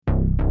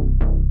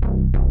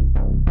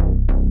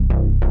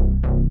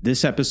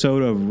This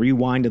episode of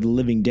Rewind of the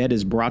Living Dead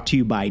is brought to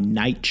you by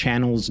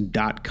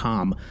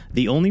nightchannels.com,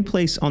 the only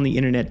place on the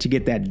internet to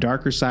get that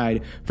darker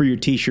side for your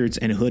t-shirts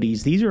and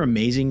hoodies. These are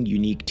amazing,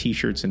 unique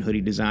t-shirts and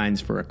hoodie designs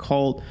for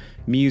occult,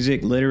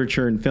 music,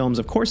 literature, and films.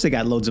 Of course, they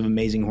got loads of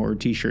amazing horror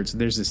t-shirts.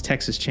 There's this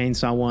Texas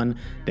Chainsaw one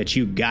that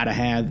you gotta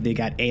have. They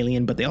got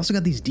Alien, but they also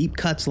got these deep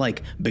cuts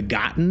like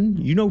Begotten.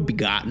 You know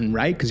Begotten,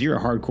 right? Because you're a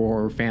hardcore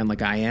horror fan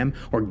like I am.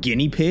 Or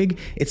Guinea Pig.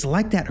 It's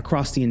like that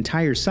across the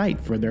entire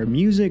site for their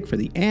music, for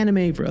the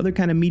anime, for other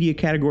kind of media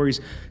categories.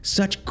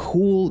 Such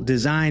cool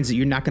designs that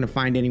you're not going to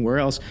find anywhere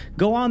else.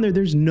 Go on there.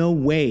 There's no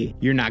way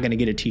you're not going to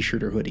get a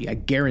t-shirt or hoodie. I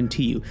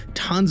guarantee you.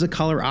 Tons of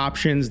color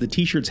options. The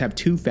t-shirts have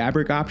 2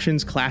 fabric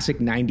options, classic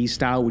 90s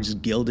style, which is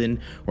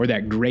Gildan, or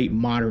that great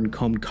modern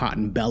combed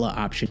cotton Bella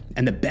option.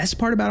 And the best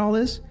part about all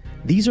this,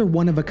 these are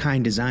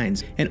one-of-a-kind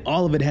designs, and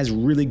all of it has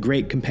really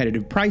great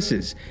competitive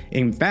prices.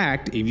 In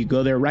fact, if you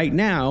go there right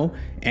now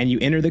and you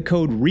enter the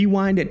code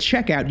REWIND at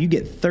checkout, you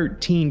get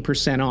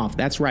 13% off.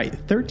 That's right,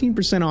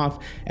 13%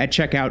 off at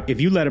checkout if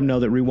you let them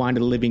know that Rewind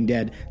of the Living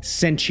Dead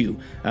sent you.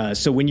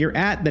 So when you're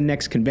at the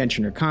next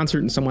convention or concert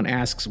and someone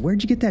asks,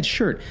 where'd you get that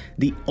shirt?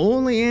 The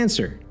only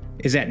answer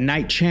is at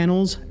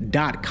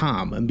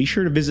nightchannels.com. And be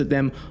sure to visit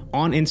them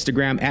on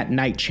Instagram at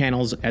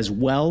nightchannels as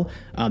well.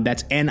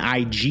 That's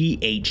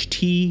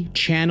NIGHT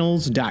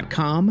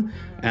channels.com.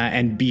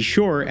 And be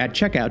sure at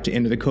checkout to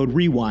enter the code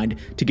REWIND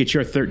to get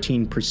your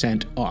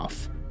 13%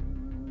 off.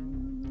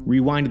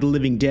 Rewind of the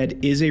Living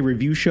Dead is a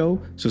review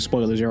show, so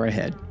spoilers are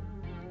ahead.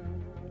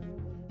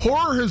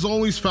 Horror has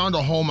always found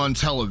a home on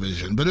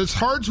television, but it's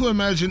hard to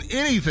imagine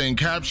anything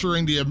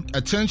capturing the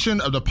attention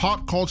of the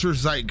pop culture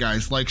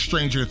zeitgeist like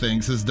Stranger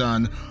Things has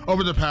done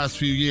over the past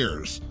few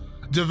years.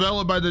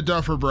 Developed by the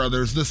Duffer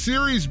Brothers, the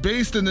series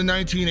based in the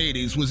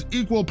 1980s was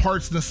equal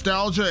parts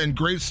nostalgia and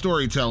great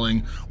storytelling,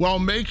 while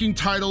making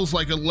titles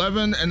like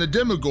Eleven and The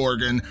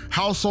Demogorgon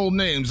household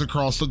names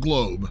across the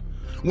globe.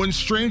 When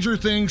Stranger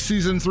Things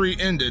Season 3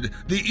 ended,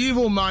 the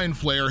evil Mind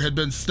Flayer had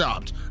been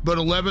stopped, but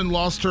Eleven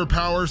lost her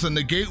powers and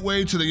the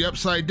gateway to the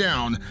Upside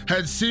Down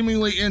had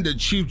seemingly ended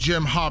Chief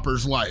Jim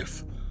Hopper's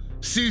life.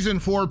 Season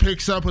 4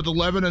 picks up with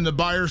Eleven and the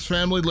Byers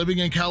family living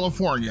in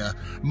California,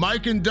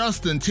 Mike and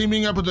Dustin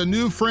teaming up with a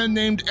new friend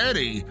named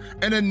Eddie,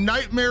 and a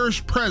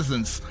nightmarish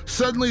presence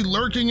suddenly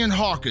lurking in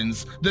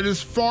Hawkins that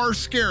is far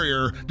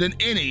scarier than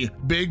any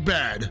big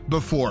bad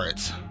before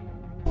it.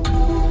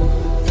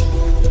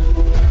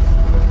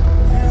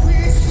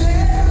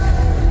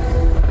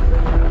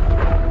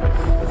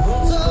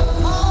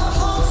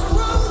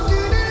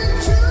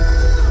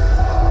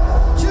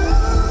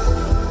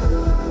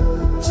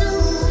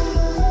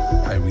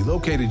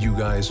 Located you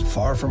guys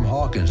far from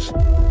Hawkins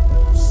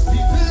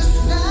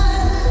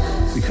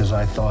because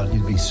I thought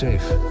you'd be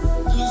safe.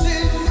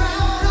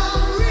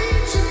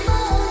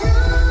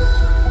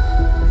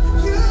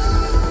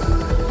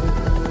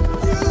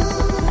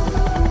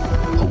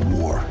 A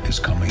war is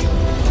coming.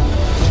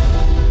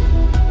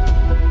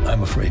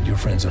 I'm afraid your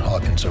friends at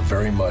Hawkins are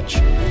very much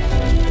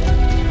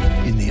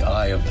in the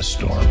eye of the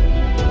storm.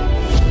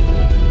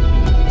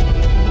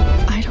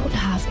 I don't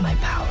have my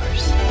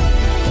powers.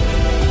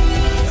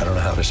 I don't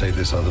know how to say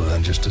this other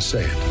than just to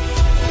say it.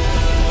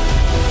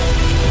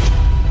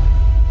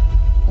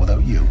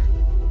 Without you,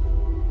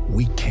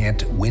 we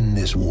can't win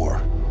this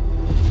war.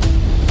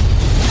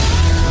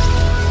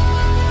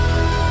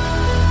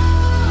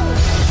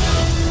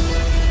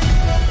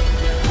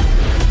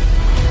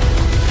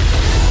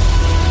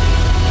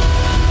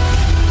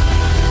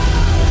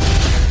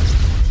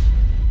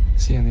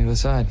 See you on the other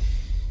side.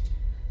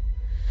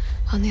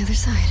 On the other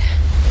side.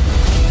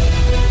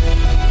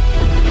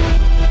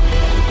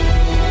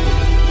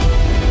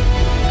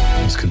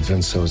 I was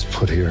convinced I was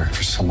put here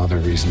for some other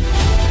reason.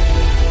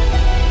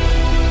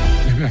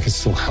 Maybe I could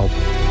still help,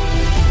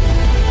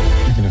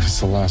 even if it's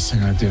the last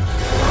thing I do.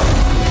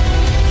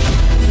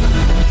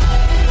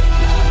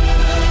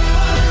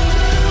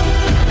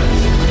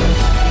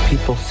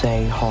 People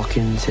say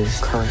Hawkins is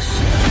cursed.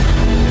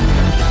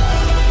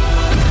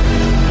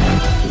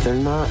 They're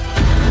not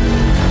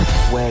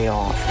way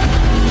off.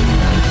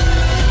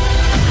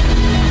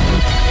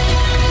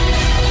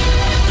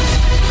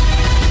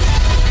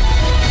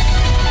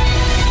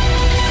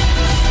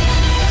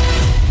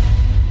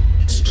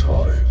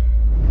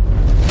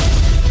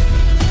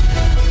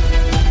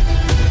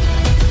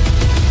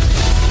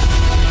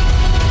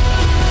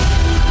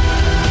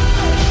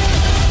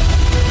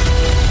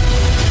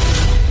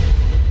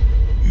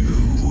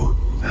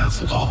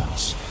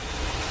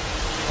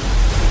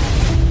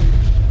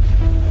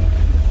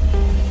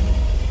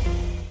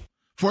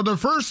 For the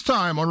first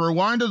time on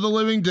Rewind of the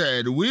Living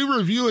Dead, we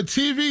review a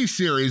TV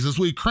series as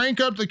we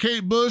crank up the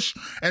Kate Bush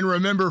and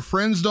remember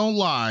Friends Don't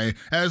Lie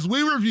as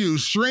we review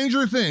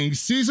Stranger Things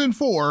Season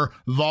 4,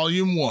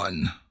 Volume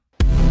 1.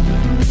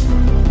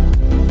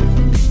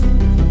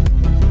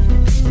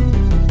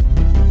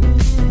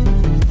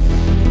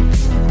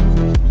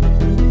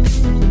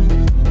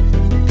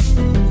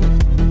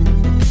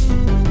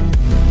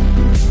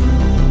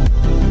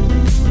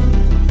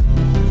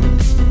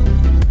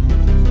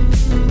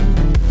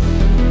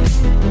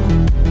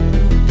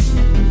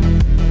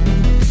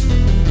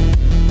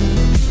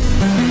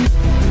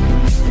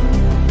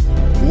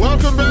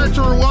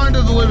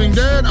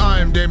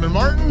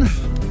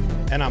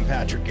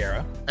 Patrick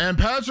Guerra. And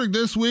Patrick,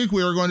 this week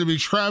we are going to be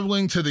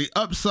traveling to the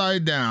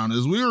Upside Down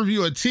as we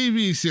review a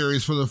TV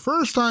series for the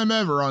first time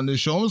ever on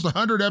this show, almost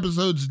 100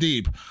 episodes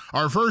deep,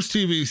 our first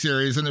TV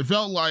series, and it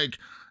felt like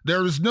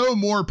there was no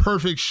more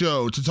perfect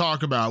show to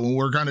talk about when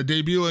we're kind of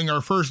debuting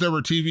our first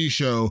ever TV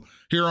show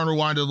here on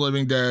Rewind of the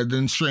Living Dead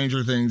than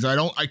Stranger Things.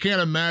 I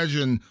can't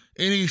imagine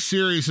any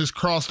series has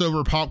crossed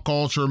over pop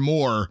culture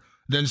more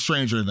than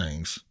Stranger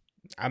Things.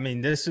 I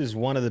mean, this is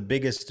one of the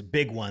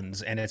big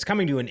ones, and it's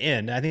coming to an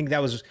end. I think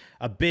that was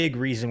a big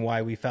reason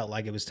why we felt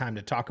like it was time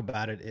to talk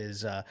about it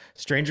is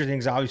Stranger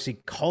Things, obviously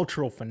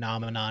cultural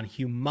phenomenon,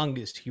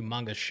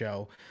 humongous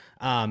show.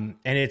 And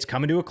it's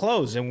coming to a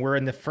close, and we're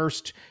in the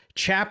first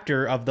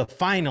chapter of the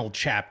final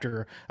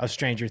chapter of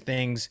Stranger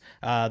Things.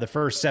 The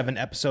first 7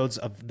 episodes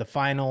of the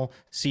final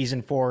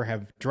season 4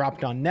 have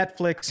dropped on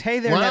Netflix. Hey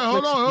there,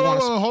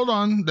 Netflix. Hold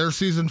on. There's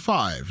season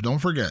 5. Don't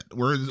forget.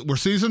 We're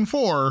season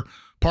 4.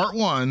 Part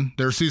 1,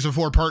 there's season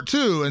 4, part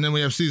 2, and then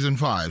we have season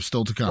 5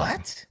 still to come.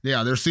 What?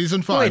 Yeah, there's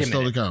season 5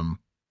 still to come.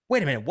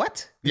 Wait a minute,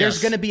 what? Yes.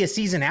 There's going to be a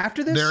season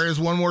after this? There is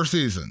one more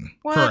season.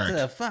 What Correct.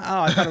 the fuck?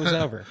 Oh, I thought it was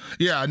over.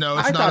 Yeah, no,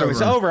 it's not over. I thought it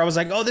was over. I was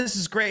like, oh, this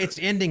is great. It's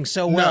ending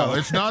so well. No,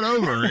 it's not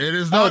over. It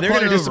is not they're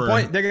quite gonna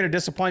over. They're going to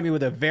disappoint me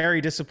with a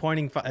very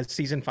disappointing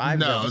season 5.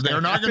 No, they're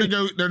not going to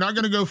go. They're not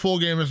going to go full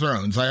Game of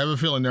Thrones. I have a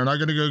feeling they're not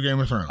going to go Game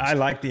of Thrones. I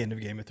like the end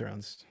of Game of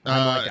Thrones.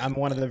 I'm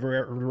one of the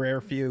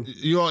rare few.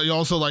 You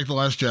also like The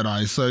Last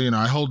Jedi, so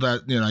I hold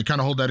that. I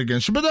kind of hold that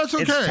against you, but that's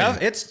okay.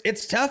 It's tough.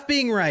 It's tough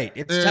being right.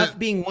 It's tough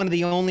being one of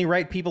the only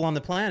right people on the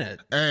planet.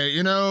 Hey,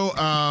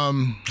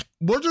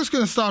 we're just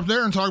going to stop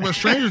there and talk about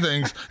Stranger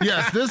Things.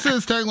 Yes, this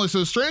is technically,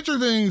 so Stranger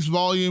Things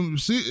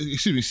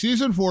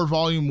season 4,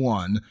 volume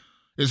 1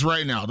 is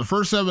right now. The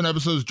first 7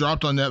 episodes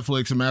dropped on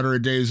Netflix a matter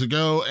of days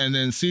ago. And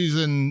then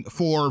season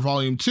 4,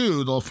 volume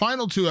 2, the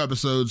final 2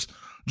 episodes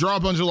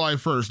drop on July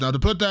 1st. Now, to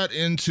put that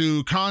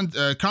into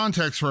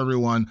context for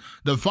everyone,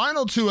 the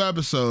final 2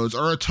 episodes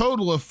are a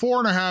total of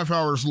 4.5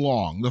 hours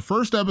long. The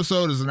first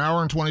episode is an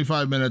hour and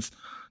 25 minutes.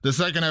 The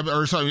second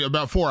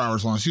about 4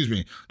 hours long, excuse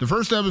me. The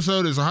first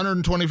episode is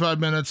 125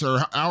 minutes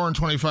or hour and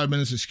 25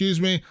 minutes, excuse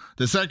me.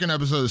 The second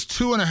episode is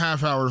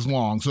 2.5 hours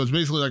long. So it's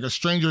basically like a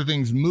Stranger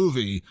Things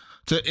movie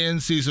to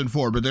end season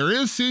 4. But there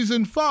is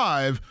season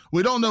 5.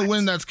 We don't know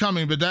when that's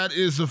coming, but that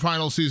is the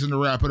final season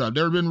to wrap it up.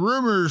 There have been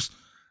rumors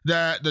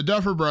that the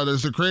Duffer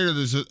Brothers, the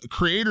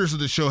creators of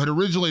the show, had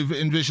originally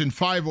envisioned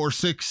 5 or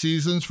 6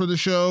 seasons for the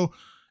show.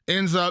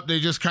 Ends up, they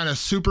just kind of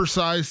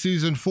supersized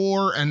season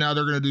 4, and now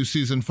they're going to do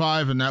season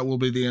 5, and that will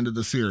be the end of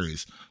the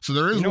series. So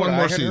there is one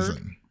more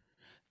season.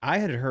 I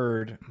had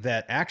heard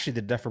that actually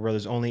the Duffer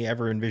Brothers only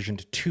ever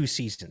envisioned 2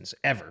 seasons,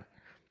 ever.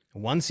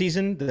 One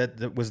season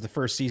that was the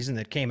first season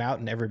that came out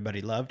and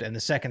everybody loved, and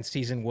the second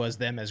season was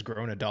them as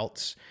grown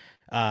adults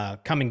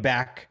coming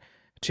back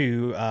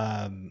to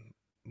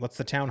what's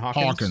the town?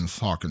 Hawkins,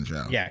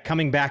 yeah. Yeah,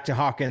 coming back to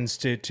Hawkins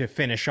to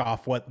finish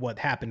off what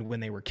happened when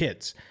they were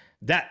kids.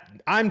 That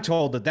I'm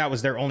told that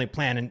was their only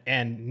plan,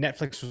 and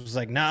Netflix was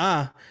like,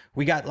 nah,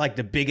 we got like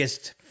the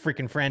biggest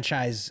freaking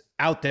franchise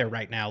out there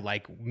right now.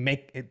 Like,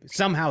 make it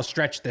somehow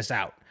stretch this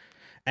out.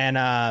 And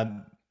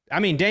I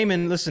mean,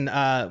 Damon, listen,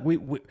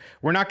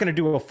 we're not going to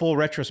do a full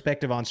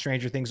retrospective on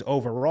Stranger Things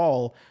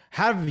overall.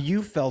 How have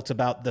you felt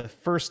about the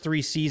first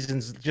 3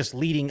 seasons just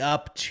leading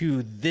up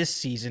to this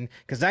season?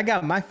 Because I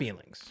got my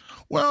feelings.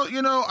 Well,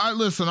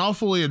 I'll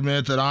fully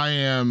admit that I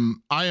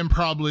am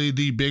probably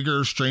the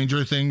bigger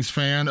Stranger Things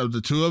fan of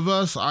the two of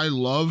us. I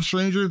love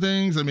Stranger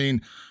Things. I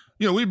mean,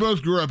 we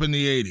both grew up in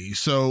the 80s.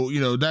 So,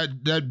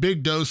 that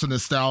big dose of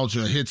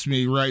nostalgia hits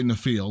me right in the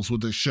feels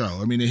with this show.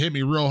 I mean, it hit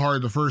me real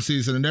hard the first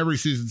season, and every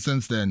season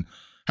since then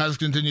has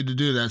continued to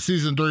do that.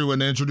 Season 3, when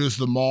they introduced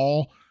the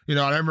mall, I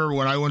remember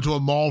when I went to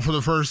a mall for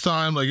the first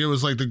time, like it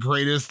was like the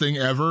greatest thing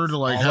ever to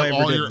like have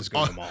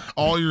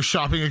all your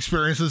shopping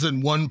experiences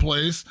in one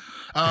place.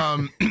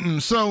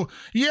 So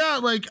yeah,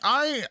 like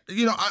I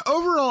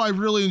overall I've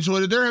really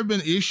enjoyed it. There have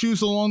been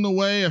issues along the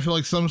way. I feel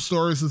like some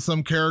stories and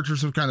some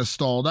characters have kind of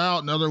stalled out,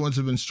 and other ones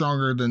have been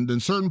stronger than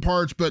certain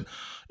parts. But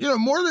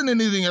more than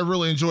anything, I've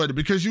really enjoyed it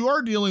because you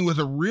are dealing with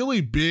a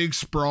really big,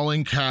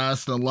 sprawling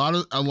cast, a lot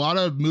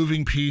of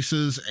moving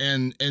pieces,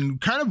 and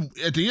kind of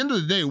at the end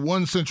of the day,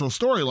 one central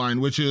storyline,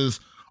 which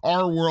is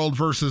our world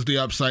versus the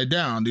Upside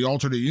Down, the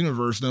alternate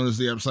universe known as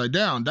the Upside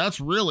Down. That's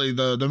really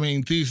the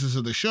main thesis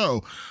of the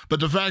show. But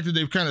the fact that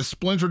they've kind of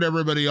splintered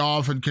everybody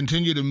off and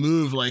continue to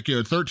move like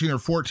 13 or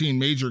 14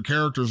 major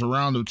characters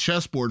around the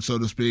chessboard, so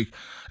to speak,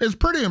 is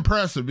pretty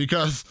impressive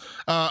because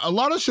a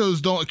lot of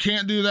shows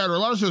can't do that, or a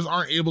lot of shows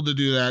aren't able to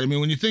do that. I mean,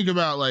 when you think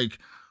about like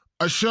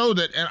a show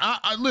that, and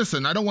I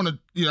listen, I don't want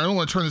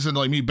to turn this into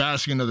like me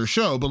bashing another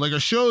show, but like a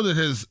show that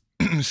has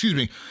excuse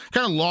me,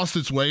 kind of lost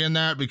its way in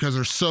that because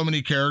there's so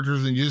many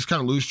characters and you just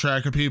kind of lose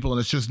track of people, and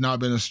it's just not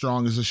been as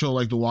strong as a show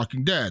like The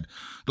Walking Dead.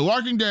 The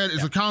Walking Dead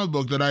is a comic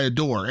book that I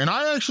adore, and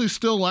I actually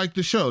still like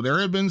the show.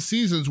 There have been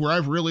seasons where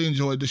I've really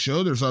enjoyed the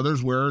show. There's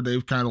others where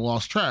they've kind of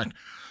lost track.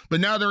 But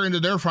now they're into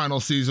their final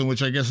season,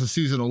 which I guess is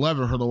season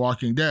 11 for The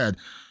Walking Dead.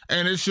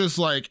 And it's just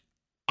like,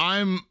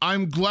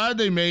 I'm glad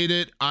they made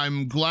it.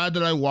 I'm glad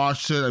that I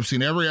watched it. I've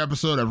seen every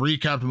episode. I've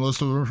recapped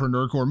most of them for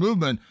Nerdcore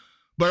Movement.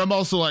 But I'm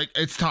also like,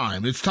 it's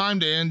time. It's time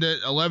to end it.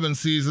 11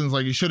 seasons.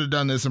 Like, you should have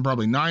done this in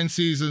probably 9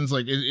 seasons.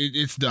 Like,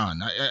 it's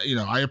done.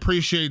 I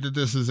appreciate that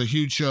this is a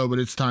huge show, but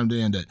it's time to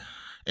end it.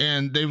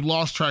 And they've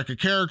lost track of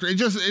character.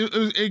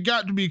 It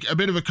got to be a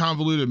bit of a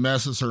convoluted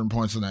mess at certain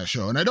points in that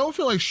show. And I don't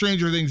feel like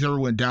Stranger Things ever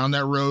went down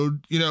that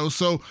road,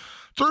 so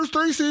through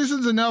 3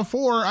 seasons and now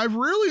 4, I've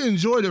really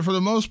enjoyed it for the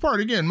most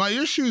part. Again, my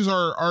issues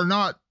are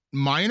not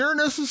minor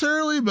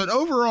necessarily, but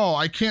overall,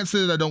 I can't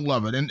say that I don't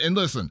love it. And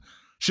listen,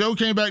 show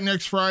came back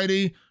next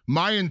Friday.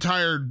 My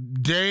entire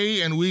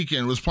day and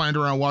weekend was planned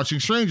around watching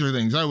Stranger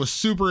Things. I was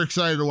super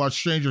excited to watch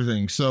Stranger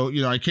Things. So,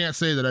 I can't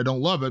say that I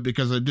don't love it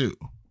because I do.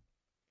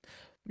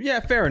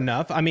 Yeah, fair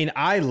enough. I mean,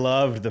 I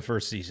loved the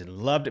first season.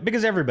 Loved it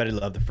because everybody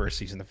loved the first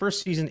season. The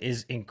first season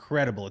is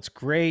incredible. It's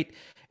great.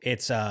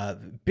 It's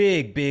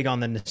big on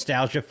the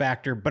nostalgia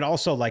factor, but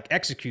also like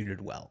executed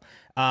well.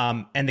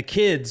 And the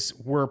kids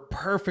were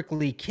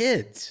perfectly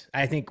kids,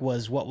 I think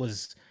was what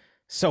was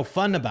so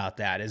fun about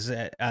that is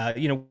that,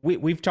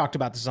 we've talked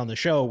about this on the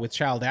show with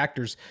child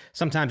actors.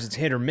 Sometimes it's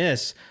hit or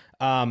miss.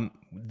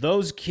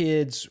 Those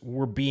kids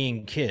were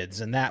being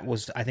kids, and that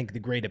was, I think, the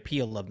great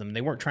appeal of them.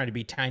 They weren't trying to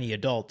be tiny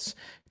adults,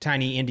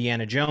 tiny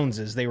Indiana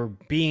Joneses. They were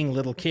being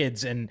little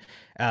kids, and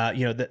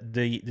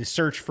the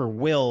search for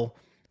Will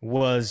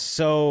was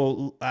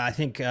so, I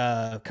think,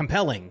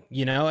 compelling,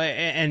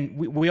 and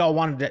we all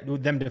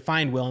wanted them to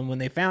find Will, and when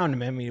they found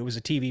him, I mean, it was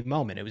a TV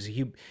moment. It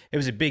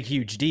was a big,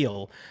 huge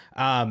deal.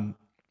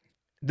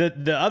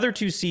 The other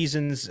 2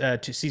 seasons,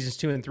 seasons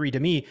 2 and 3, to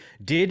me,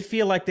 did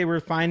feel like they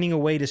were finding a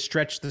way to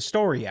stretch the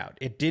story out.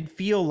 It did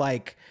feel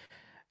like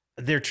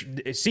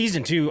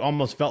season 2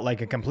 almost felt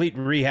like a complete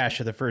rehash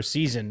of the first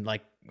season,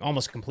 like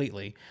almost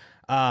completely,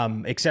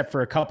 except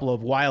for a couple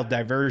of wild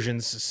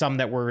diversions, some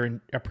that were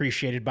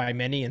appreciated by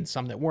many and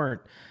some that weren't.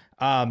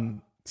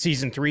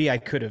 Season 3, I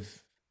could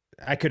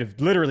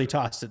have literally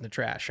tossed it in the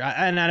trash.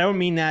 And I don't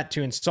mean that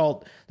to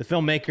insult the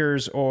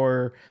filmmakers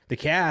or the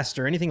cast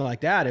or anything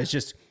like that. It's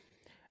just,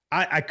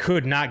 I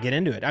could not get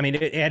into it. I mean,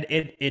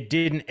 it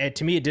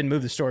didn't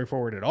move the story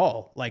forward at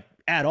all. Like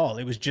at all.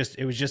 It was just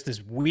this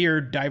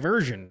weird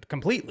diversion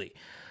completely.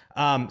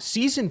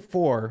 Season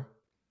 4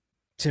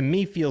 to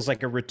me feels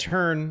like a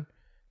return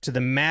to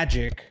the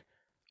magic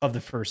of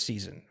the first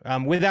season.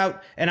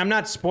 And I'm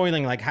not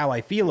spoiling like how I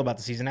feel about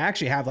the season. I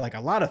actually have like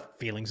a lot of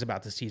feelings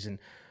about the season,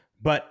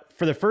 but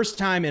for the first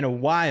time in a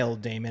while,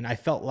 Damon, I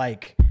felt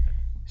like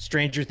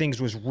Stranger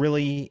Things was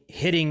really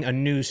hitting a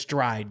new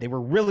stride. They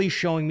were really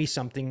showing me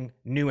something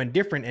new and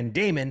different. And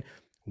Damon,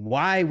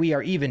 why we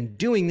are even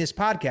doing this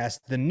podcast,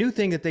 the new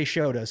thing that they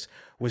showed us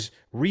was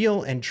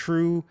real and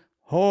true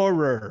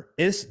horror.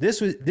 This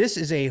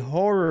is a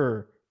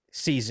horror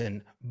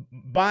season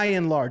by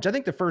and large. I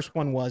think the first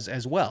one was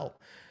as well.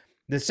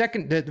 The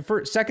second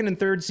and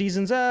third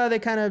seasons,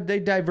 they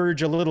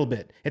diverge a little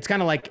bit. It's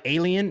kind of like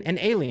Alien and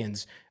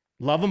Aliens.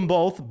 Love them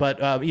both, but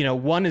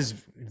one is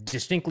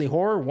distinctly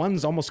horror,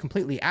 one's almost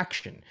completely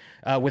action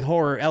with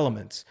horror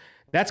elements.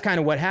 That's kind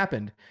of what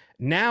happened.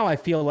 Now I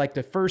feel like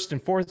the first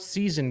and fourth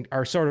season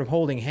are sort of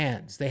holding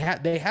hands. They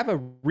have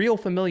a real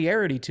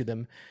familiarity to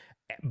them,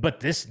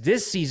 but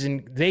this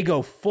season they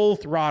go full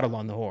throttle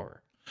on the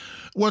horror.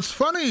 What's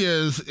funny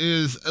is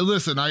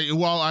listen,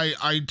 while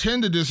I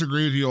tend to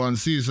disagree with you on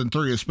season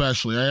 3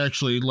 especially, I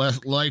actually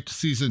liked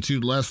season 2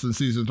 less than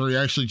season 3.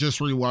 I actually just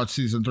rewatched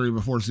season 3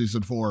 before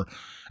season 4,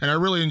 and I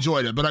really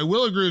enjoyed it. But I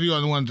will agree with you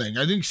on one thing.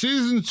 I think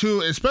season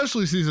 2,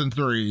 especially season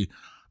 3,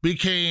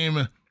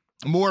 became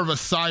more of a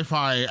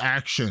sci-fi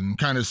action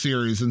kind of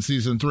series in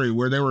season 3,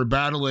 where they were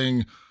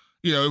battling.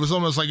 It was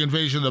almost like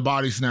Invasion of the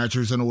Body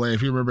Snatchers in a way,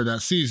 if you remember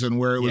that season,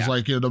 where it was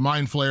like, the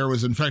Mind Flayer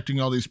was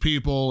infecting all these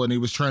people and he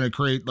was trying to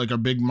create like a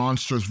big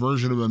monstrous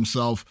version of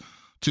himself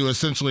to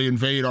essentially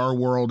invade our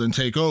world and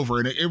take over.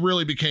 And it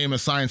really became a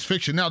science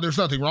fiction. Now, there's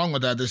nothing wrong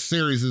with that. This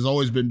series has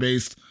always been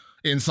based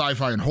in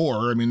sci-fi and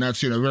horror. I mean,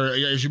 that's,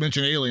 very, as you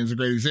mentioned, Aliens, a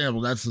great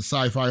example. That's the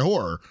sci-fi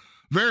horror.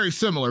 Very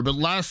similar, but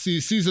last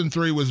season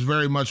 3 was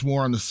very much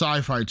more on the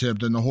sci-fi tip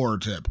than the horror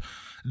tip.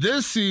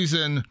 This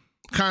season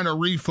kind of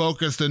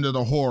refocused into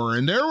the horror,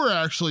 and there were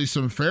actually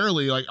some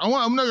fairly, like,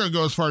 I'm not gonna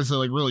go as far as say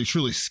like really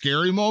truly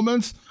scary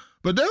moments,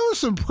 but there were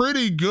some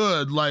pretty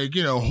good, like,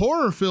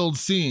 horror filled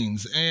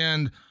scenes.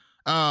 And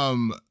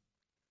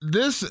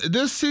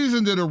this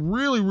season did a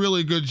really,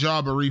 really good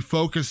job of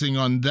refocusing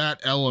on that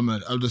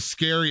element of the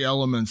scary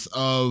elements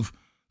of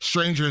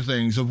Stranger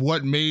Things, of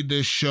what made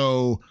this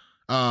show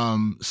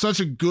such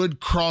a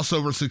good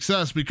crossover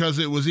success, because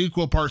it was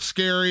equal parts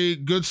scary,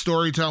 good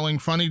storytelling,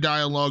 funny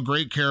dialogue,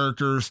 great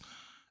characters.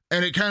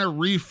 And it kind of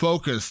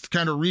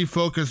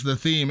refocused the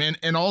theme.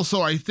 And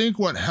also, I think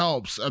what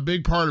helps, a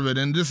big part of it,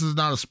 and this is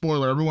not a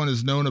spoiler, everyone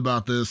has known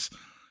about this.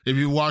 If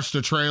you watched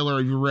the trailer,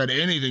 if you read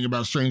anything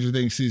about Stranger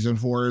Things season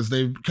 4, is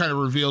they've kind of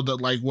revealed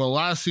that, like, well,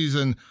 last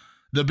season,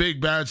 the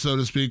big bad, so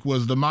to speak,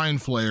 was the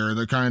Mind Flayer,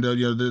 the kind of,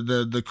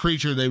 the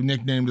creature they've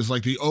nicknamed as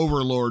like the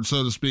overlord,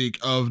 so to speak,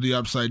 of the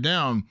Upside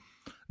Down.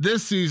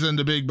 This season,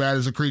 the big bad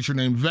is a creature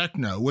named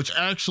Vecna, which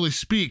actually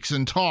speaks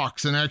and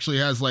talks and actually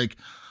has like,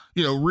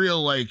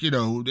 real, like,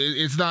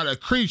 it's not a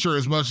creature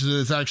as much as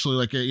it's actually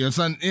like it's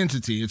not an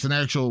entity. It's an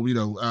actual,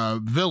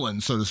 villain,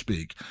 so to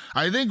speak.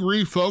 I think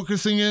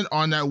refocusing it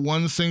on that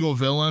one single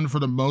villain for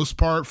the most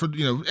part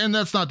and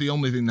that's not the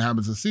only thing that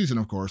happens this season,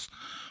 of course,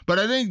 but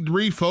I think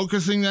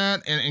refocusing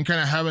that and kind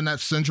of having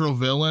that central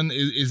villain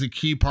is a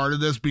key part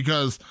of this,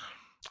 because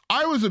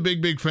I was a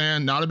big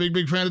fan, not a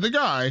big fan of the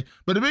guy,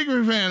 but a big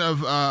fan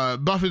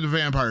of Buffy the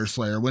Vampire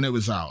Slayer when it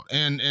was out.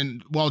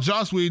 And while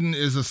Joss Whedon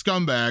is a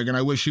scumbag and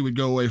I wish he would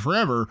go away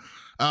forever,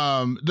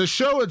 the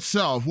show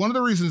itself, one of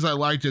the reasons I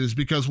liked it is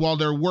because while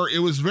it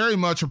was very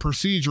much a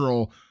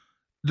procedural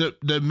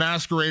that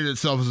masqueraded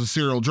itself as a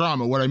serial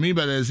drama. What I mean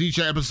by that is each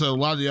episode, a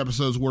lot of the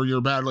episodes where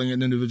you're battling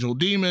an individual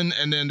demon,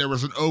 and then there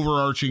was an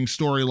overarching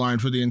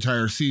storyline for the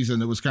entire season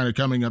that was kind of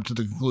coming up to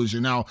the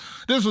conclusion. Now,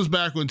 this was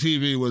back when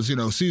TV was,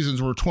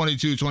 seasons were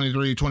 22,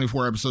 23,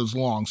 24 episodes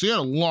long. So you had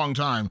a long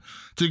time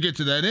to get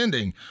to that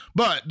ending.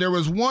 But there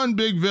was one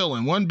big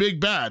villain, one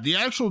big bad. The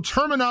actual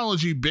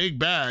terminology big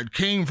bad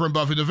came from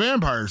Buffy the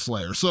Vampire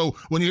Slayer. So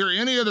when you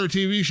hear any other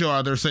TV show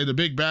out there say the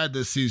big bad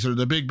this season, or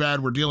the big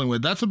bad we're dealing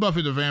with, that's a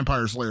Buffy the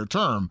Vampire Slayer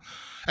term.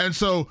 And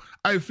so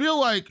I feel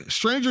like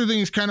Stranger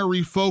Things kind of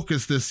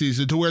refocused this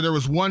season to where there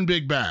was one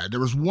big bad. There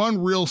was one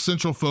real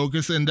central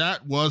focus, and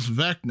that was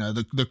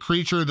Vecna, the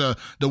creature, the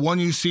one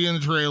you see in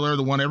the trailer,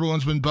 the one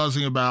everyone's been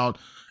buzzing about.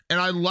 And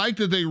I like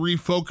that they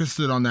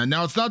refocused it on that.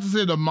 Now, it's not to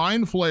say the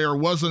Mind Flayer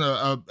wasn't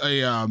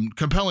a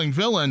compelling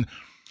villain,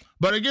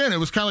 but again, it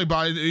was kind of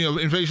like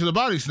Invasion of the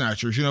Body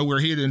Snatchers, where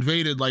he had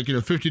invaded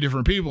 50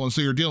 different people. And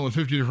so you're dealing with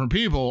 50 different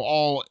people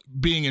all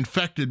being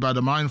infected by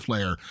the Mind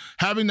Flayer.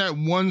 Having that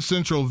one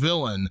central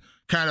villain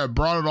kind of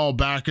brought it all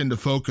back into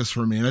focus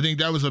for me. And I think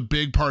that was a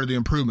big part of the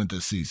improvement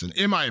this season,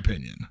 in my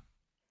opinion.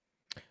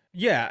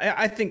 Yeah,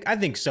 I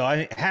think so.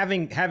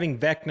 Having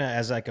Vecna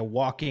as like a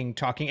walking,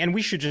 talking, and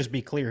we should just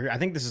be clear here. I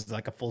think this is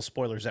like a full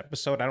spoilers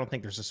episode. I don't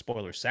think there's a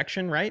spoiler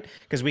section, right?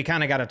 Because we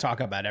kind of got to talk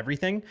about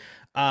everything.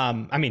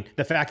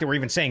 The fact that we're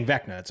even saying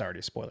Vecna, it's already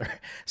a spoiler.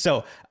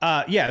 So,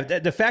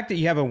 the fact that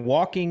you have a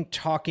walking,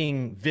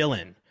 talking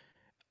villain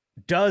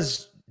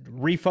does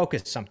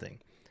refocus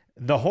something.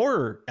 The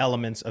horror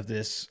elements of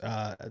this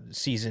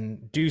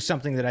season do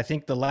something that I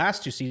think the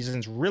last two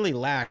seasons really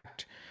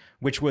lacked,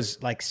 which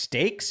was like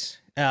stakes.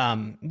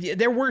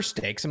 There were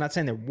stakes. I'm not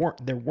saying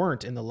there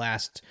weren't in the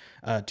last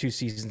two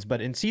seasons,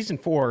 but in season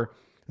 4,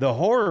 the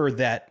horror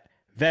that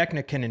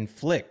Vecna can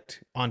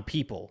inflict on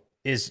people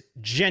is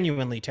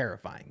genuinely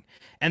terrifying.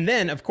 And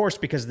then, of course,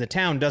 because the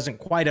town doesn't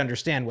quite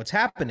understand what's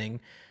happening,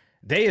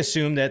 they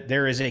assume that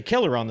there is a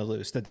killer on the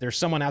loose, that there's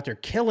someone out there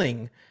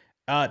killing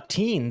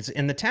teens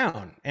in the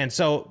town. And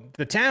so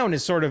the town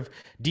is sort of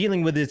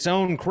dealing with its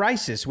own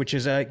crisis, which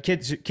is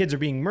kids are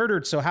being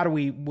murdered. So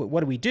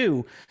what do we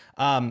do?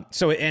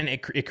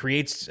 It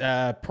creates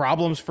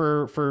problems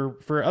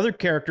for other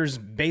characters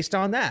based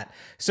on that.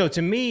 So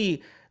to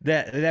me,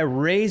 this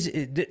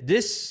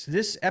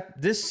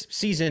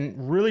season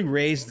really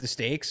raised the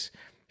stakes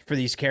for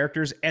these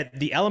characters.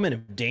 The element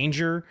of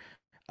danger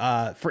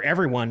for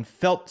everyone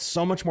felt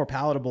so much more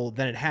palatable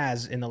than it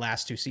has in the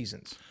last two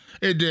seasons.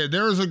 It did.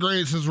 There was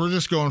since we're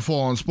just going full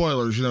on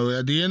spoilers,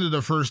 at the end of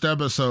the first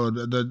episode,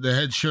 the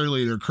head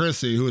cheerleader,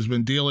 Chrissy, who has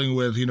been dealing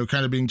with,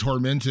 kind of being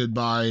tormented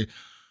by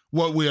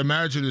what we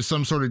imagine is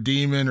some sort of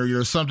demon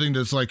or, something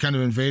that's like kind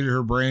of invaded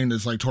her brain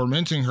that's like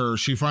tormenting her.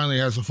 She finally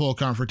has a full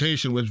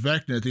confrontation with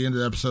Vecna at the end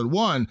of episode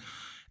 1.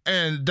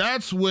 And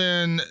that's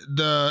when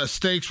the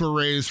stakes were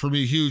raised for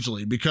me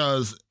hugely,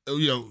 because,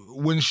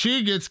 when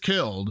she gets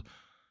killed,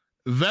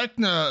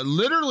 Vecna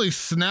literally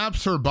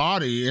snaps her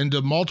body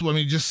into multiple,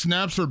 just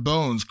snaps her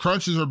bones,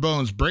 crunches her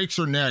bones, breaks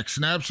her neck,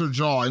 snaps her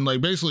jaw, and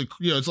basically,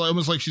 it's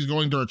almost like she's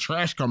going through a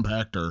trash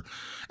compactor.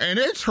 And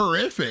it's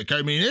horrific.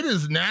 It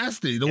is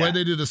nasty, the way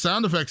they do the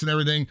sound effects and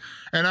everything.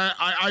 And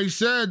I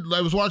said, I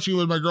was watching it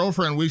with my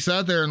girlfriend, we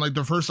sat there and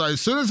as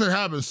soon as it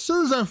happened, as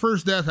soon as that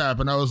first death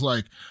happened, I was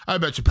like, I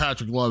bet you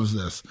Patrick loves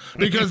this.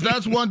 Because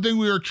that's one thing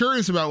we were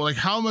curious about,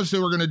 how much they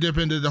were going to dip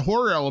into the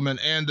horror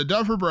element. And the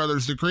Duffer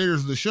Brothers, the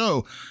creators of the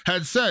show,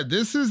 had said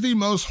this is the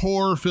most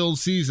horror-filled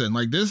season.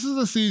 This is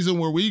a season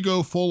where we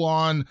go full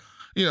on,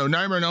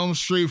 Nightmare on Elm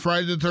Street,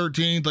 Friday the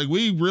 13th.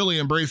 We really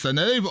embrace that.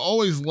 Now, they've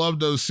always loved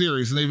those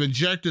series, and they've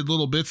injected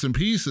little bits and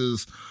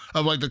pieces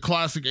of the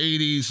classic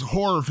 80s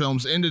horror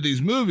films into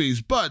these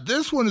movies. But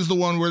this one is the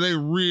one where they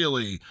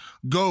really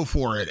go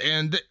for it.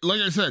 And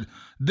like I said,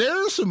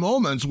 there are some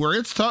moments where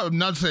it's tough,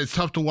 not to say it's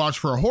tough to watch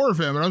for a horror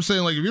fan, but I'm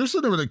saying if you're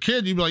sitting there with a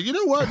kid, you'd be like, you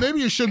know what, maybe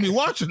you shouldn't be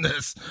watching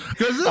this,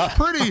 because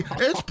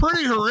it's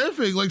pretty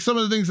horrific. Some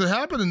of the things that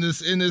happen in this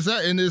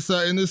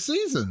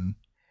season.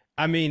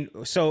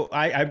 So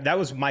that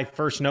was my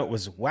first note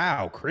was,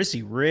 wow,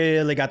 Chrissy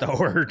really got the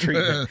horror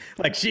treatment.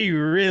 She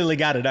really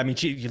got it.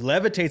 She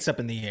levitates up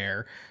in the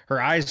air.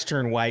 Her eyes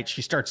turn white.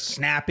 She starts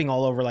snapping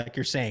all over, like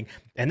you're saying.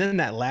 And then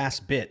that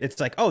last bit, it's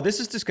like, oh,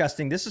 this is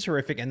disgusting. This is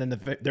horrific. And then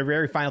the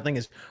very final thing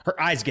is her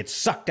eyes get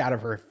sucked out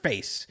of her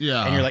face.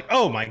 Yeah. And you're like,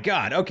 oh my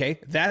God. Okay.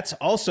 That's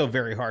also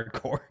very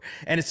hardcore.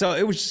 And so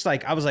it was just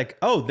like, I was like,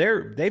 oh,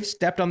 they've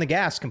stepped on the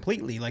gas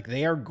completely. Like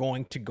they are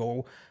going to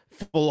go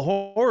full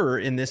horror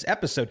in this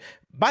episode.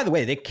 By the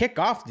way, they kick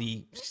off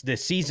the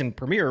season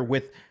premiere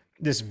with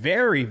this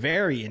very,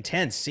 very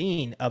intense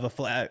scene of a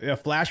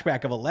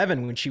flashback of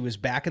 11 when she was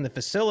back in the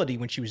facility,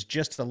 when she was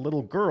just a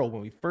little girl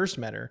when we first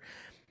met her.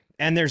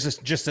 And there's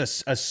just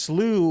a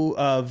slew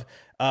of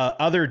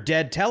other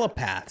dead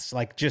telepaths,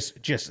 like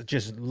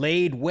just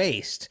laid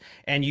waste.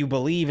 And you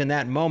believe in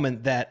that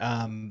moment that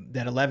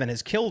that 11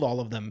 has killed all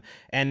of them,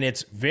 and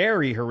it's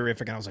very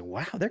horrific. And I was like,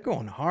 wow, they're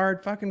going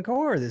hard fucking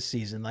core this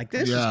season. Like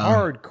this is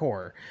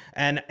hardcore.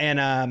 And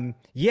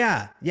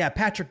yeah,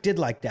 Patrick did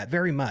like that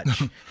very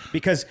much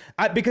because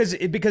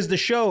the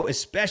show,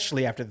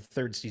 especially after the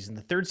third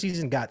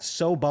season got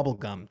so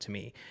bubblegum to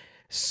me.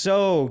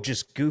 So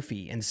just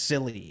goofy and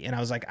silly. And I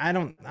was like,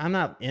 I'm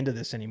not into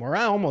this anymore.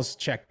 I almost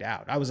checked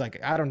out. I was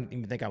like, I don't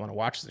even think I want to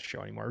watch the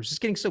show anymore. It was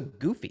just getting so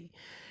goofy.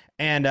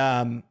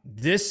 And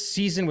this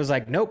season was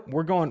like, nope,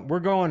 we're going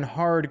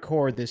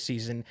hardcore this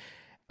season.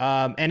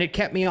 And it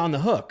kept me on the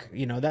hook.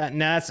 You know,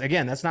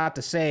 that's not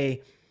to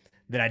say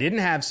that I didn't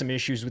have some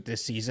issues with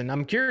this season.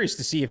 I'm curious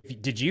to see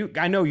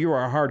I know you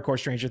are a hardcore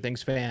Stranger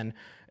Things fan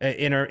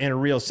in a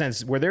real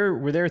sense. Were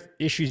there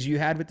issues you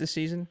had with this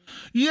season?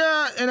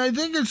 Yeah, and I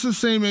think it's the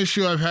same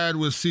issue I've had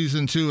with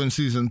season 2 and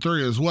season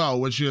 3 as well,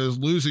 which is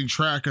losing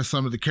track of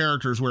some of the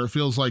characters where it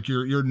feels like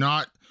you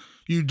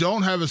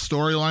don't have a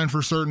storyline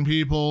for certain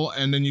people,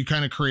 and then you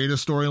kind of create a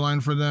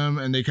storyline for them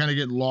and they kind of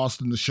get lost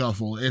in the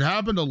shuffle. It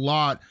happened a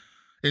lot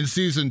in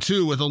season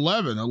 2 with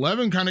 11.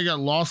 11 kind of got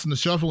lost in the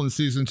shuffle in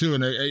season 2,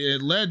 and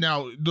it led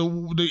now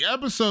the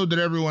episode that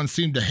everyone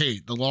seemed to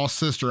hate, the Lost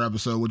Sister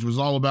episode, which was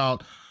all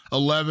about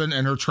 11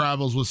 and her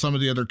travels with some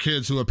of the other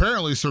kids who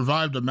apparently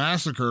survived a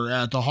massacre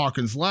at the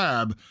Hawkins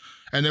lab,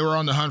 and they were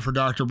on the hunt for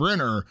Dr.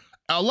 Brenner.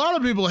 A lot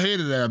of people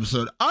hated that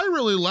episode. I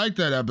really liked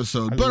that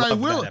episode, that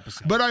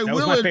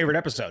was my favorite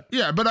episode.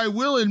 Yeah, but I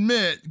will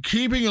admit,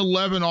 keeping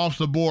 11 off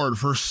the board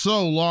for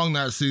so long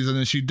that season,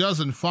 and she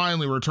doesn't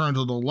finally return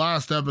to the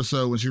last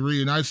episode when she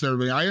reunites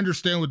everybody. I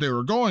understand what they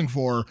were going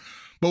for,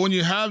 but when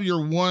you have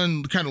your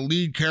one kind of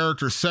lead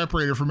character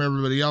separated from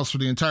everybody else for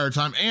the entire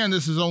time, and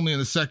this is only in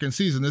the second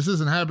season, this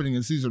isn't happening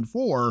in season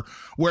 4,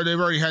 where they've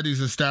already had these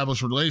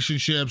established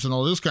relationships and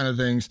all this kind of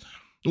things.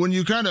 When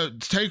you kind of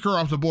take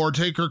her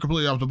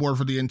completely off the board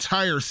for the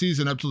entire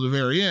season up to the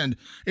very end,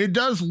 it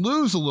does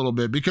lose a little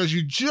bit because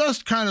you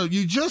just kind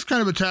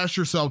of attached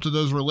yourself to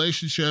those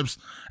relationships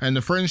and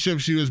the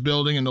friendships she was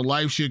building and the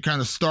life she had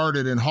kind of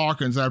started in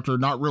Hawkins after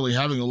not really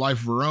having a life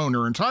of her own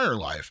her entire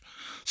life.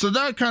 So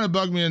that kind of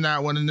bugged me in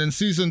that one. And then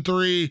season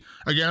 3,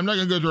 again, I'm not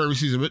going to go through every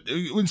season, but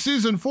in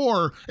season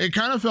 4, it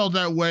kind of felt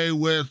that way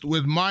with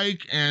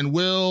Mike and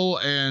Will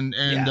and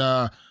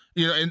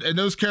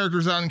those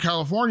characters out in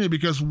California,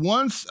 because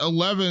once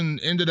 11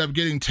 ended up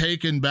getting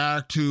taken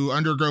back to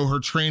undergo her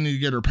training to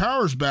get her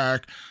powers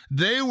back,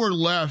 they were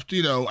left,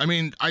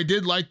 I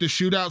did like the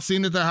shootout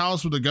scene at the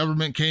house where the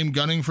government came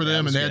gunning for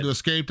them and they had to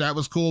escape. That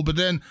was cool. But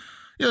then,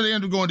 they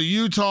ended up going to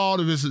Utah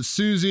to visit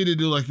Susie to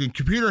do like a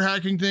computer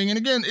hacking thing. And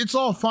again, it's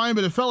all fine,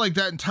 but it felt like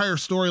that entire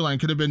storyline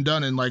could have been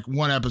done in like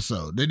one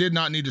episode. They did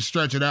not need to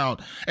stretch it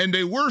out. And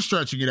they were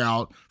stretching it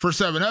out for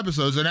 7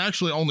 episodes and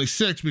actually only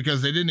 6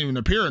 because they didn't even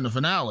appear in the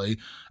finale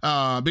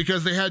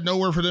because they had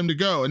nowhere for them to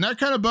go. And that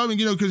kind of bugged me,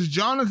 because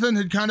Jonathan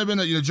had kind of been,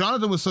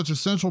 Jonathan was such a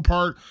central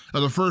part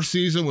of the first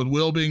season with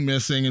Will being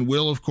missing. And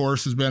Will, of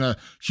course, has been a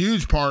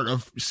huge part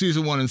of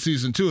season 1 and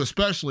season 2,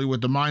 especially with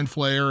the Mind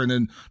Flayer and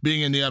then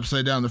being in the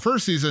Upside Down the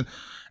first season.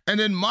 And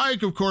then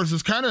Mike, of course,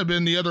 has kind of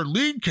been the other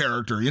lead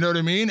character, you know what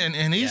I mean?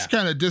 And he's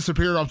kind of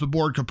disappeared off the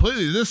board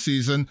completely this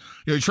season.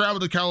 He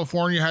traveled to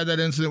California, had that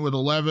incident with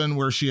 11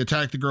 where she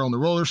attacked the girl in the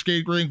roller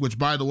skate rink, which,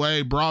 by the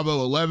way,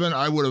 bravo 11.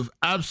 I would have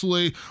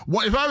absolutely,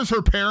 if I was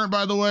her parent,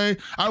 by the way,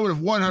 I would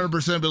have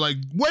 100% been like,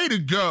 way to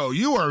go.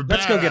 You are badass.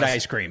 Let's go get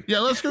ice cream. Yeah,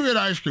 let's go get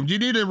ice cream. Do you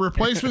need a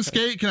replacement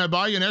skate? Can I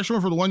buy you an extra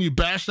one for the one you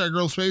bashed that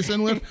girl's face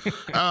in with?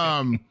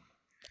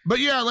 But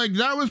yeah, like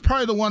that was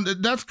probably the one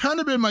that's kind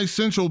of been my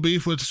central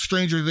beef with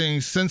Stranger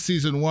Things since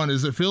season 1,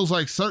 is it feels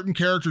like certain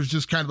characters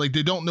just kind of like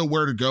they don't know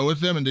where to go with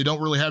them and they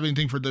don't really have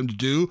anything for them to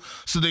do.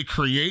 So they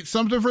create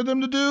something for them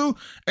to do.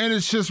 And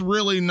it's just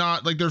really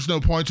not like there's no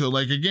point to it.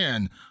 Like,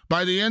 again,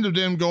 by the end of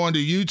them going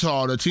to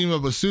Utah to team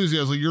up with Susie,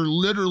 I was like, you're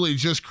literally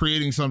just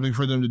creating something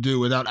for them to do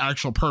without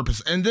actual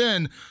purpose. And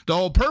then the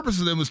whole purpose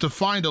of them was to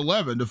find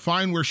 11, to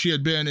find where she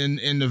had been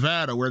in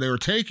Nevada, where they were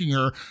taking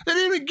her. They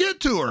didn't even get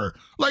to her.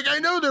 Like, I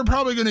know they're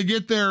probably going to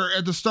get there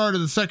at the start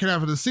of the second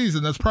half of the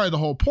season. That's probably the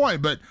whole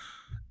point. But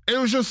it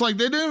was just like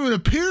they didn't even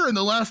appear in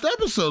the last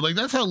episode. Like,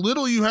 that's how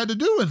little you had to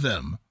do with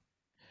them.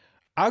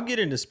 I'll get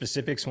into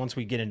specifics once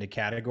we get into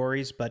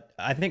categories, but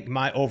I think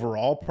my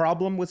overall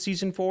problem with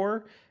season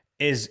 4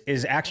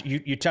 is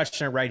actually, you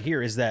touched on it right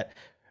here, is that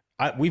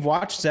we've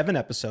watched 7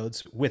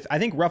 episodes with, I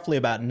think, roughly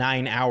about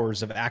 9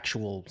 hours of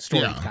actual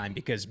story time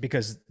because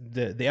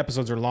the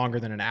episodes are longer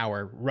than an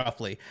hour,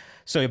 roughly.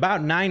 So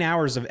about 9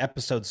 hours of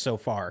episodes so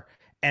far,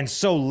 and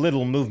so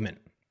little movement.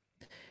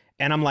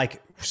 And I'm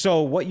like,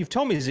 so what you've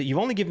told me is that you've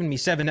only given me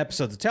 7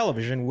 episodes of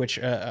television, which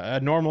a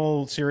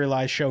normal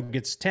serialized show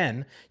gets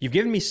 10. You've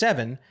given me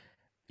 7.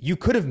 You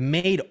could have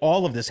made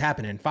all of this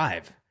happen in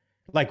 5.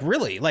 Like,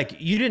 really, like,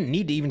 you didn't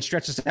need to even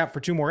stretch this out for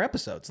 2 more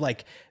episodes.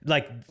 Like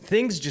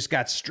things just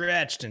got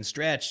stretched and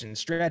stretched and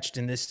stretched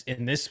in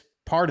this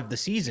part of the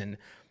season,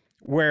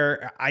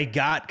 where I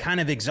got kind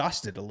of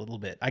exhausted a little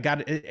bit.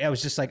 I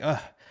was just like, ugh.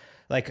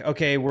 Like,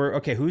 okay,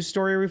 whose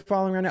story are we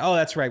following right now? Oh,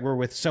 that's right, we're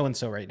with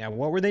so-and-so right now.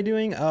 What were they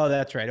doing? Oh,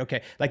 that's right,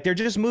 okay. Like, they're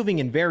just moving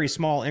in very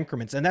small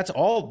increments, and that's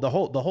all the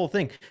whole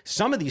thing.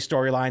 Some of these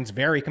storylines,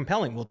 very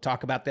compelling. We'll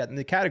talk about that in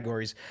the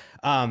categories.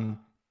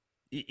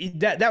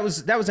 That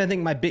was I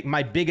think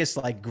my biggest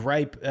like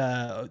gripe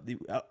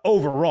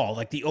overall,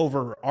 like the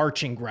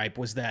overarching gripe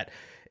was that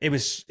it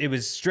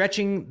was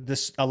stretching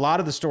a lot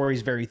of the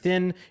stories very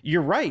thin.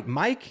 You're right,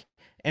 Mike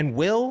and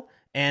Will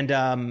and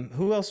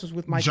who else was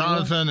with Mike?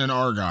 Jonathan and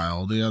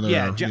Argyle, the other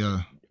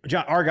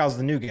Argyle's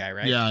the new guy,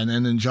 right? Yeah, and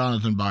then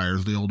Jonathan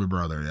Byers, the older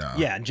brother.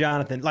 Yeah,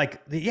 Jonathan.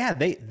 Like,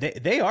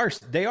 they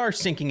are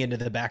sinking into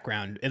the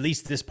background. At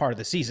least this part of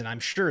the season. I'm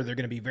sure they're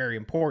going to be very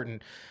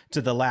important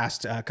to the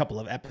last couple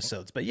of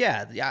episodes. But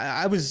yeah,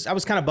 I was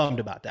kind of bummed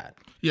about that.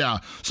 Yeah.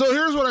 So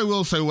here's what I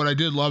will say. What I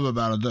did love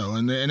about it, though,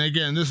 and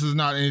again, this is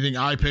not anything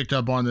I picked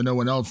up on that no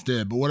one else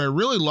did. But what I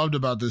really loved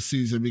about this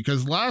season,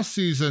 because last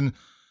season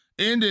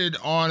ended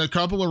on a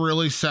couple of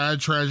really sad,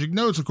 tragic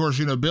notes. Of course,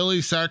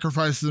 Billy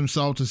sacrifices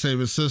himself to save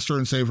his sister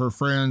and save her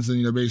friends,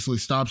 and, basically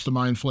stops the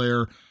Mind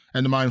Flayer,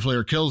 and the Mind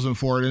Flayer kills him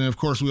for it. And of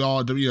course, we all,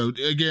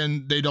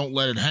 again, they don't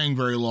let it hang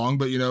very long,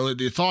 but,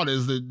 the thought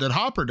is that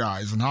Hopper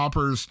dies, and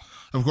Hopper's,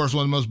 of course,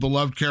 one of the most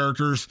beloved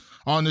characters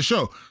on the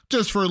show.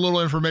 Just for a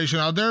little information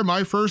out there,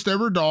 my first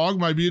ever dog,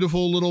 my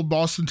beautiful little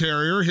Boston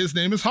Terrier, his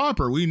name is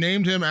Hopper. We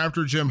named him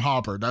after Jim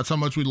Hopper. That's how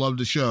much we love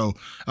the show.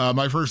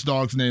 My first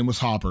dog's name was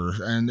Hopper,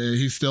 and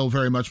he's still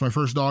very much my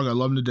first dog. I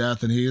love him to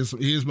death, and he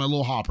is my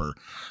little Hopper.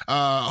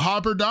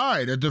 Hopper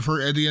died at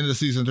the end of the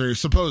season 3,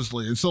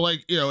 supposedly. And so,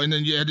 and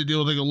then you had to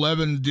deal with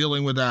 11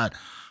 dealing with that.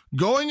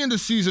 Going into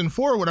season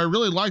 4, what I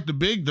really liked, the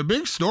big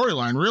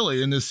storyline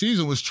really in this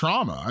season was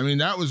trauma. I mean,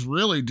 that was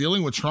really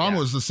dealing with trauma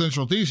was the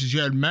central thesis.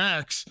 You had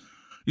Max,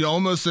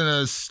 almost in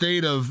a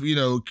state of,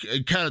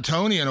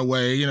 catatonia in a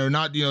way,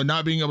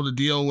 not being able to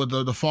deal with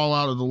the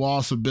fallout of the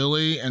loss of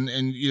Billy, and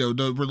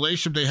the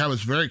relationship they have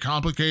is very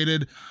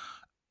complicated,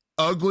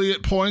 ugly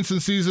at points in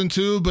season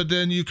 2, but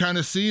then you kind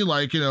of see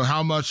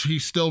how much he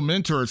still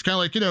mentors. It's kind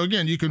of like,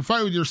 again, you can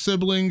fight with your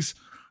siblings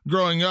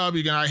growing up,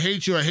 I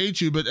hate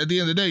you, but at the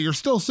end of the day, you're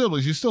still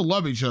siblings, you still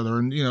love each other.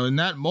 And, in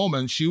that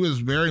moment, she was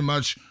very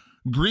much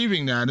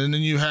grieving that. And then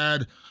you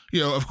had,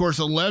 of course,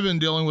 11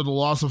 dealing with the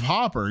loss of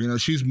Hopper.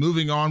 She's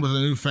moving on with a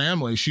new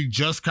family. She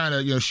just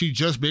she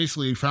just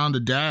basically found a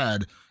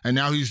dad, and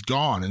now he's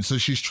gone. And so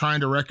she's trying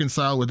to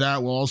reconcile with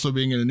that while also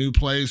being in a new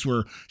place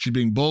where she's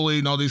being bullied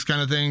and all these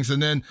kind of things.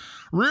 And then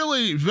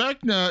really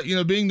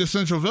Vecna, being the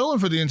central villain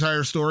for the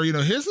entire story,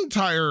 his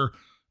entire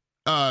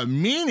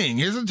meaning,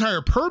 his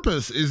entire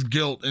purpose is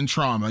guilt and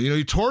trauma.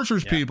 He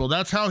tortures people.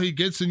 That's how he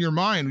gets in your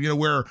mind.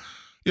 Where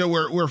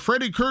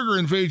Freddy Krueger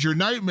invades your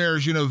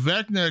nightmares,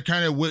 Vecna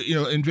kind of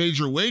invades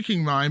your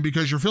waking mind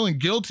because you're feeling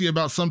guilty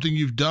about something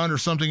you've done or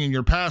something in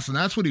your past, and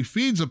that's what he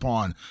feeds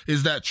upon,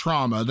 is that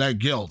trauma, that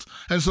guilt.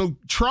 And so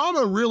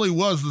trauma really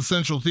was the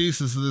central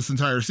thesis of this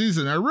entire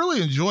season. I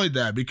really enjoyed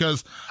that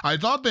because I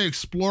thought they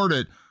explored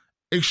it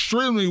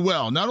extremely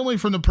well. Not only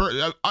from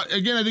again,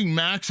 I think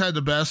Max had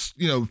the best,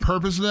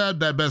 purpose of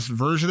that best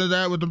version of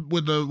that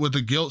with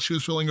the guilt she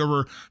was feeling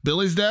over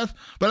Billy's death.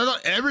 But I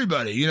thought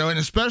everybody, and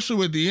especially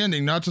with the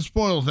ending, not to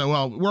spoil that.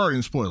 Well, we're already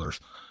in spoilers.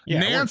 Yeah,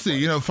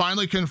 Nancy,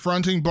 finally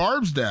confronting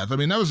Barb's death. I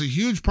mean, that was a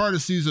huge part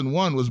of season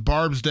 1 was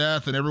Barb's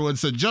death, and everyone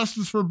said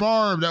justice for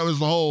Barb. That was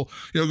the whole,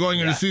 going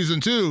into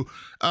season 2.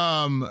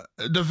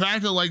 The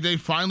fact that they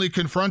finally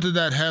confronted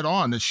that head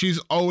on, that she's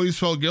always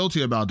felt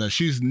guilty about that.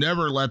 She's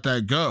never let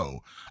that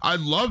go. I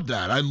loved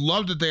that. I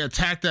loved that they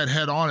attacked that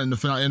head on in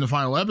the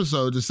final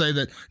episode to say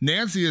that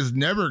Nancy has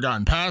never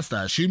gotten past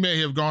that. She may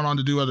have gone on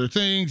to do other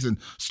things and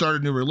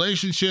started new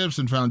relationships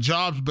and found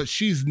jobs, but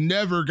she's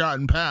never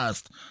gotten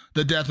past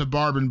the death of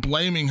Barb and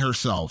blaming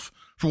herself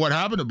for what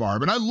happened to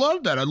Barb. And I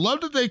loved that. I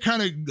loved that they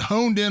kind of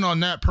honed in on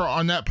that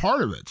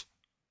part of it.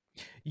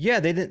 Yeah,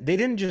 they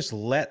didn't just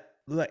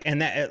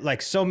and that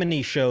so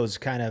many shows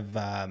kind of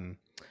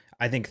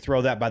I think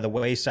throw that by the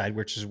wayside,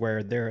 which is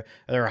where there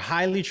are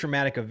highly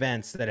traumatic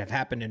events that have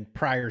happened in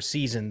prior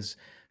seasons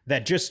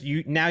that just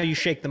you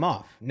shake them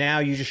off. Now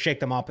you just shake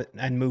them off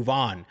and move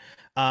on.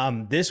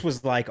 This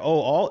was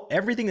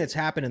everything that's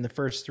happened in the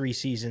first 3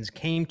 seasons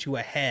came to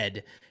a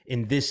head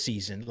in this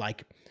season.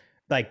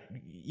 like,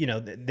 you know,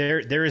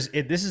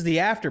 this is the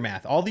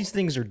aftermath. All these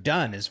things are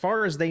done. As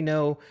far as they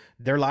know,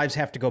 their lives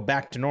have to go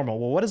back to normal.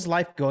 Well, what is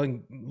life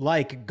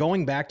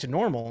going back to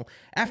normal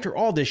after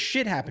all this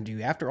shit happened to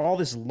you, after all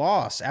this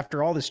loss,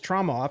 after all this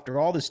trauma, after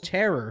all this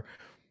terror?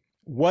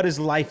 What is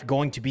life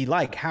going to be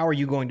like? How are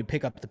you going to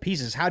pick up the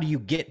pieces? How do you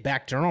get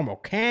back to normal?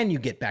 Can you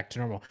get back to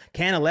normal?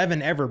 Can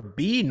Eleven ever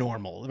be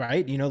normal?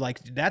 Right? You know, like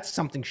that's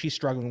something she's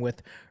struggling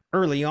with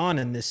early on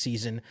in this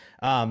season.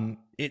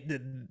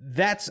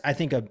 That's I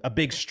think a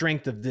big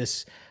strength of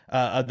this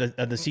of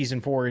the season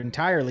 4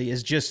 entirely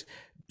is just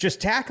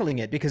tackling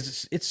it,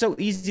 because it's so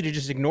easy to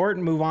just ignore it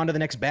and move on to the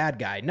next bad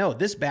guy. No,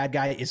 this bad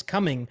guy is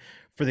coming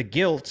for the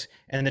guilt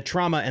and the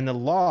trauma and the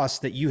loss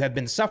that you have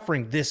been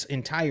suffering this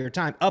entire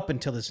time, up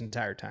until this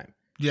entire time.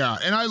 Yeah,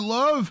 and I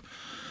love,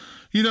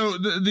 you know,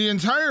 the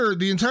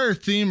entire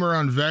theme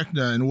around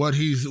Vecna and what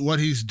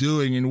he's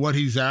doing and what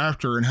he's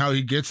after and how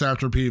he gets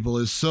after people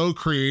is so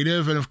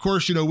creative. And of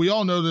course, you know, we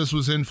all know this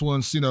was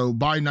influenced, you know,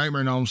 by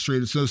Nightmare on Elm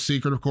Street. It's no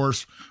secret, of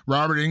course.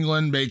 Robert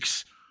Englund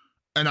makes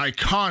an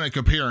iconic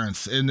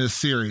appearance in this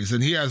series,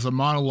 and he has a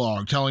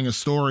monologue telling a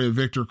story of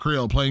Victor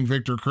Creel, playing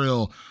Victor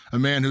Creel, a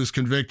man who's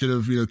convicted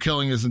of, you know,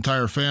 killing his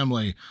entire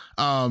family.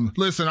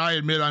 Listen, I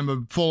admit I'm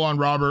a full-on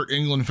Robert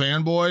Englund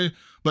fanboy,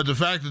 but the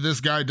fact that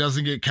this guy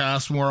doesn't get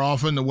cast more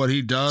often than what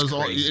he does,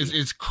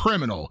 it's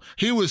criminal.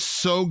 He was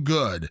so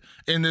good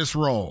in this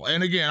role.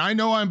 And again, I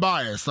know I'm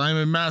biased. I'm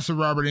a massive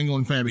Robert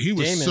Englund fan, but he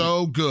was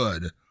so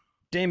good.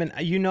 Damon,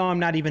 you know I'm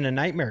not even a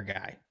Nightmare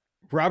guy.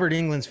 Robert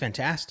Englund's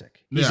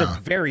fantastic. He's a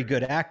very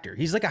good actor.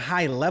 He's like a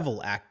high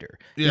level actor.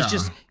 He's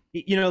just,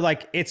 you know,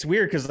 like it's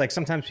weird because like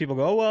sometimes people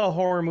go, oh, well,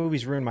 horror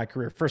movies ruined my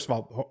career. First of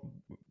all,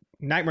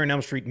 Nightmare on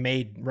Elm Street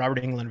made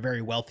Robert Englund a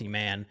very wealthy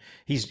man.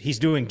 He's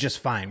doing just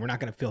fine. We're not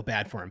going to feel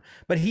bad for him,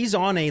 but he's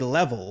on a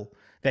level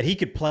that he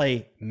could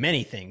play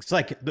many things.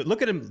 Like,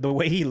 look at him, the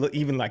way he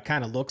even like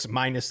kind of looks,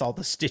 minus all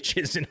the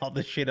stitches and all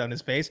the shit on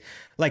his face.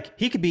 Like,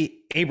 he could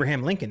be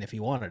Abraham Lincoln if he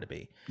wanted to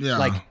be. Yeah.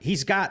 Like,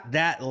 he's got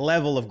that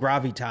level of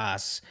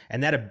gravitas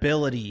and that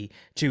ability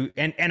to,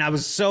 and I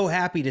was so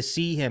happy to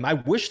see him. I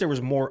wish there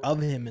was more of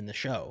him in the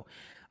show.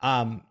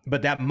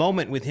 But that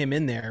moment with him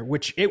in there,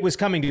 which it was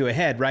coming to a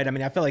head, right? I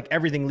mean, I felt like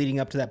everything leading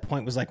up to that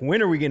point was like,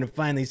 when are we going to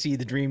finally see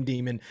the dream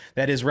demon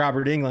that is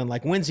Robert Englund?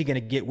 Like, when's he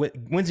going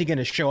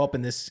to show up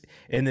in this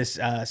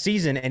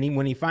season? And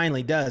when he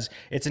finally does,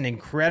 it's an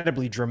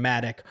incredibly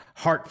dramatic,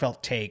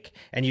 heartfelt take.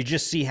 And you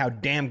just see how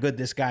damn good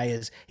this guy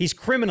is. He's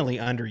criminally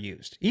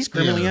underused. He's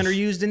criminally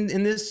underused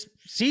in this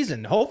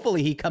season.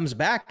 Hopefully he comes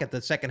back at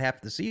the second half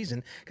of the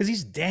season because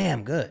he's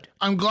damn good.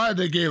 I'm glad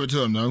they gave it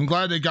to him, though. I'm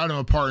glad they got him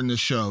a part in this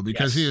show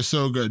because he is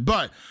so good.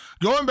 But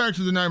going back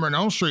to the Nightmare on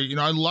Elm Street, you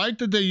know, I like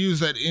that they use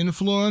that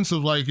influence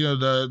of, like, you know,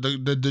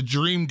 the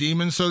dream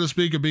demon, so to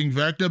speak, of being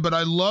Vecna, but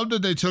I love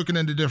that they took it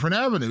into a different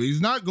avenue.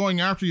 He's not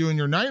going after you in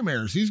your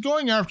nightmares. He's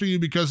going after you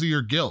because of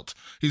your guilt.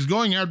 He's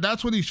going after,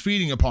 that's what he's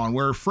feeding upon,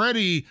 where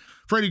Freddy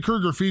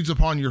Krueger feeds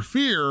upon your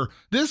fear.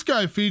 This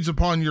guy feeds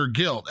upon your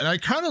guilt. And I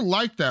kind of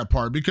like that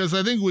part because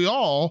I think we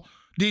all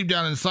deep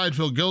down inside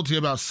feel guilty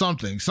about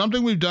something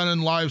we've done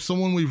in life,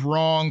 someone we've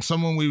wronged,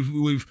 someone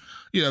we've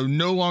you know,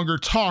 no longer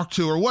talked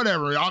to or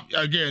whatever.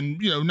 Again,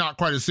 you know, not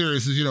quite as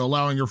serious as, you know,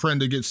 allowing your friend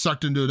to get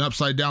sucked into an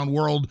upside down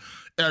world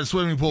at a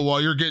swimming pool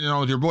while you're getting on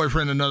with your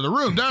boyfriend in another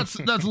room. That's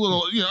a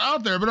little, you know,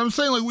 out there, but I'm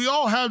saying, like, we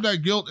all have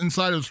that guilt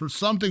inside of us for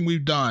something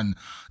we've done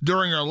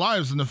during our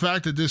lives. And the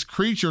fact that this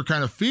creature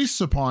kind of feasts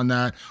upon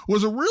that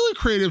was a really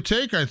creative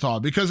take, I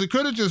thought, because it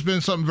could have just been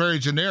something very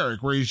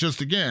generic where he's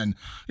just, again,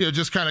 you know,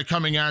 just kind of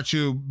coming at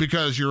you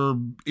because you're,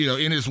 you know,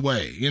 in his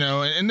way, you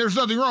know, and there's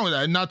nothing wrong with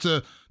that. And not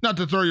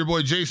to throw your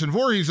boy Jason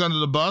Voorhees under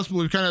the bus, but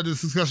we've kind of had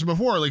this discussion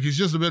before. Like, he's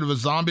just a bit of a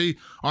zombie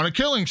on a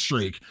killing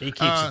streak. He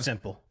keeps it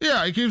simple.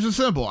 Yeah, he keeps it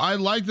simple. I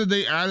like that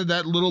they added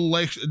that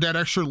that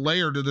extra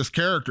layer to this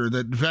character,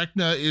 that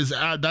Vecna is,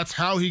 that's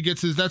how he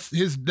gets that's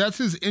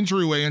his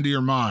entryway into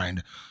your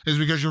mind, is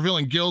because you're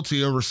feeling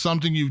guilty over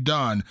something you've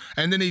done.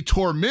 And then he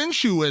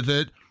torments you with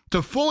it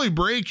to fully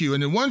break you.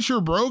 And then once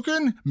you're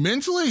broken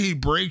mentally, he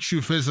breaks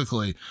you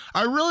physically.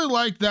 I really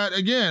like that.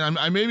 Again,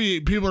 maybe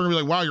people are gonna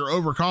be like, wow, you're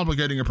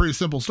overcomplicating a pretty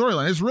simple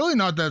storyline. It's really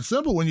not that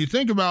simple when you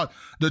think about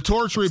the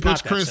torture he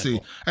puts Chrissy,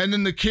 and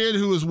then the kid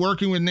who was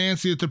working with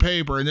Nancy at the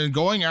paper, and then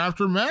going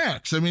after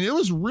Max. I mean, it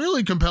was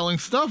really compelling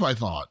stuff, I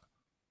thought.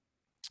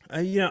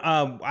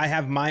 I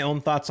have my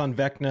own thoughts on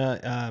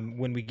Vecna.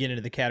 When we get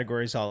into the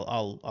categories,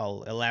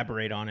 I'll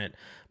elaborate on it.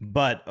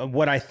 But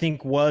what I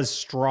think was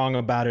strong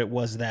about it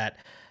was that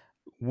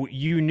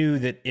you knew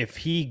that if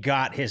he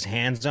got his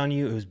hands on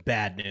you, it was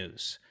bad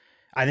news.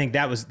 I think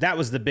that was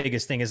the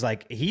biggest thing, is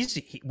like, he's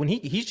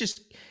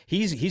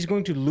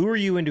going to lure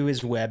you into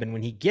his web. And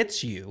when he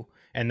gets you,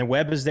 and the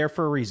web is there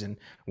for a reason,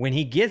 when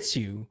he gets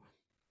you,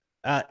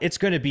 it's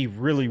going to be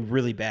really,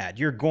 really bad.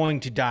 You're going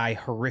to die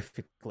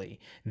horrifically.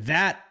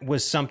 That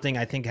was something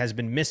I think has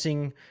been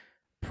missing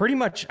pretty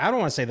much, I don't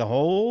want to say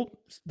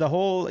the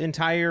whole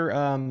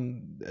entire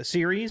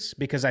series,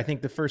 because I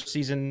think the first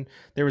season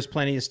there was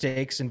plenty of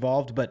stakes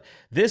involved, but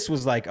this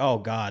was like, oh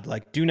God,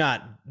 like do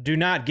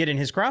not get in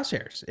his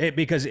crosshairs,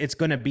 because it's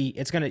gonna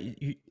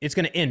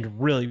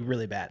end really,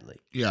 really badly.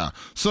 Yeah.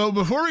 So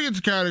before we get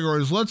to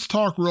categories, let's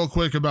talk real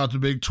quick about the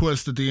big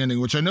twist at the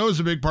ending, which I know is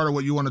a big part of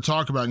what you want to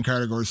talk about in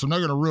categories. So I'm not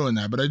going to ruin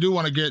that, but I do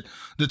want to get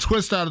the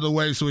twist out of the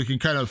way so we can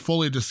kind of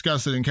fully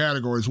discuss it in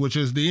categories, which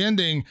is the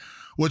ending.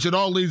 Which it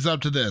all leads up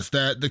to this,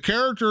 that the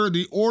character,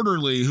 the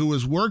orderly who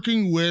was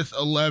working with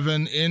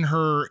Eleven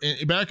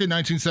back in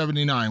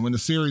 1979, when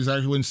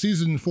when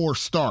season 4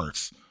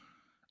 starts,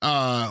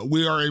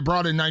 we are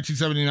brought in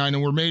 1979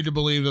 and we're made to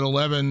believe that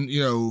Eleven,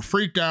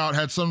 freaked out,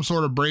 had some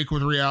sort of break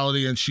with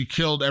reality, and she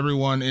killed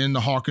everyone in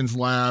the Hawkins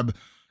lab.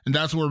 And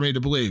that's what we're made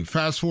to believe.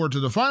 Fast forward to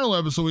the final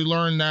episode, we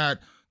learn that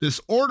this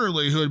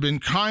orderly who had been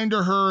kind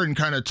to her and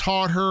kind of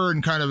taught her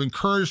and kind of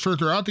encouraged her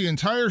throughout the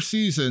entire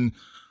season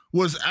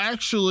was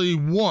actually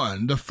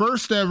the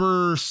first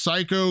ever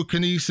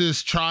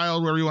psychokinesis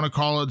child, whatever you want to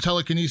call it,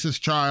 telekinesis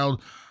child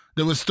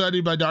that was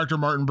studied by Dr.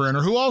 Martin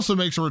Brenner, who also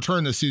makes a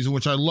return this season,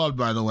 which I loved,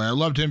 by the way. I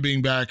loved him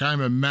being back. I'm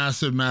a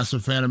massive,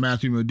 massive fan of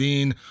Matthew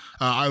Modine.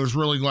 I was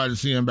really glad to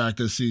see him back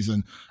this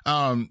season.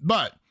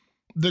 But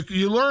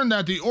you learn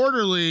that the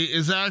orderly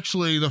is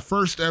actually the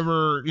first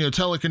ever,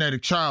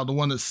 telekinetic child, the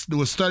one that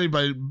was studied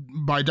by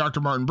Dr.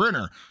 Martin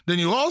Brenner. Then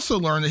you also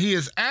learn that he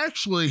is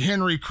actually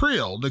Henry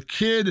Creel, the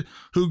kid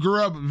who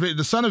grew up,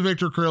 the son of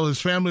Victor Creel.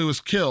 His family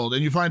was killed,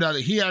 and you find out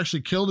that he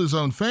actually killed his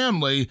own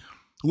family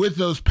with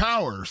those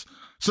powers.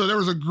 So there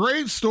was a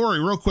great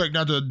story, real quick,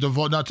 not to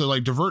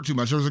divert too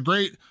much. There was a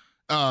great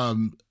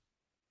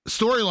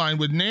storyline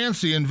with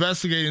Nancy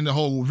investigating the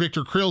whole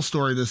Victor Creel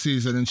story this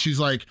season, and she's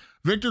like,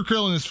 Victor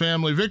Creel and his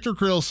family. Victor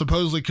Creel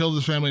supposedly killed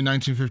his family in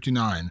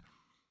 1959.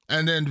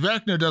 And then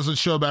Vecna doesn't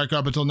show back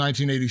up until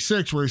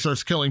 1986, where he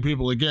starts killing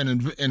people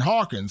again in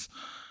Hawkins.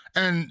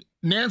 And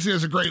Nancy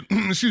has a great,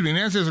 Nancy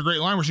has a great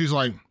line where she's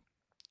like,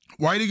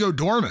 why did he go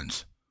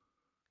dormant?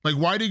 Like,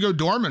 why did he go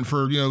dormant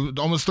for,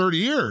 almost 30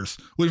 years?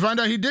 We find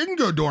out he didn't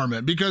go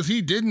dormant because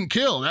he didn't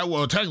kill that.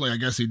 Well, technically, I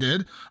guess he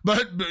did.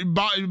 But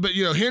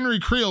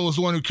Henry Creel was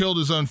the one who killed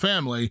his own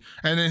family.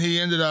 And then he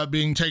ended up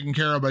being taken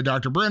care of by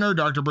Dr. Brenner.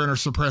 Dr. Brenner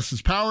suppressed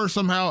his power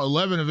somehow.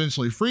 11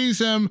 eventually frees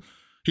him.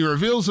 He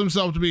reveals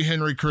himself to be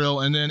Henry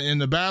Creel. And then in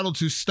the battle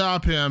to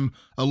stop him,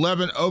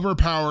 11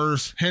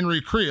 overpowers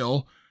Henry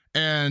Creel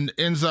and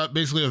ends up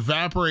basically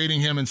evaporating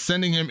him and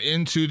sending him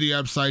into the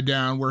Upside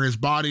Down, where his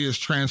body is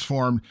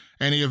transformed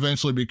and he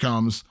eventually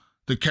becomes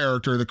the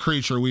character, the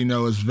creature we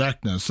know as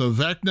Vecna. So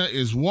Vecna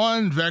is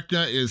one,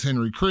 Vecna is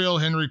Henry Creel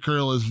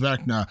is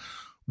Vecna.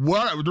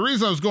 The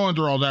reason I was going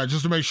through all that,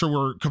 just to make sure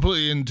we're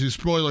completely into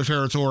spoiler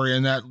territory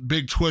and that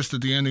big twist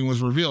at the ending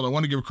was revealed, I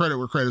want to give credit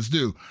where credit's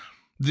due.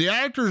 The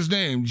actor's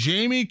name,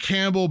 Jamie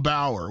Campbell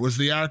Bower, was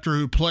the actor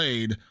who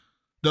played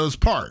those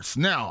parts.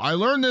 Now, I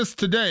learned this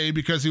today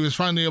because he was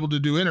finally able to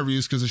do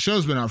interviews because the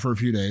show's been out for a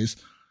few days.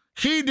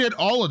 He did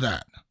all of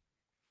that.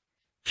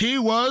 He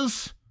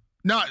was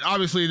not,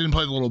 obviously he didn't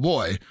play the little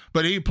boy,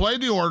 but he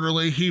played the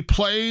orderly. He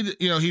played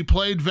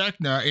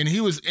Vecna, and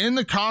he was in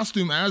the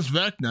costume as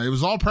Vecna. It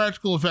was all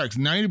practical effects.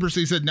 90%,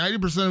 he said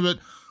 90% of it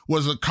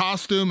was a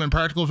costume and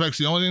practical effects.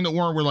 The only thing that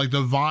weren't were like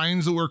the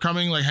vines that were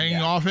coming, like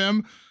hanging off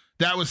him.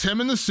 That was him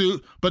in the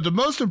suit. But the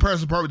most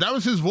impressive part, that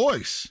was his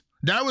voice.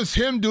 That was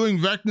him doing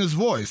Vecna's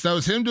voice. That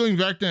was him doing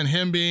Vecna and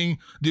him being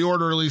the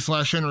orderly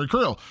 / Henry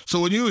Creel.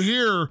 So when you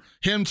hear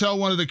him tell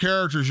one of the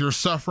characters your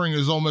suffering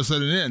is almost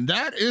at an end,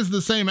 that is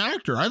the same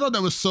actor. I thought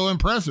that was so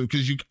impressive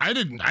because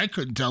I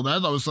couldn't tell that. I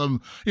thought it was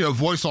some,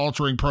 voice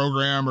altering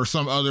program or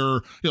some other,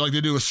 like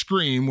they do a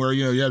Scream where,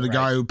 you have the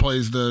guy who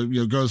plays the,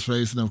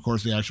 Ghostface and then of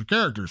course the actual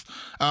characters.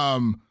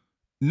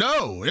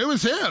 No, it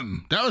was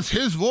him. That was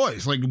his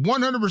voice, like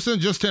 100%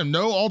 just him.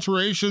 No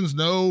alterations,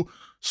 no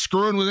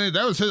screwing with it.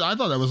 That was his. I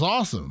thought that was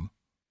awesome.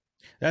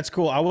 That's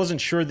cool. I wasn't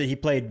sure that he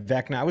played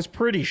Vecna. I was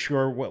pretty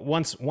sure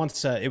once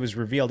it was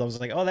revealed, I was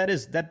like, oh,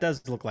 that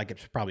does look like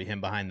it's probably him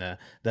behind the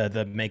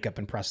makeup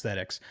and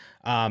prosthetics.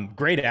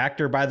 Great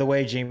actor, by the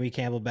way, Jamie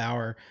Campbell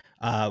Bower.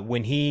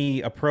 When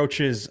he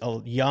approaches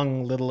a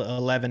young little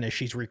 11 as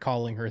she's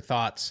recalling her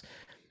thoughts,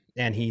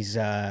 and he's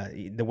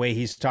the way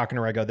he's talking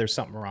to her, I go, there's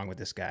something wrong with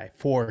this guy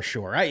for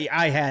sure.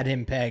 I had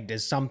him pegged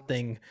as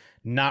something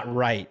not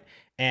right.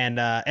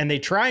 And they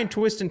try and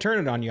twist and turn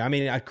it on you. I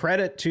mean, I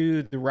credit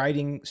to the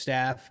writing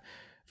staff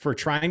for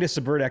trying to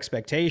subvert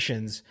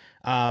expectations.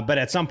 But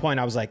at some point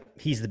I was like,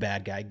 he's the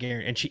bad guy.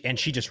 And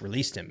she just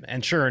released him.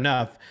 And sure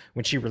enough,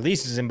 when she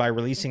releases him by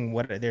releasing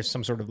there's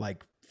some sort of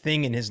like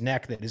thing in his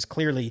neck that is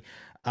clearly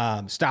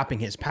stopping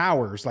his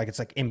powers, like it's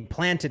like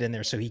implanted in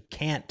there so he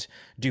can't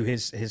do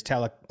his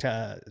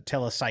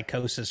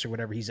telepsychosis or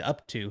whatever he's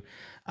up to.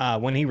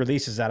 When he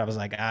releases that, I was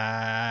like,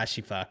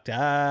 she fucked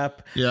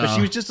up. Yeah. But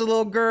she was just a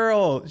little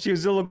girl. She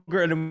was a little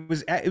girl, and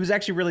it was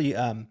actually really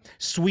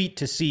sweet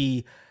to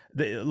see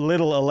the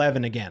little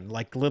 11 again,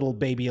 like little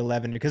baby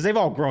 11, because they've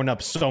all grown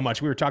up so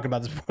much. We were talking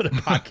about this before the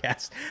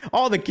podcast.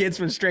 All the kids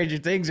from Stranger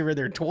Things are in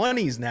their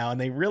 20s now, and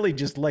they really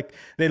just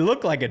they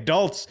look like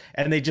adults,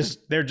 and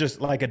they're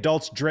just like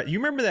adults. You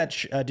remember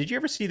that? Did you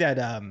ever see that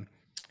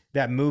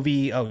that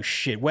movie? Oh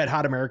shit, Wet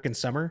Hot American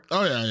Summer.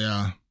 Oh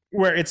yeah.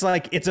 Where it's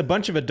a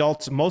bunch of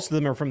adults. Most of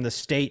them are from the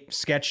State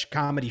sketch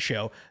comedy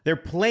show. They're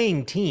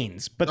playing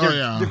teens, but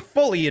they're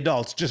fully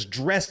adults, just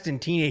dressed in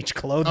teenage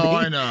clothing. Oh,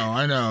 I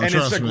know. And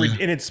Trust me.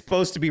 and it's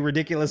supposed to be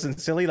ridiculous and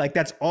silly. Like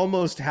that's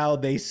almost how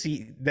they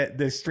see that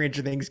the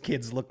Stranger Things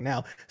kids look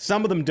now.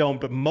 Some of them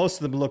don't, but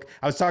most of them look.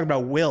 I was talking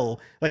about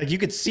Will. Like you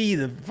could see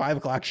the 5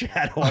 o'clock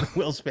shadow on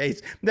Will's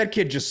face. That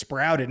kid just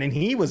sprouted, and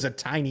he was a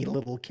tiny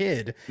little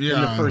kid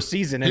in the first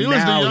season. And he was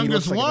now the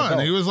youngest he one.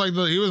 He was like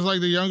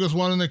the youngest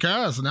one in the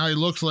cast. And now he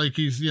looks like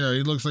he's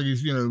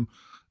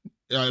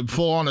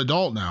full on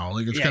adult now.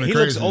 Like it's kind of crazy. He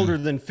looks older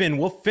than Finn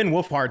Wolf. Finn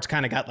Wolfhard's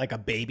kind of got like a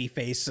baby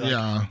face.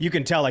 Like, you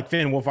can tell like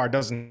Finn Wolfhard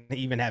doesn't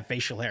even have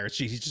facial hair.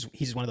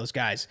 He's one of those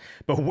guys.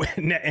 But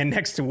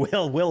next to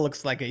Will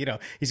looks like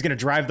he's gonna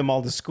drive them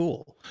all to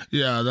school.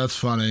 Yeah, that's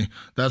funny.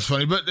 But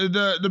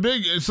the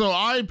big, so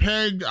I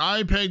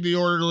pegged the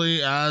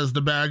orderly as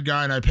the bad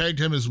guy, and I pegged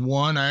him as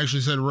one. I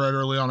actually said right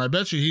early on, I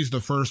bet you he's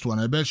the first one.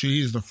 I bet you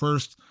he's the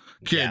first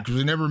kid because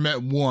we never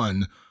met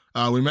one.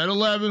 We met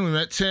 11, we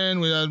met 10,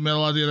 we met a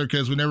lot of the other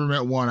kids. We never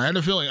met one. I had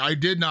a feeling I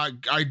did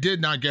not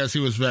guess he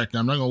was Vecna.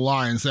 I'm not gonna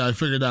lie and say I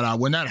figured that out.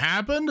 When that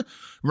happened,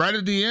 right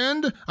at the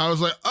end, I was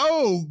like,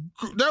 oh,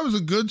 that was a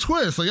good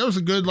twist. Like that was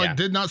a good,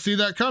 did not see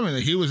that coming.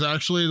 That he was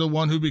actually the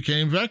one who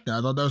became Vecna.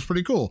 I thought that was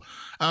pretty cool.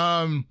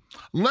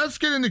 Let's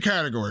get into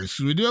categories.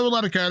 We do have a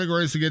lot of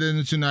categories to get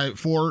into tonight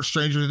for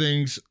Stranger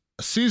Things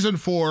Season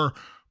 4,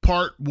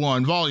 Part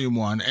 1, Volume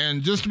 1.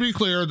 And just to be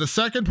clear, the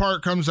second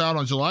part comes out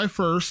on July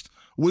 1st.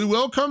 We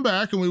will come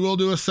back and we will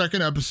do a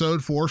second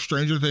episode for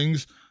Stranger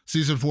Things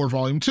Season 4,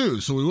 Volume 2.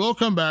 So we will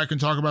come back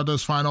and talk about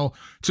those final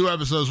 2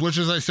 episodes, which,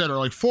 as I said, are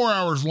like 4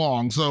 hours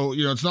long. So,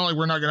 it's not like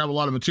we're not going to have a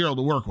lot of material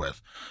to work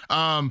with.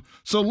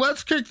 So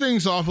let's kick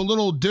things off a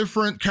little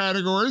different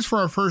categories for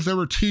our first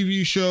ever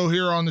TV show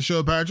here on the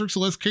show, Patrick. So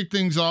let's kick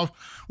things off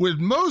with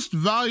Most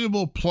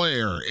Valuable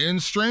Player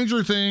in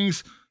Stranger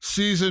Things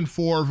Season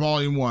 4,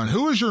 Volume 1.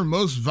 Who is your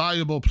most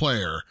valuable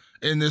player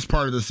in this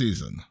part of the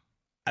season?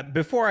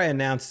 Before I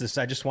announce this,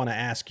 I just want to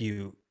ask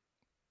you,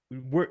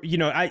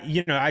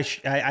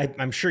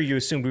 I'm sure you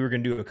assumed we were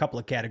going to do a couple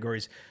of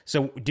categories.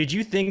 So did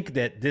you think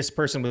that this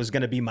person was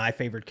going to be my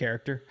favorite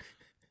character?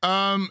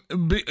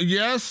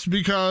 Yes,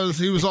 because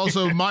he was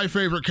also my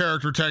favorite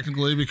character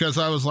technically, because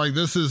I was like,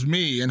 this is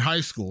me in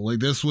high school. Like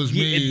this was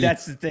me.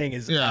 That's the thing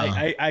is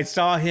I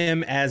saw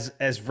him as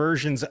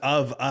versions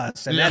of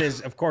us. And that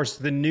is, of course,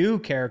 the new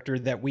character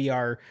that we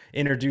are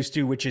introduced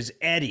to, which is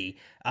Eddie.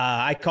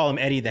 I call him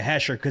Eddie the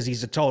Hesher because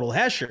he's a total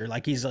Hesher.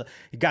 Like he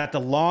got the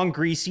long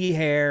greasy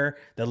hair,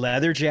 the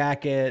leather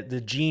jacket,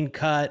 the jean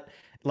cut,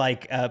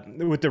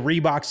 with the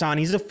Reeboks on.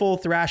 He's a full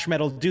thrash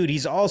metal dude.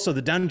 He's also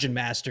the dungeon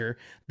master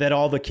that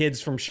all the kids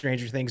from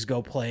Stranger Things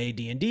go play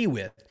D&D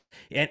with.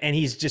 And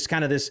he's just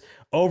kind of this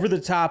over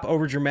the top,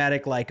 over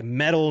dramatic, like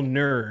metal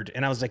nerd.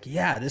 And I was like,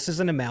 yeah, this is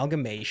an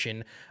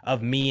amalgamation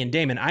of me and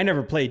Damon. I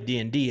never played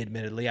D&D,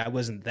 admittedly. I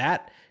wasn't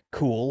that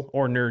cool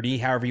or nerdy,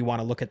 however you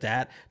want to look at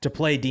that, to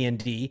play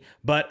D&D.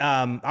 But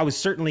I was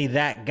certainly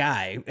that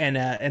guy.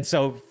 And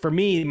so for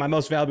me, my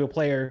most valuable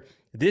player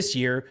this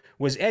year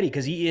was Eddie,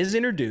 because he is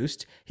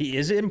introduced, he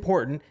is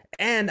important,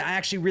 and I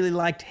actually really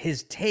liked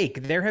his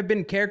take. There have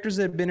been characters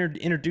that have been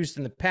introduced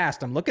in the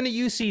past. I'm looking at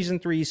you, Season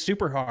 3,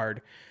 super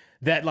hard,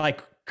 that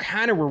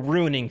kind of were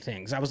ruining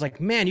things. I was like,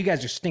 man, you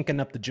guys are stinking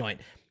up the joint.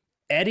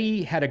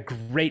 Eddie had a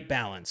great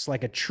balance,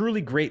 like a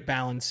truly great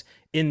balance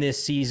in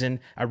this season.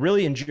 I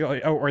really enjoy,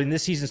 or in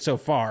this season so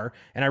far,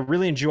 and I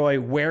really enjoy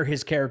where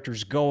his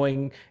character's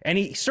going. And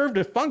he served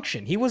a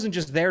function. He wasn't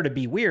just there to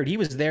be weird. He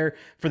was there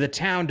for the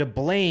town to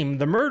blame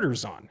the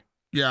murders on.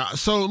 Yeah,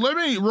 so let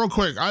me, real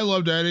quick, I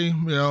loved Eddie.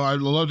 I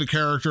love the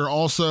character.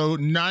 Also,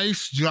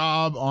 nice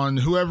job on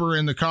whoever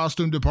in the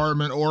costume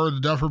department or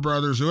the Duffer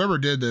Brothers, whoever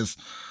did this.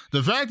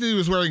 The fact that he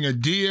was wearing a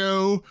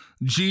Dio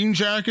jean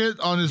jacket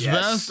on his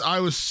vest, I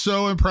was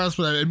so impressed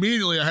with that.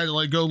 Immediately, I had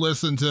to go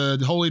listen to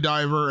Holy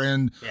Diver,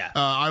 and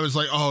I was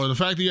like, oh, the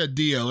fact that he had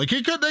Dio. They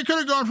could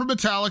have gone for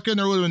Metallica, and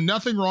there would have been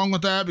nothing wrong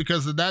with that,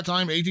 because at that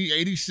time,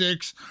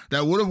 86,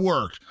 that would have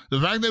worked. The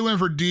fact they went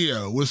for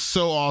Dio was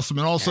so awesome.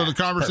 And also the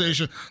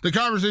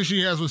conversation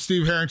he has with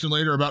Steve Harrington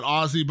later about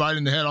Ozzy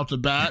biting the head off the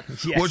bat,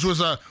 which was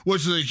a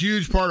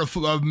huge part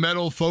of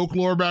metal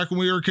folklore back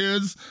when we were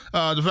kids.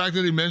 The fact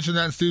that he mentioned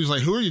that, and Steve was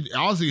like, who are you,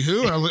 Ozzy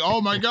who? And I was like,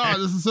 oh my God,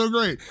 this is so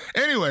great.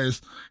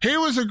 Anyways, he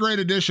was a great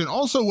addition.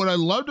 Also, what I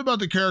loved about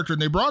the character,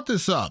 and they brought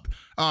this up,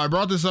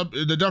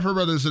 the Duffer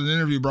Brothers in an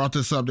interview brought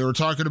this up. They were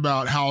talking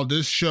about how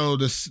this show,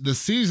 this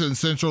season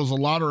centers a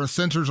lot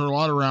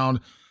around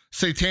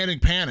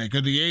Satanic Panic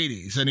of the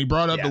 80s. And he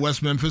brought up the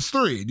West Memphis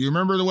 3. Do you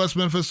remember the West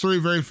Memphis 3?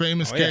 Very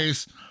famous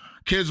case.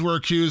 Kids were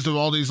accused of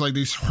all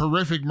these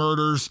horrific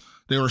murders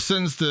They were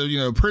sentenced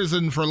to,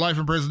 prison for life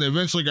in prison. They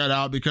eventually got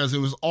out because it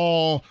was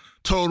all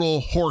total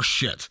horse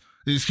shit.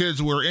 These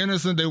kids were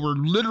innocent. They were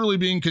literally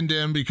being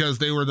condemned because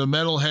they were the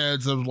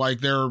metalheads of like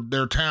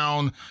their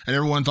town, and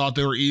everyone thought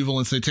they were evil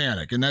and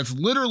satanic. And that's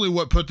literally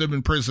what put them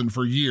in prison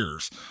for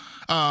years.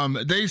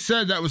 They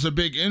said that was a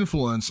big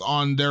influence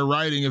on their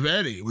writing of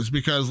Eddie, was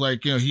because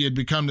he had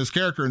become this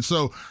character. And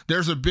so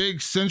there's a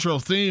big central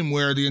theme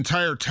where the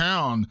entire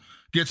town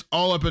gets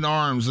all up in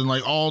arms and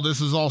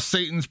this is all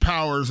Satan's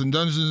powers, and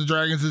Dungeons and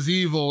Dragons is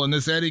evil, and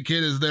this Eddie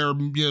kid is their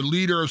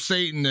leader of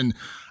Satan. And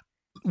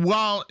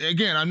while,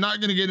 again, I'm not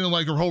going to get into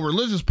the whole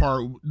religious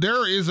part, there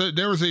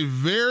was a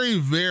very,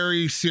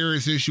 very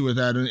serious issue with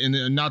that.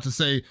 And not to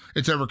say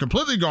it's ever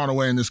completely gone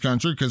away in this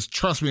country, because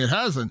trust me, it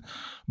hasn't.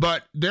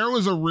 But there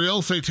was a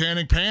real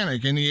satanic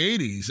panic in the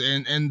 80s.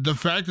 And the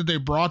fact that they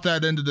brought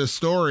that into this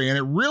story, and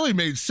it really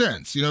made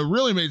sense. It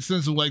really made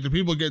sense of the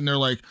people getting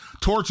their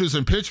torches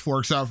and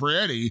pitchforks out for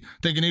Eddie,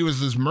 thinking he was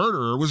this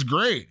murderer, was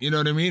great. You know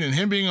what I mean? And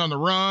him being on the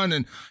run.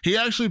 And he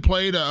actually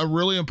played a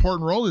really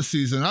important role this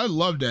season. I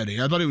loved Eddie.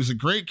 I thought he was a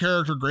great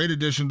character, great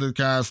addition to the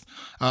cast.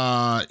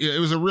 It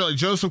was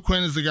Joseph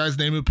Quinn is the guy's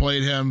name who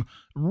played him.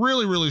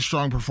 Really, really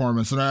strong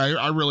performance, and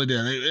I really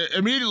did.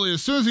 Immediately,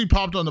 as soon as he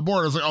popped on the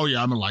board, I was like, "Oh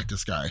yeah, I'm gonna like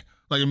this guy."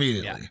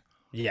 Immediately.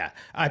 Yeah.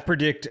 I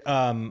predict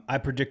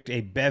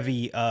a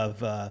bevy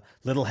of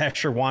little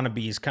Hesher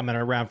wannabes coming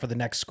around for the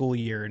next school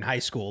year in high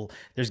school.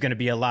 There's going to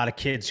be a lot of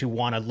kids who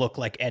want to look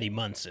like Eddie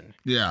Munson.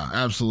 Yeah,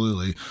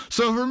 absolutely.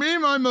 So for me,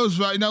 my most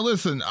valuable. Now,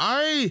 listen,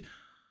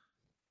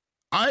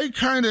 I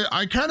kind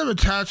of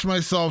attach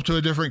myself to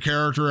a different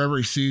character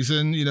every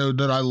season,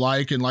 that I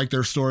like and like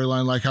their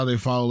storyline, like how they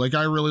follow.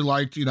 I really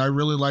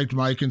liked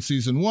Mike in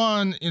season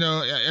 1.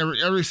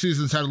 Every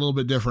season's had a little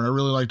bit different. I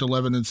really liked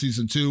 11 in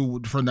season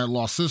 2 from that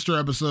Lost Sister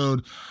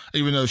episode,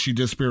 even though she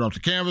disappeared off the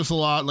canvas a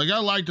lot. I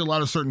liked a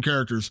lot of certain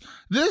characters.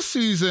 This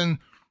season,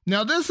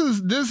 now this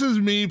is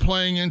me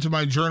playing into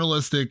my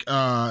journalistic,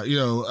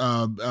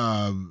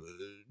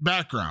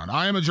 background.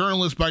 I am a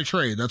journalist by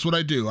trade. That's what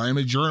I do. I am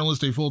a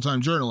journalist, a full-time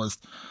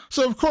journalist.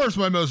 So, of course,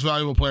 my most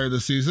valuable player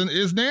this season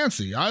is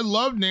Nancy. I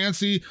love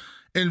Nancy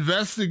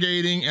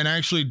investigating and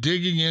actually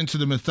digging into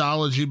the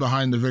mythology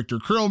behind the Victor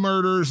Krill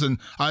murders. And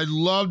I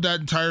loved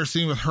that entire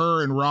scene with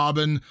her and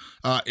Robin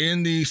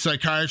in the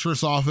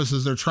psychiatrist's office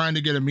as they're trying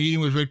to get a meeting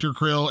with Victor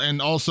Krill.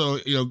 And also,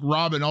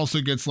 Robin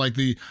also gets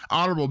the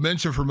honorable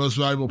mention for most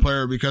valuable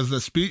player because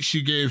the speech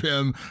she gave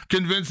him,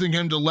 convincing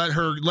him to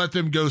let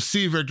them go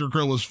see Victor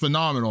Krill, was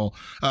phenomenal.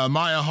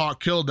 Maya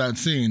Hawke killed that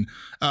scene.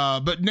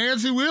 But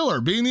Nancy Wheeler,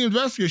 being the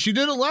investigator, she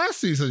did it last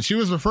season. She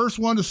was the first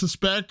one to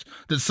suspect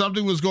that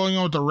something was going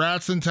on with the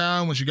rats in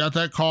town when she got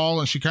that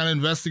call, and she kind of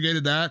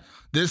investigated that.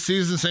 This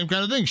season, same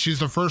kind of thing. She's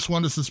the first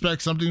one to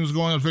suspect something was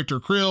going on with Victor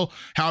Krill,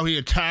 how he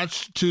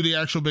attached to the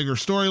actual bigger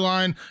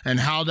storyline, and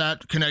how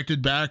that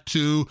connected back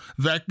to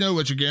Vecna,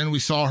 which again, we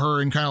saw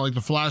her in kind of the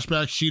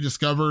flashback. She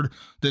discovered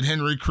that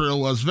Henry Krill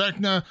was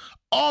Vecna.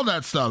 All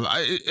that stuff.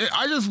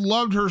 I just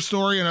loved her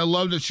story, and I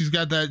love that she's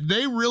got that.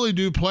 They really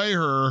do play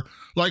her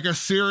like a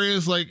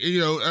serious,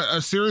 a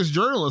serious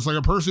journalist, like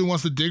a person who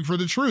wants to dig for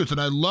the truth.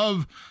 And I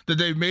love that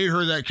they've made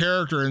her that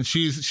character, and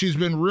she's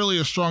been really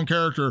a strong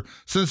character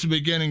since the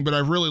beginning, but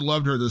I've really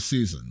loved her this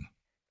season.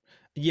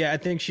 Yeah, I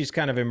think she's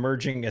kind of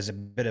emerging as a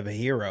bit of a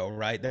hero,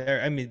 right?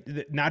 There, I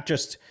mean, not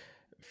just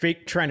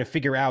trying to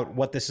figure out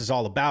what this is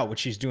all about, which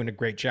she's doing a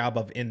great job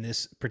of in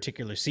this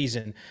particular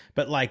season,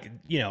 but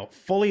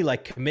fully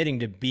committing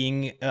to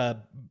being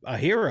a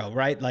hero,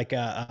 right?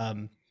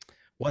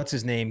 What's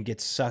his name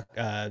gets sucked.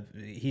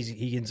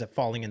 He ends up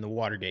falling in the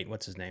Watergate.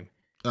 What's his name?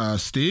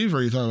 Steve, or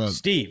are you talking about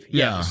Steve?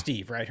 Yeah,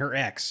 Steve, right? Her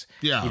ex.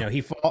 Yeah.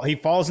 He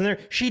falls in there.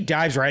 She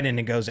dives right in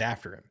and goes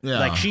after him.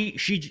 Yeah.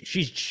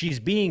 She's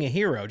being a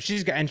hero.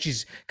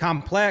 She's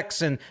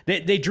complex, and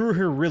they drew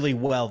her really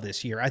well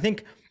this year. I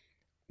think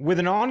with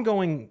an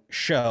ongoing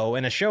show,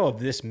 and a show of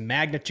this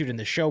magnitude, and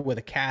the show with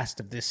a cast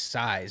of this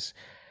size,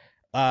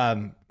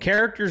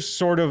 characters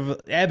sort of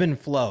ebb and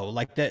flow.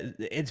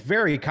 It's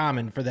very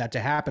common for that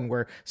to happen,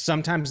 where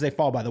sometimes they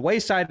fall by the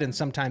wayside and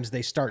sometimes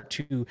they start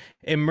to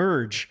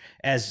emerge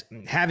as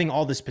having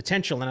all this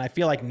potential. And I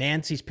feel like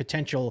Nancy's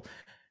potential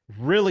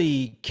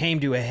really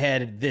came to a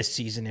head this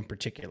season in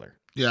particular.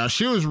 Yeah,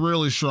 she was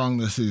really strong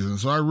this season,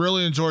 so I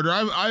really enjoyed her.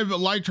 I've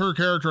liked her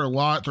character a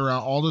lot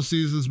throughout all the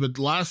seasons, but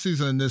last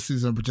season and this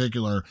season in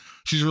particular,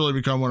 she's really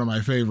become one of my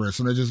favorites,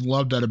 and I just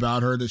love that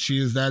about her, that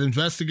she is that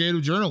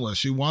investigative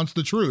journalist. She wants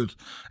the truth,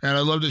 and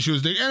I love that she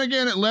was and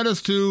again, it led us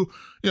to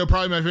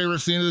probably my favorite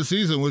scene of the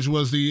season, which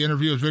was the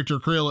interview with Victor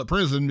Krill at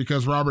prison,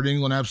 because Robert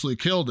Englund absolutely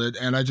killed it,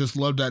 and I just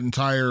loved that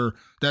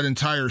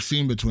entire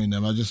scene between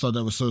them. I just thought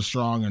that was so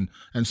strong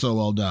and so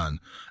well done.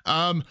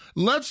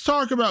 Let's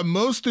talk about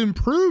most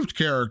improved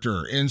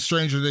character in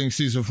Stranger Things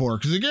season 4,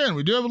 because again,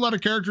 we do have a lot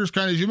of characters,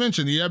 kind of as you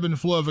mentioned, the ebb and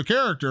flow of a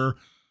character.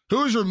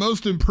 Who is your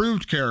most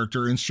improved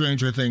character in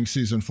Stranger Things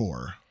season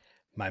 4?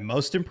 My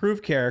most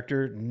improved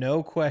character,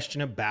 no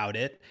question about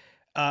it,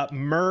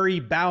 Murray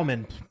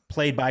Bauman,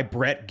 played by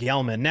Brett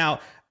Gelman. Now,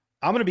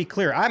 I'm going to be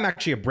clear. I'm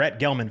actually a Brett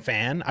Gelman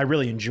fan. I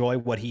really enjoy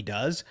what he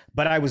does,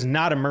 but I was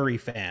not a Murray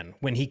fan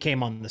when he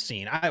came on the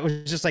scene. I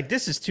was just like,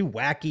 this is too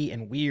wacky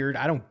and weird.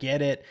 I don't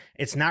get it.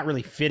 It's not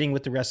really fitting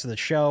with the rest of the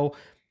show.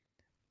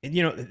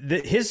 You know,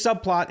 his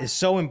subplot is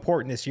so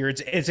important this year.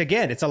 It's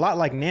again, it's a lot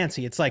like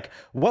Nancy. It's like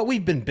what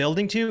we've been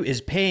building to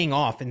is paying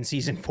off in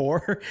season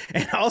 4.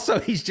 And also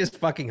he's just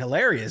fucking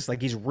hilarious. Like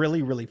he's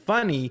really, really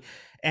funny.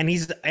 And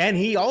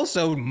he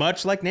also,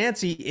 much like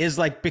Nancy, is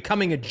like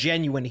becoming a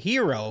genuine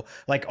hero.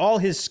 Like all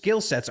his skill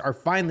sets are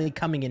finally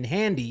coming in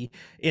handy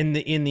in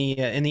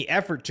the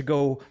effort to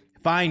go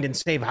find and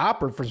save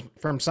Hopper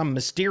from some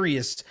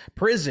mysterious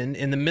prison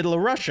in the middle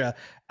of Russia.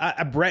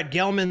 Brett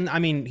Gelman, I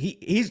mean,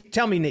 he's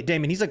tell me,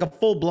 Damon, he's like a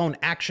full-blown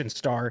action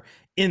star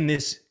in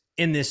this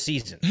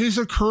season. He's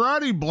a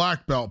karate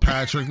black belt,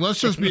 Patrick.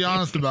 Let's just be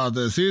honest about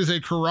this. He is a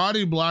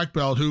karate black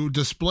belt who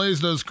displays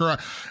those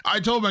karate. I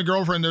told my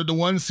girlfriend that the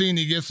one scene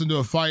he gets into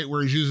a fight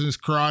where he's using his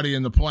karate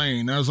in the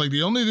plane. I was like,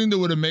 the only thing that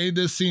would have made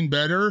this scene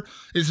better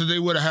is that they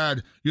would have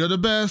had, "You're the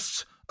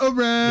best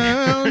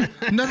around,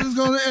 nothing's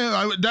gonna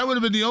end." That would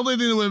have been the only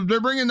thing that would have, they're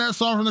bringing that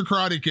song from the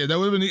Karate Kid. That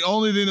would have been the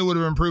only thing that would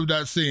have improved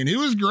that scene. He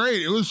was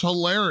great. It was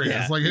hilarious.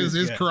 Yeah, like his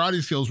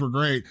karate skills were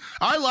great.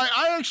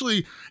 I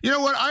actually, you know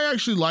what? I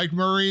actually like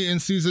Murray in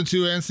season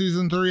 2 and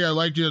season 3. I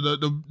liked, you know,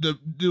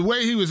 the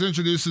way he was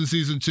introduced in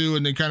season 2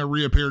 and then kind of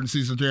reappeared in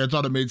season 3. I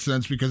thought it made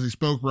sense because he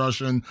spoke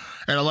Russian,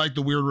 and I liked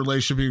the weird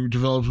relationship he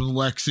developed with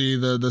Lexi,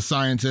 the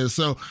scientist.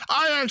 So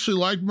I actually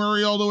like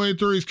Murray all the way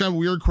through. He's kind of a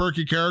weird,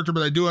 quirky character,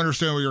 but I do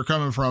understand where you're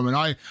coming from. And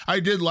I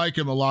did like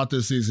him a lot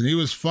this season. He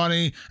was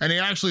funny, and he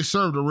actually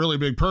served a really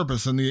big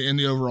purpose in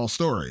the overall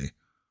story.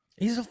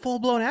 He's a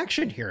full-blown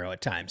action hero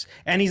at times.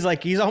 And he's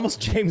almost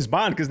James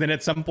Bond, because then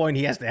at some point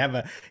he has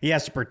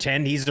to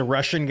pretend he's a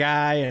Russian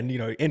guy and, you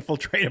know,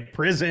 infiltrate a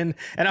prison.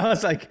 And I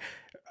was like,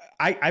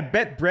 I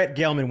bet Brett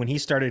Gelman, when he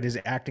started his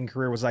acting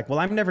career, was like, well,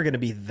 I'm never going to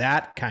be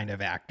that kind of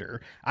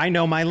actor. I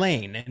know my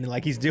lane. And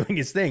like, he's doing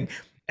his thing.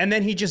 And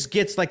then he just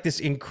gets like this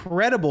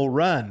incredible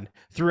run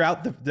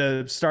throughout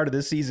the start of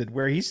this season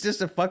where he's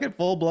just a fucking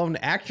full-blown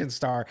action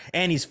star,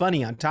 and he's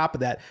funny on top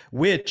of that,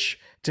 which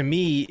to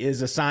me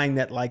is a sign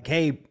that, like,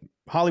 hey,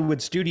 Hollywood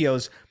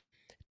studios,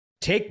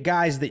 take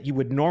guys that you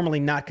would normally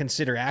not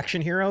consider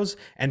action heroes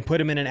and put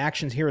them in an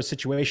action hero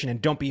situation,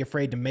 and don't be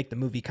afraid to make the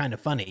movie kind of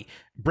funny.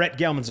 Brett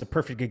Gelman's a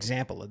perfect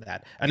example of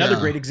that. Another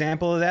great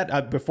example of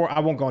that, before I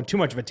won't go on too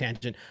much of a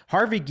tangent,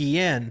 Harvey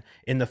Guillen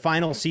in the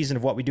final season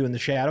of What We Do in the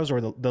Shadows,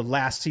 or the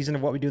last season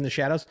of What We Do in the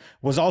Shadows,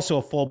 was also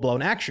a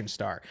full-blown action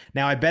star.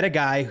 Now, I bet a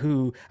guy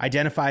who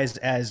identifies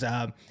as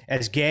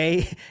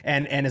gay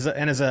and as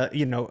a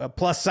you know, a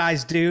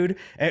plus-size dude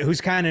who's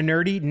kind of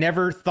nerdy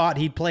never thought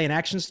he'd play an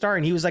action star,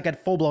 and he was like a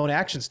full-blown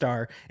action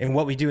star in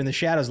What We Do in the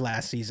Shadows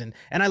last season.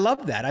 And I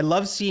love that. I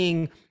love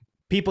seeing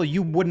people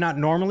you would not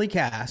normally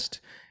cast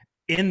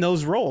in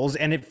those roles.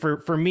 And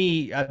for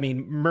me, I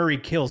mean, Murray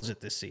kills it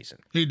this season.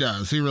 He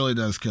does. He really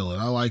does kill it.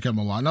 I like him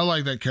a lot. And I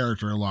like that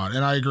character a lot.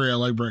 And I agree. I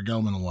like Brett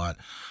Gelman a lot.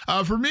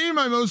 For me,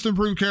 my most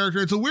improved character,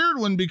 it's a weird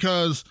one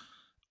because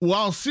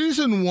while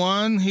season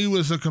 1, he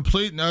was a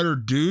complete and utter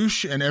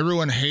douche and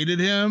everyone hated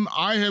him,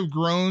 I have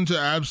grown to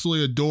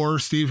absolutely adore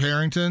Steve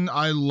Harrington.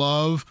 I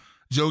love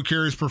Joe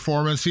Keery's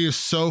performance. He is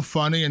so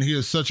funny, and he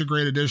is such a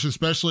great addition,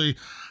 especially,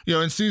 you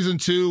know, in season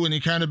 2 when he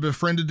kind of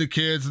befriended the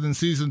kids, and then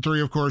season 3,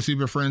 of course, he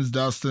befriends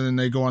Dustin and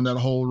they go on that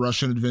whole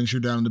Russian adventure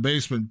down in the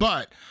basement.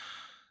 But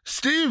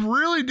Steve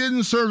really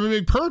didn't serve a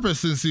big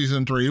purpose in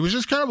season 3. He was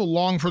just kind of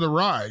along for the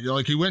ride. You know,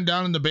 like, he went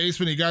down in the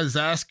basement, he got his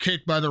ass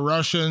kicked by the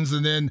Russians,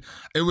 and then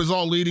it was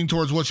all leading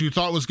towards what you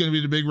thought was going to be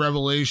the big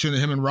revelation that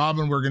him and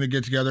Robin were going to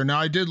get together. Now,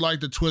 I did like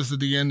the twist at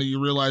the end that you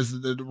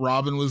realized that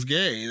Robin was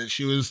gay, that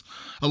she was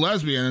a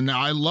lesbian, and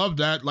I love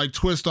that, like,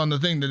 twist on the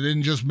thing that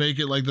didn't just make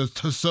it like the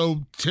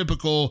so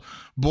typical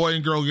boy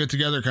and girl get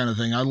together kind of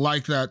thing. I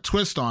like that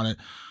twist on it.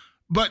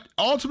 But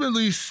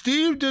ultimately,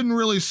 Steve didn't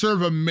really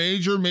serve a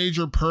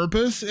major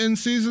purpose in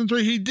season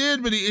 3. He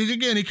did, but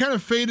he kind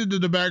of faded to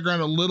the background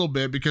a little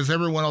bit because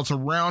everyone else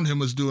around him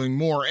was doing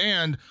more.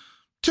 And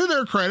to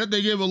their credit,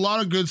 they gave a lot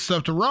of good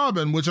stuff to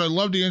Robin, which I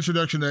love the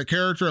introduction to that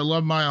character. I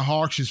love Maya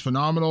Hawke. She's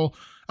phenomenal.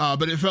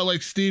 But it felt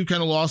like Steve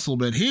kind of lost a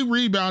little bit. He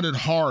rebounded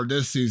hard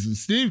this season.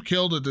 Steve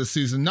killed it this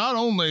season, not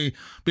only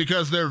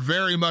because they're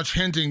very much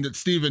hinting that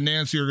Steve and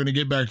Nancy are going to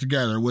get back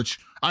together, which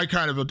I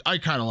kind of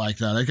like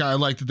that. I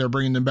like that they're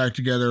bringing them back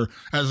together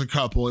as a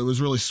couple. It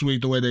was really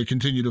sweet the way they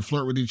continue to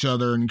flirt with each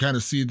other and kind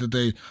of see that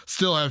they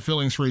still have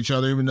feelings for each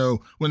other, even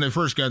though when they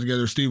first got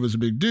together, Steve was a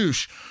big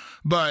douche.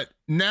 But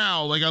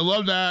now, like, I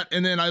love that.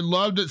 And then I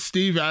love that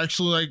Steve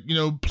actually, like, you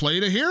know,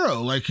 played a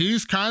hero. Like,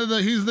 he's kind of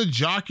he's the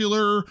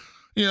jocular,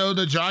 you know,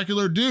 the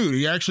jocular dude.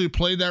 He actually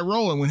played that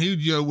role. And when he,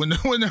 you know, when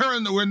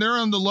they're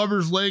on the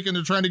Lover's Lake and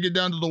they're trying to get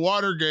down to the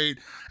water gate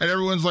and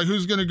everyone's like,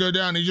 who's going to go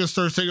down? He just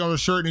starts taking off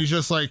his shirt and he's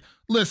just like,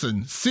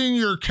 listen,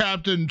 senior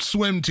captain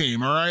swim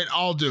team, all right?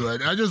 I'll do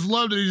it. I just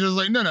love that he's just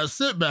like, no,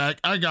 sit back.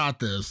 I got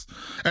this.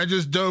 And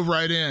just dove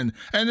right in.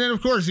 And then,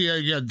 of course, he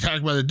got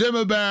attacked by the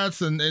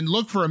Demobats and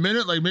looked for a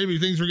minute like maybe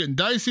things were getting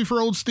dicey for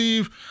old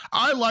Steve.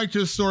 I liked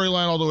his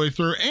storyline all the way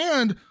through.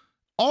 And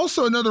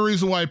also another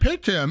reason why I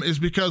picked him is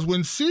because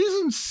when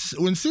season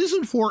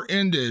 4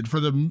 ended for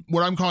the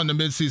what I'm calling the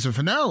mid-season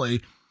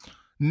finale,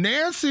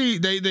 Nancy,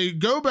 they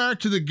go back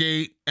to the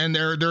gate and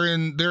they're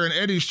in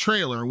Eddie's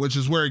trailer, which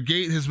is where a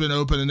gate has been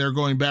opened and they're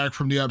going back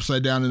from the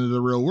upside down into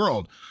the real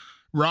world.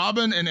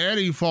 Robin and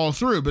Eddie fall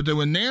through, but then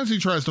when Nancy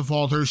tries to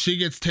fall through, she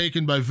gets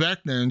taken by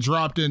Vecna and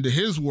dropped into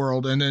his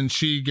world, and then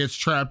she gets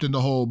trapped in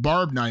the whole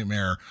Barb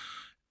nightmare.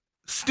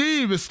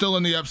 Steve is still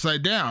in the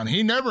upside down.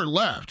 He never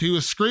left. He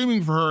was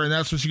screaming for her, and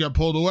that's when she got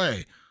pulled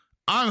away.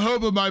 I'm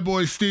hoping my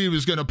boy Steve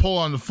is going to pull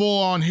on the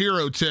full-on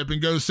hero tip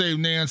and go save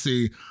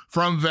Nancy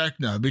from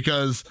Vecna,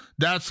 because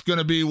that's going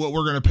to be what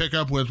we're going to pick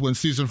up with when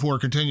season 4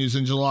 continues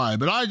in July.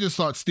 But I just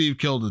thought Steve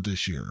killed it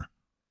this year.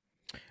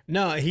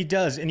 No, he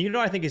does. And you know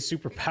what I think his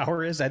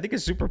superpower is? I think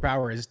his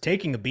superpower is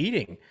taking a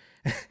beating.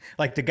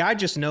 Like, the guy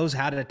just knows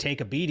how to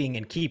take a beating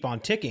and keep on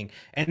ticking.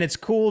 And it's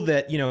cool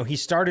that, you know, he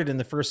started in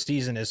the first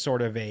season as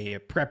sort of a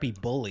preppy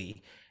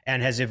bully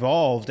and has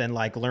evolved and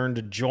like learned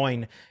to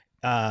join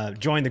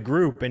the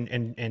group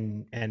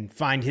and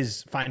find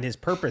his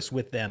purpose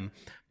with them.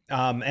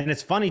 And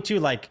it's funny too,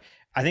 like,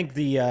 I think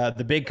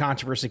the big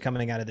controversy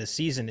coming out of this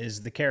season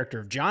is the character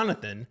of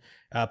Jonathan,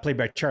 played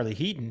by Charlie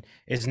Heaton,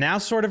 is now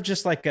sort of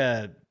just like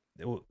a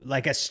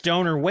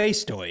stoner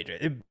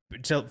wastoid.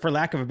 So, for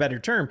lack of a better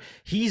term,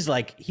 he's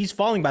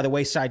falling by the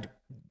wayside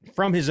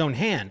from his own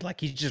hand.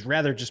 Like, he'd just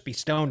rather just be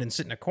stoned and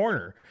sit in a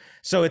corner.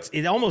 So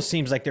it almost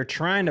seems like they're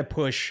trying to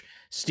push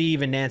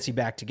Steve and Nancy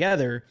back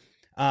together.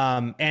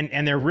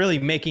 And they're really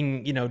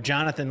making, you know,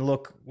 Jonathan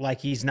look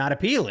like he's not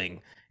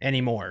appealing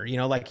anymore, you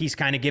know, like he's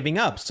kind of giving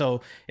up.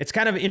 So it's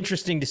kind of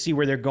interesting to see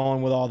where they're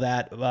going with all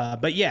that.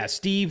 But yeah,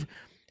 Steve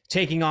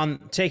taking on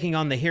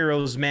the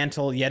hero's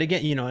mantle yet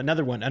again, you know,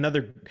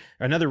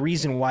 another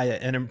reason why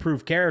an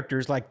improved character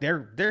is like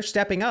they're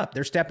stepping up.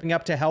 They're stepping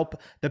up to help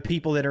the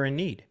people that are in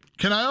need.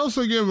 Can I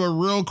also give a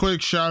real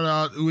quick shout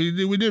out? We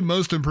did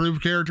most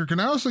improved character. Can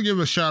I also give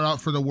a shout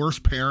out for the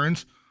worst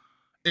parent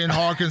in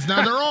Hawkins?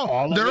 Now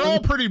they're all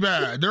pretty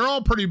bad. They're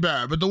all pretty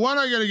bad. But the one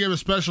I got to give a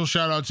special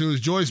shout out to is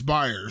Joyce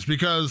Byers,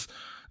 because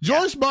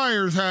Joyce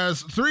Byers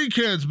has 3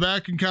 kids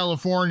back in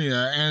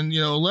California, and, you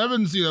know,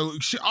 Eleven's, you know,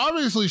 she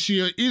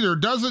either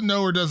doesn't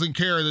know or doesn't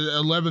care that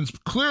Eleven's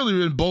clearly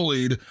been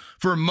bullied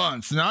for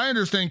months. And I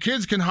understand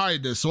kids can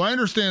hide this, so I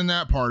understand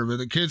that part of it,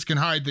 that kids can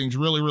hide things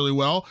really, really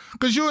well,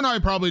 because you and I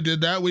probably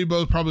did that. We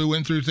both probably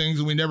went through things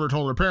and we never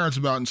told our parents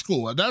about in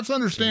school. That's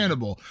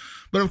understandable.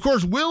 But of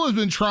course, Will has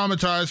been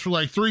traumatized for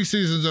like 3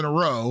 seasons in a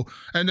row.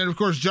 And then of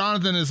course,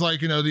 Jonathan is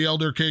like, you know, the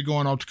elder kid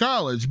going off to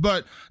college.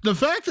 But the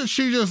fact that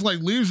she just like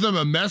leaves them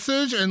a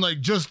message and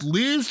like just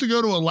leaves to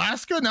go to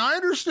Alaska. Now I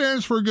understand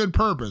it's for a good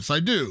purpose.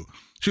 I do.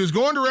 She was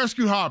going to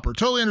rescue Hopper.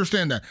 Totally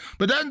understand that.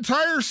 But that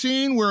entire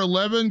scene where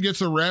Eleven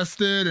gets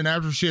arrested and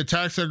after she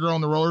attacks that girl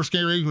in the roller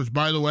skate rink, which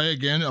by the way,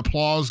 again,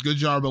 applause, good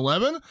job,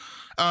 Eleven.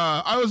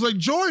 I was like,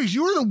 Joyce,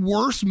 you were the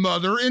worst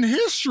mother in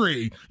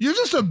history. You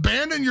just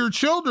abandoned your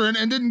children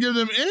and didn't give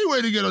them any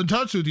way to get in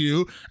touch with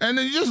you. And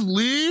then you just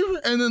leave.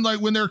 And then like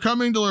when they're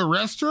coming to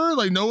arrest her,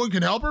 like no one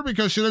can help her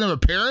because she doesn't have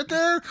a parent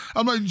there.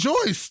 I'm like,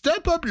 Joyce,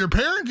 step up your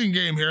parenting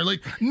game here.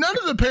 Like none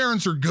of the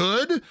parents are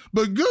good,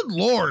 but good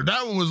Lord,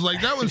 that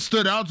one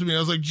stood out to me. I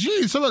was like,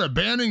 geez, someone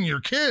abandoning your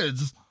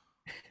kids.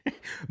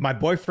 My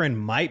boyfriend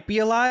might be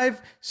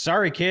alive.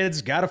 Sorry,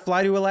 kids. Got to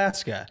fly to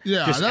Alaska.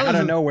 Yeah. Just out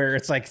of nowhere.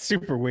 It's like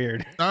super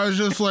weird. I was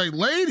just like,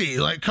 lady,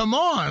 like, come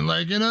on.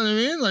 Like, you know what I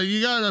mean? Like,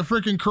 you got a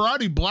freaking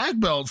karate black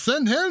belt.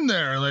 Send him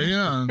there. Like, you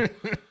know.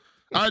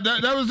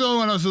 That was the only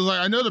one I was just like,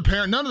 I know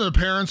none of the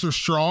parents are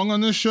strong on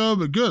this show,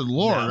 but good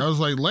Lord. No. I was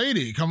like,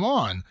 lady, come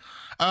on.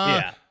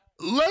 Yeah.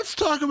 Let's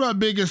talk about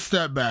biggest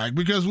step back,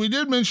 because we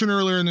did mention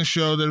earlier in the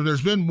show that if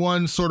there's been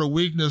one sort of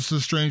weakness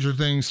to Stranger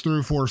Things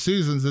through 4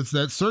 seasons, it's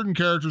that certain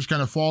characters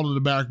kind of fall to the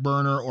back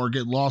burner or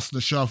get lost in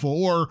the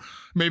shuffle or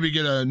maybe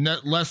get a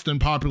less than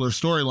popular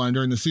storyline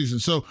during the season.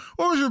 So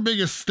what was your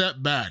biggest step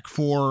back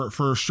for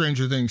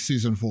Stranger Things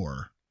season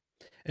 4?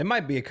 It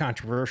might be a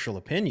controversial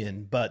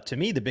opinion, but to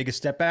me, the biggest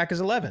step back is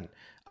 11.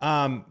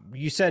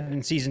 You said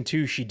in season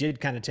 2, she did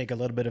kind of take a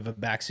little bit of a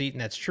backseat, and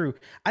that's true.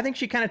 I think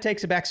she kind of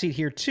takes a backseat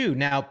here too.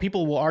 Now,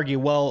 people will argue,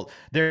 well,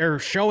 they're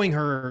showing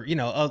her, you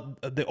know,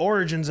 the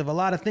origins of a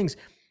lot of things.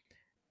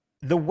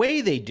 The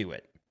way they do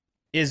it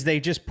is they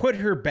just put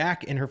her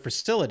back in her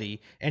facility,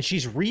 and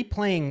she's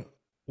replaying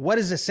what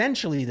is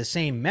essentially the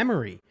same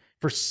memory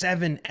for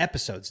 7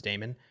 episodes,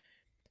 Damon.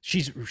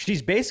 She's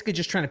basically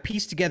just trying to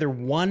piece together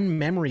one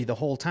memory the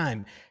whole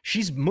time.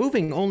 She's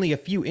moving only a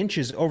few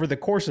inches over the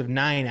course of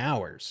 9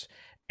 hours.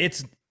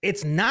 It's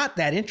it's not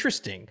that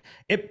interesting.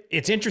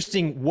 It's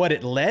interesting what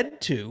it led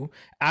to.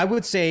 I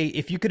would say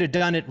if you could have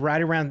done it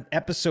right around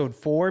episode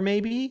 4,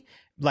 maybe,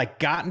 like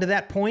gotten to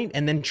that point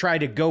and then try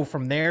to go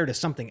from there to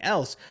something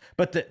else.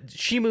 But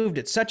she moved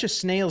at such a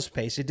snail's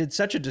pace. It did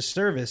such a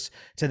disservice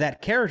to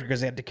that character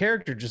because they had the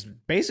character just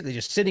basically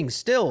just sitting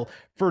still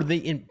for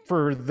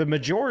the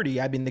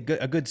majority. I mean,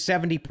 a good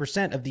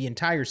 70% of the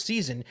entire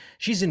season.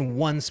 She's in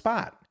one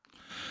spot.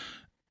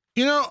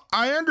 You know,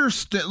 I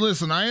understand.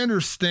 Listen, I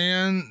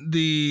understand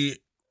the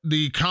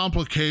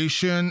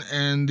complication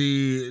and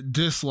the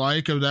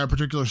dislike of that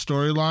particular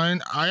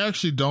storyline. I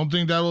actually don't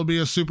think that will be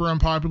a super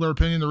unpopular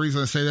opinion. The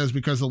reason I say that is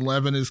because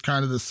Eleven is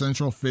kind of the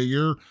central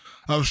figure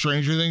of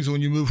Stranger Things.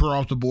 When you move her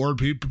off the board,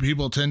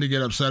 people tend to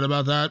get upset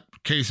about that.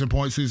 Case in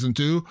point, season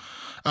 2.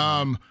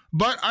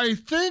 But I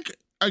think,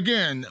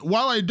 again,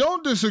 while I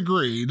don't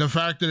disagree, the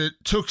fact that it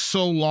took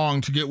so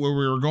long to get where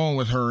we were going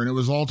with her, and it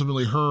was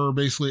ultimately her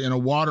basically in a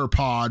water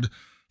pod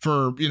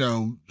for,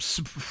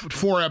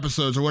 4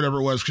 episodes or whatever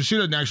it was, because she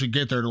didn't actually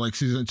get there to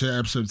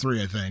episode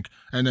 3, I think.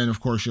 And then, of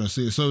course,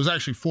 see. So it was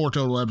actually 4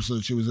 total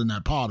episodes she was in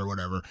that pod or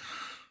whatever.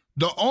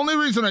 The only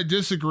reason I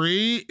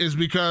disagree is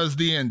because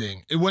the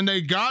ending. When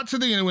they got to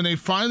the end, when they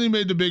finally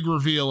made the big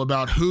reveal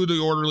about who the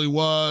orderly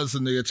was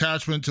and the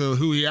attachment to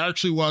who he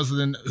actually was and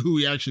then who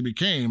he actually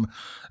became,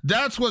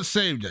 that's what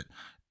saved it.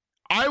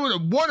 I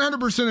would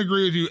 100%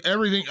 agree with you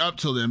everything up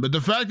till then, but the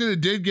fact that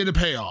it did get a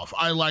payoff,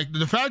 I like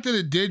the fact that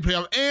it did pay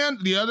off.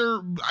 And the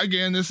other,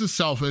 again, this is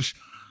selfish,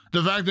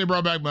 the fact they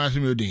brought back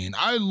Matthew Modine.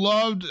 I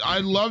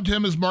loved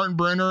him as Martin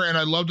Brenner, and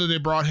I loved that they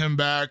brought him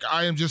back.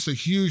 I am just a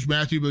huge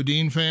Matthew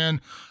Modine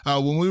fan.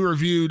 When we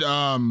reviewed,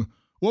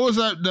 what was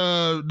that?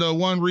 The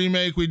one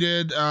remake we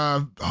did?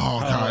 God.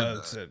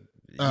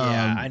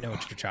 Yeah, I know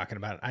what you're talking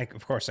about.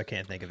 Of course, I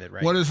can't think of it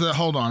right. What is that?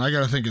 Hold on, I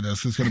got to think of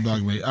this. It's going to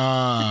bug me.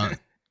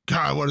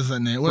 God, what is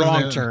that name?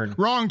 Wrong Turn.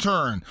 Wrong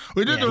Turn.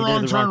 We did the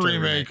Wrong Turn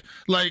remake.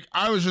 Like,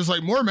 I was just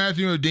like, more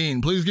Matthew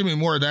Modine. Please give me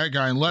more of that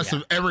guy and less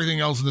of everything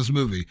else in this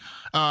movie.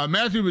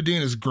 Matthew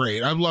Modine is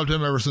great. I've loved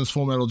him ever since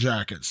Full Metal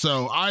Jacket.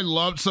 So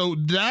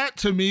that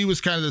to me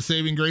was kind of the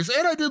saving grace.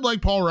 And I did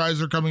like Paul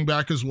Reiser coming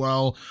back as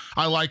well.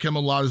 I like him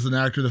a lot as an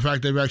actor. The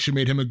fact they've actually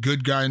made him a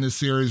good guy in this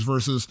series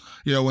versus,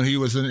 when he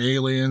was in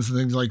Aliens and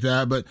things like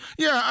that. But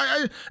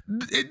yeah,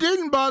 it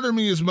didn't bother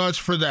me as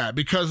much for that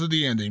because of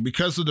the ending,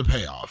 because of the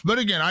payoff. But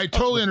again, I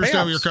totally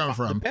understand where you're coming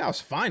from. The payoff's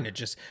fine.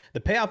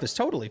 The payoff is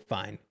totally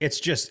fine. It's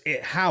just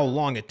how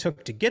long it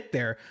took to get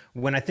there.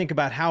 When I think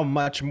about how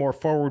much more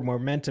forward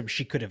momentum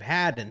she could have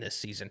had in this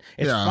season,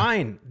 it's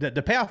fine.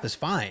 The payoff is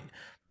fine.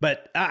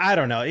 But I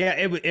don't know. Yeah,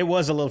 it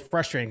was a little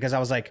frustrating because I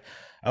was like,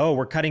 oh,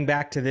 we're cutting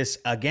back to this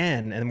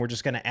again, and we're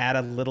just going to add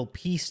a little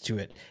piece to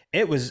it.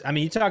 It was, I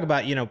mean, you talk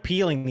about,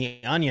 peeling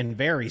the onion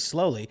very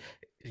slowly.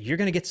 You're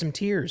going to get some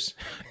tears.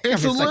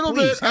 It's a little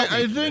bit,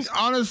 I think,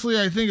 honestly,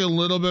 I think a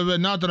little bit of it,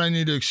 not that I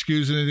need to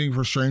excuse anything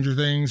for Stranger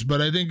Things, but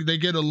I think they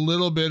get a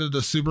little bit of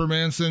the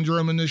Superman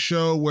syndrome in this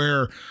show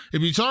where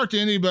if you talk to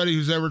anybody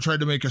who's ever tried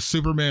to make a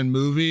Superman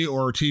movie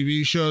or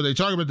TV show, they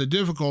talk about the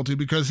difficulty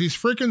because he's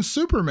freaking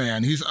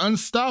Superman. He's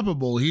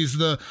unstoppable. He's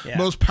the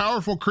most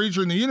powerful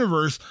creature in the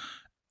universe.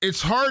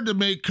 It's hard to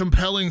make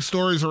compelling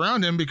stories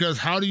around him because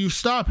how do you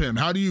stop him?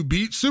 How do you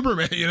beat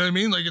Superman? You know what I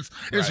mean? Like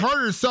it's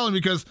harder to sell him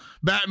because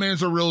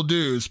Batman's a real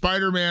dude.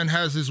 Spider-Man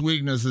has his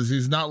weaknesses.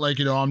 He's not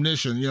like,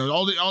 omniscient.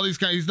 All these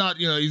guys, he's not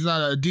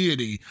a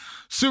deity.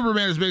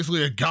 Superman is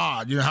basically a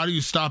god. How do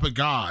you stop a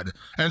god?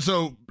 And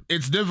so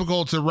it's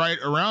difficult to write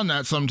around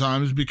that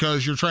sometimes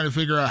because you're trying to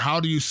figure out how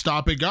do you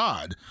stop a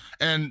god.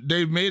 And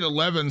they've made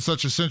Eleven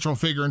such a central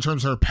figure in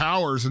terms of her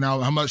powers and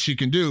how much she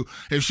can do.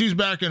 If she's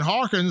back in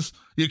Hawkins,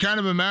 you kind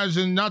of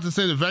imagine, not to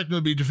say the Vecna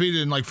would be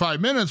defeated in like 5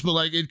 minutes, but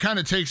like it kind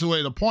of takes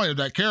away the point of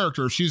that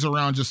character if she's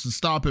around just to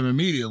stop him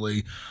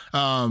immediately.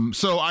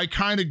 So I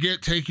kind of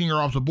get taking her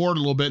off the board a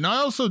little bit. And I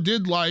also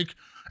did like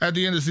at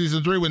the end of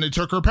season 3 when they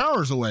took her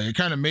powers away. It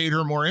kind of made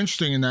her more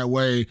interesting in that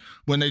way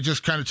when they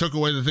just kind of took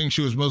away the thing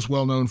she was most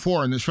well known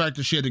for. And the fact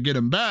that she had to get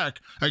him back,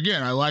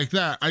 again, I like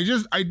that. I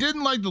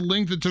didn't like the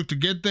length it took to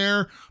get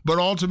there, but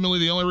ultimately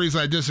the only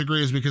reason I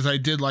disagree is because I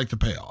did like the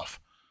payoff.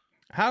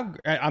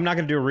 I'm not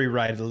going to do a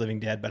rewrite of The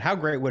Living Dead, but how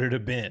great would it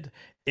have been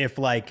if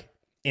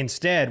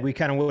instead we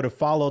kind of would have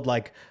followed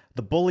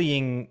the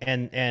bullying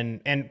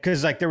and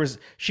because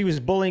she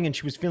was bullying and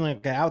she was feeling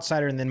like an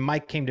outsider, and then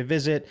Mike came to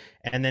visit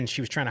and then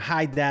she was trying to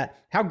hide that.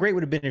 How great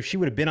would it have been if she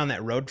would have been on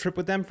that road trip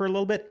with them for a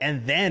little bit,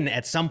 and then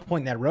at some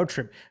point in that road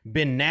trip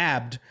been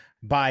nabbed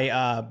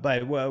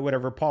by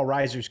whatever Paul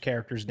Reiser's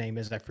character's name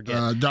is, I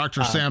forget.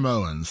 Dr. Sam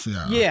Owens.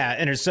 Yeah.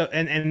 Yeah,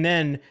 and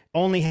then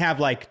only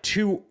have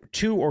two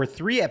or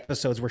 3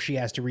 episodes where she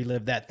has to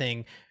relive that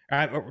thing.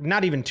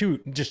 Not even 2,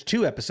 just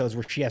 2 episodes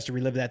where she has to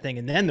relive that thing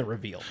and then the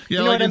reveal. Yeah,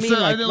 you know what I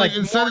mean?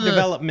 Instead of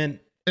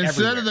development.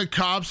 Instead of the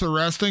cops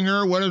arresting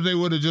her, what if they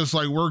would have just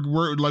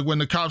when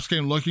the cops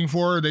came looking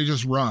for her, they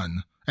just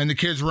run. And the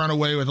kids run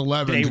away with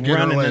 11. They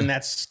run, and then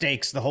that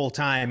stakes the whole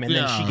time, and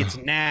then she gets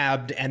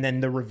nabbed, and then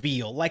the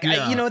reveal.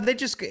 It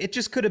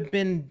just could have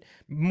been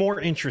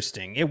more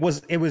interesting. It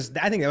was,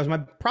 I think that was my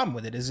problem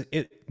with it, is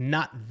it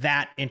not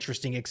that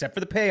interesting except for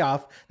the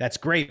payoff. That's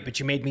great, but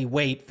you made me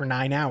wait for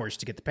 9 hours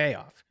to get the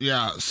payoff.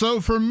 Yeah.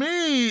 So for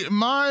me,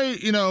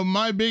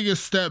 my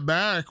biggest step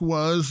back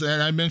was,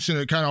 and I mentioned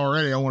it kind of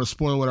already, I don't want to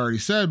spoil what I already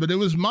said, but it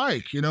was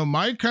Mike.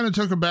 Mike kind of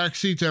took a back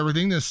seat to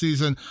everything this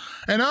season.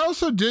 And I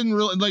also didn't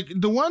really like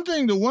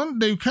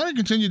they kind of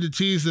continued to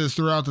tease this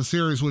throughout the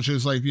series, which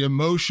is like the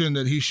emotion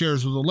that he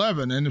shares with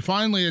Eleven. And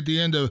finally at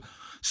the end of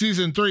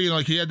season 3,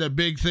 like he had that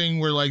big thing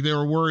where like they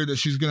were worried that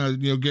she's gonna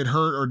get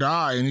hurt or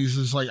die, and he's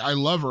just like, I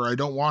love her, I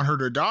don't want her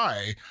to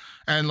die.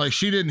 And like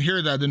she didn't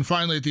hear that. Then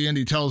finally at the end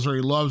he tells her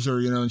he loves her,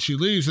 and she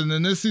leaves. And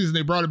then this season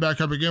they brought it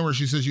back up again where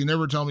she says, you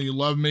never tell me you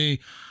love me.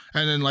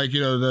 And then like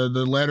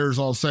the letters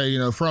all say,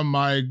 from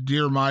Mike,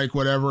 dear Mike,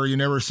 whatever, you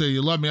never say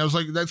you love me. I was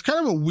like, that's kind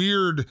of a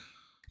weird,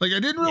 like I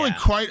didn't really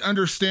quite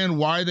understand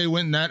why they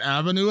went in that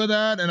avenue of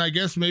that. And I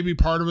guess maybe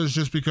part of it is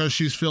just because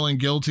she's feeling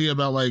guilty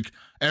about like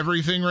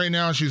everything right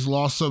now. She's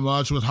lost so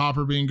much with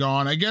Hopper being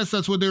gone. I guess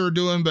that's what they were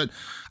doing. But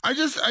I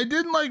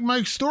didn't like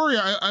Mike's story.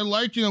 I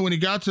liked, when he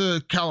got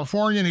to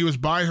California and he was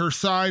by her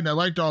side, and I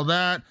liked all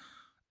that.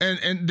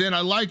 And then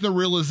I liked the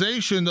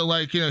realization that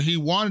like, he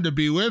wanted to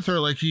be with her.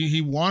 Like he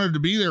wanted to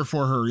be there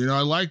for her.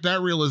 I liked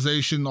that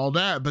realization, all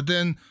that. But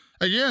then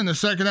again, the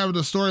second half of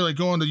the story, like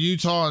going to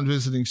Utah and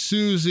visiting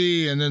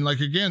Susie, and then like,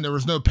 again, there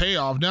was no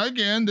payoff. Now,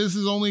 again, this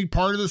is only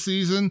part of the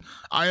season.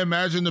 I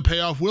imagine the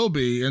payoff will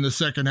be in the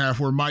second half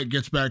where Mike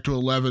gets back to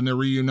 11, they're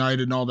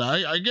reunited and all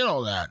that. I get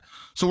all that.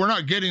 So we're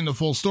not getting the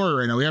full story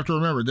right now. We have to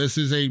remember this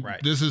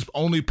is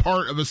only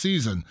part of a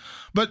season.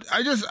 But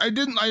I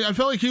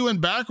felt like he went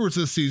backwards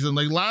this season.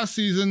 Like last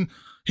season,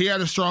 he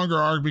had a stronger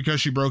arc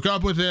because she broke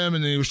up with him,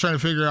 and then he was trying to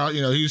figure out,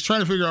 he was trying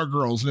to figure out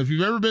girls. And if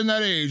you've ever been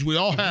that age, we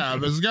all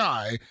have as a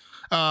guy,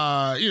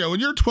 when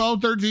you're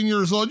 12, 13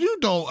 years old, you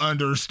don't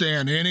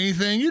understand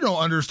anything. You don't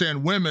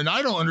understand women.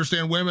 I don't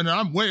understand women, and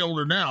I'm way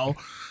older now.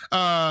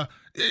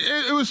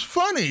 It was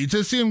funny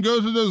to see him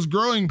go through those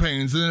growing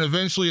pains and then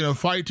eventually,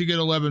 fight to get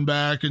 11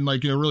 back and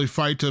like, really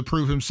fight to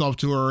prove himself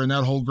to her. And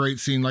that whole great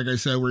scene, like I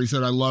said, where he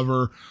said, I love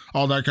her,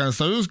 all that kind of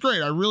stuff. It was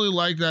great. I really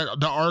liked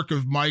that, the arc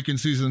of Mike in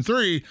season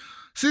 3.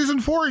 Season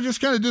 4, he just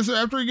kind of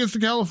after he gets to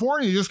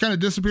California, he just kind of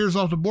disappears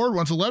off the board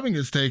once 11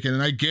 gets taken.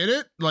 And I get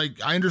it. Like,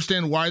 I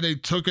understand why they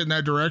took it in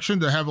that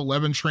direction to have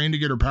 11 trained to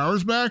get her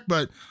powers back.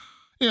 But,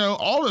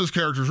 all those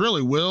characters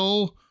really,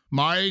 Will,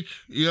 Mike,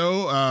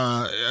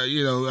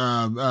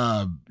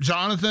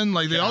 Jonathan,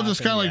 like they all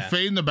just kind of like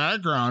fade in the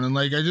background. And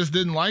like, I just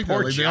didn't like Poor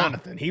that. Like,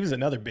 Jonathan. He was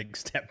another big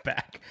step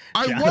back.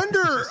 I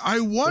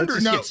wonder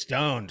Let's now. get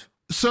stoned.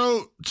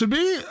 So I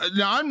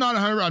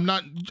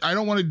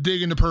don't want to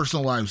dig into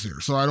personal lives here.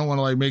 So I don't want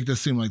to like make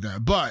this seem like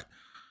that. But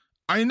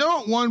I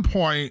know at one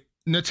point,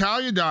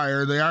 Natalia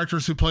Dyer, the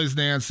actress who plays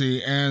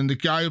Nancy, and the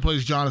guy who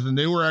plays Jonathan,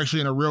 they were actually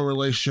in a real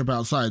relationship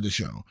outside the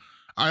show.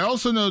 I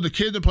also know the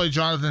kid that played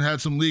Jonathan had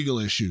some legal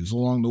issues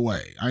along the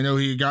way. I know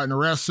he had gotten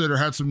arrested or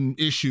had some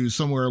issues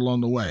somewhere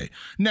along the way.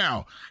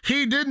 Now,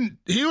 he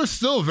was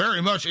still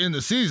very much in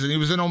the season. He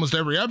was in almost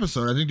every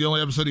episode. I think the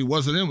only episode he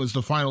wasn't in was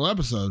the final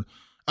episode.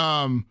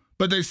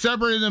 But they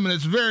separated them, and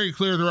it's very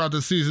clear throughout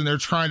the season they're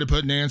trying to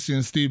put Nancy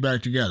and Steve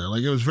back together.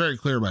 Like, it was very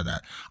clear about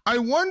that. I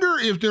wonder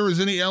if there was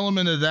any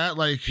element of that,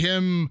 like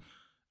him,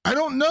 I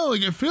don't know.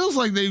 Like, it feels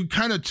like they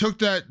kind of took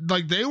that,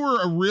 like they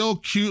were a real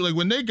cute, like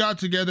when they got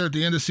together at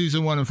the end of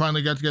season 1 and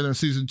finally got together in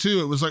season 2,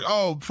 it was like,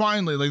 oh,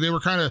 finally, like they were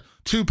kind of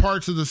two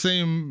parts of the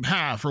same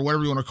half or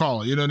whatever you want to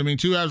call it. You know what I mean?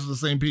 Two halves of the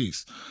same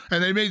piece.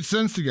 And they made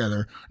sense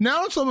together.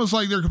 Now it's almost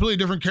like they're completely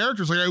different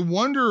characters. Like, I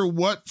wonder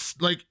what's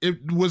like,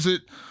 was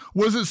it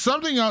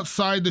something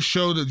outside the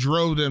show that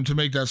drove them to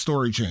make that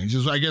story change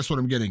is I guess what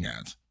I'm getting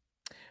at.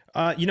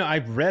 I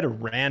read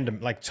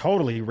a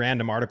totally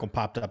random article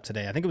popped up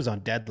today. I think it was on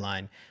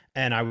Deadline.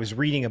 And I was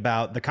reading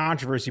about the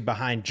controversy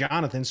behind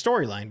Jonathan's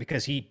storyline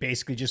because he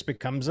basically just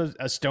becomes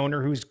a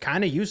stoner who's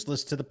kind of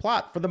useless to the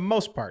plot for the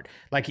most part.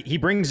 Like, he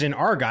brings in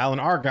Argyle,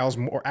 and Argyle's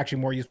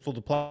more useful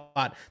to the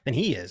plot than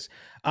he is.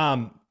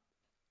 I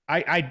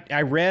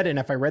read, and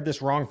if I read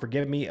this wrong,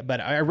 forgive me,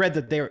 but I read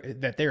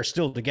that they're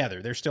still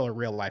together. They're still a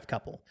real life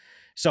couple.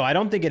 So I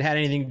don't think it had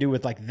anything to do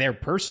with like their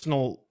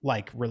personal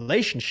like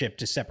relationship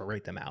to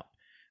separate them out.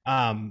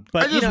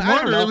 But I just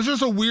wonder, it was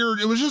just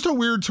a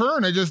weird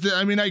turn. I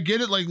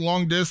get it, like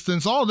long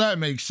distance, all that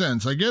makes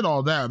sense. I get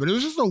all that, but it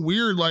was just a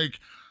weird like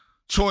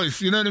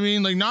choice. You know what I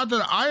mean? Like, not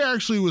that I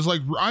actually was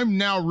like, I'm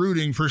now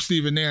rooting for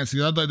Steve and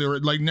Nancy. I thought they were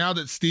like, now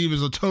that Steve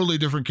is a totally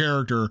different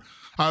character,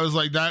 I was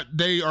like, that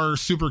they are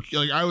super,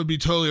 like, I would be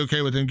totally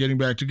okay with them getting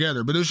back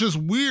together. But it was just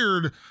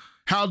weird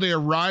how they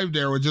arrived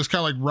there with just kind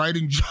of like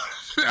writing Jonathan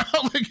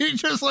out. Like, he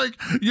just like,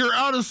 you're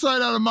out of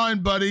sight, out of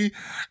mind, buddy.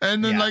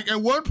 And then like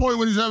at one point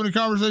when he's having a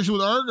conversation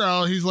with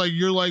Argyle, he's like,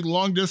 you're like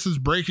long distance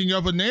breaking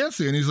up with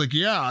Nancy. And he's like,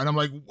 yeah. And I'm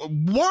like,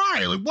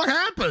 why? Like, what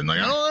happened? Like,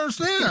 I don't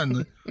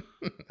understand.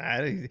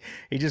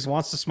 He just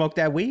wants to smoke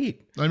that weed.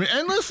 I mean,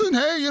 and listen,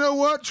 hey, you know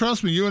what?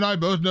 Trust me, you and I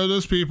both know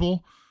those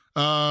people.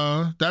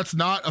 That's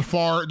not a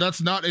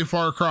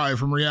far cry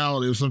from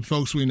reality of some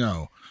folks we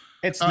know.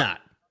 It's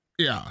not.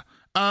 Yeah.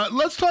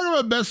 Let's talk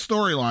about best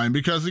storyline,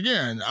 because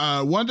again,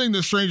 one thing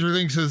that Stranger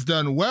Things has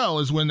done well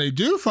is when they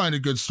do find a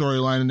good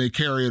storyline and they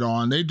carry it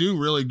on, they do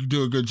really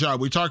do a good job.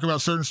 We talk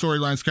about certain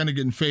storylines kind of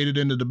getting faded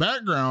into the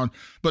background,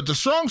 but the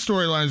strong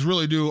storylines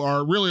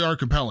really are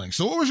compelling.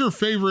 So what was your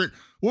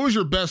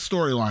best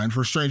storyline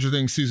for Stranger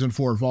Things season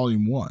 4,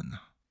 volume 1?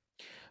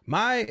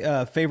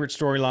 My favorite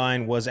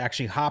storyline was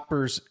actually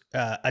Hopper's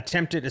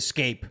attempted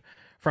escape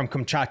from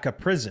Kamchatka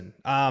prison.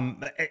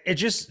 It's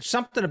just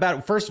something about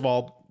it. First of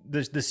all,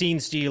 the scene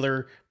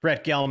stealer,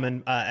 Brett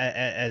Gelman,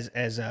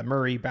 as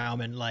Murray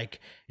Bauman,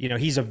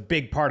 he's a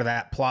big part of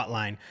that plot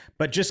line.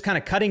 But just kind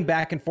of cutting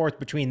back and forth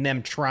between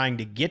them trying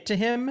to get to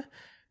him,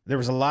 there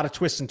was a lot of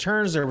twists and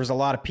turns. There was a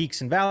lot of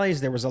peaks and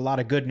valleys. There was a lot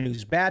of good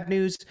news, bad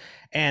news,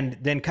 and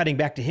then cutting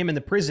back to him in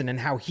the prison and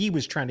how he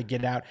was trying to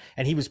get out,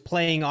 and he was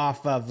playing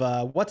off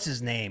of what's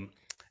his name?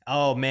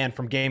 Oh man,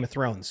 from Game of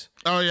Thrones.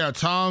 Oh yeah,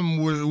 Tom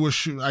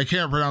I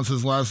can't pronounce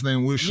his last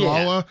name.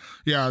 Wishlala.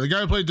 Yeah, the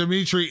guy who played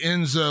Dimitri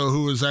Enzo,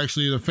 who was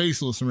actually the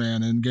faceless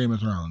man in Game of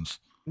Thrones.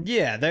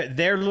 Yeah,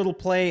 their little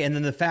play, and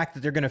then the fact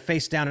that they're going to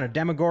face down a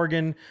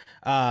Demogorgon.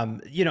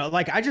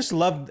 I just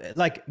love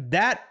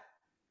that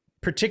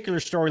particular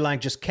storyline.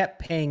 Just kept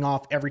paying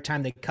off every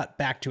time they cut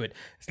back to it.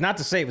 It's not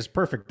to say it was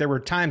perfect. There were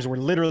times where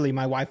literally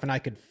my wife and I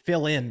could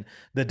fill in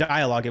the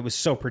dialogue. It was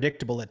so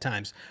predictable at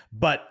times,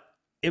 but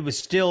it was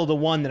still the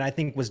one that I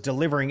think was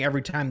delivering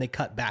every time they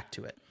cut back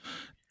to it.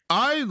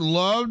 I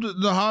loved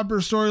the Hopper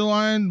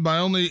storyline. My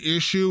only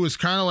issue was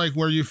kind of like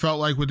where you felt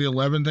like with the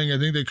 11 thing. I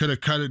think they could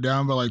have cut it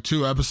down by like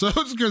 2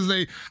 episodes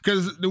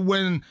because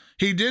when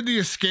he did the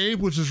escape,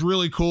 which is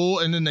really cool,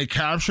 and then they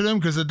captured him,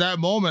 because at that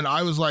moment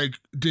I was like,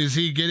 is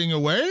he getting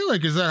away?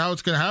 Like, is that how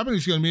it's going to happen?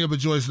 He's going to meet up with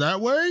Joyce that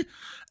way?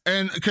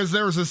 And because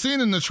there was a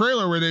scene in the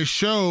trailer where they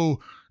show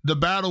the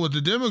battle with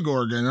the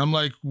Demogorgon. I'm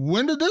like,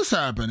 when did this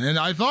happen? And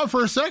I thought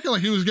for a second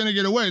like he was going to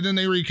get away. Then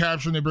they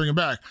recapture and they bring him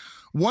back.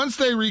 Once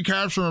they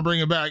recapture him and bring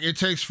him back, it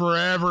takes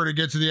forever to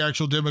get to the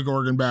actual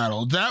Demogorgon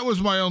battle. That was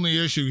my only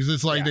issue, because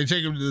it's like they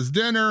take him to this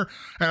dinner,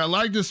 and I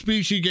liked the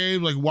speech he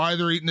gave, like why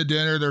they're eating the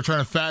dinner. They're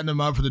trying to fatten him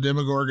up for the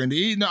Demogorgon to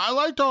eat. Now, I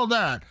liked all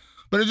that.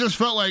 But it just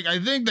felt like, I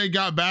think they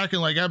got back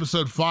in like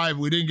episode 5.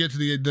 We didn't get to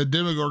the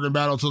Demogorgon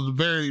battle until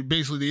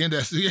basically the end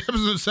of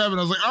episode 7.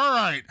 I was like, all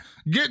right,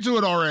 get to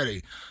it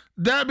already.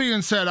 That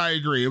being said, I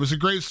agree. It was a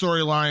great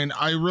storyline.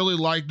 I really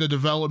liked the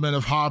development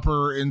of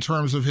Hopper in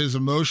terms of his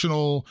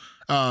emotional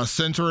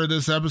center of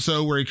this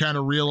episode, where he kind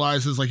of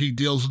realizes like he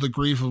deals with the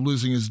grief of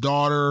losing his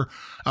daughter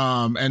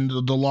and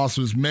the loss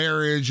of his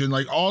marriage, and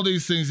like all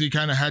these things he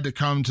kind of had to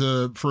come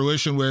to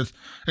fruition with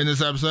in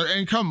this episode.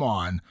 And come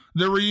on,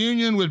 the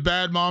reunion with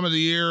Bad Mom of the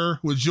Year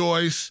with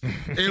Joyce,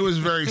 it was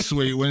very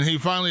sweet when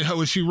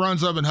she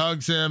runs up and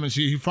hugs him and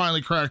he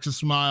finally cracks a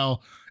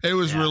smile. It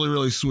was really,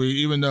 really sweet,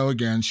 even though,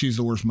 again, she's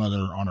the worst mother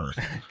on earth.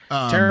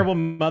 Terrible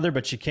mother,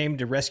 but she came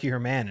to rescue her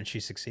man, and she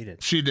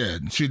succeeded. She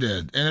did.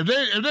 And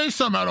if they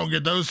somehow don't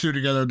get those two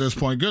together at this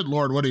point, good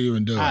Lord, what are you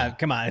even doing?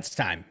 Come on, it's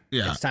time.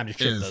 Yeah, it's time to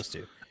ship those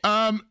two.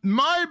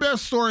 My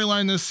best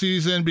storyline this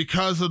season,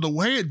 because of the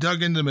way it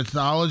dug into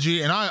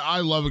mythology, and I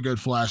love a good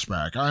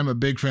flashback. I'm a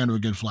big fan of a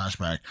good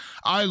flashback.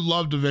 I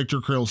loved the Victor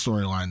Krill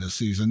storyline this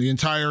season. The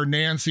entire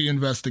Nancy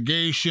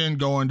investigation,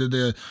 going to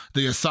the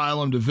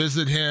asylum to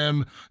visit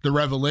him, the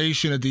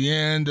revelation at the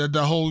end,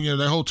 the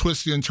whole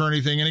twisty and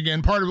turny thing. And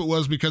again, part of it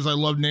was because I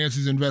loved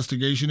Nancy's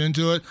investigation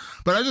into it,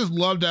 but I just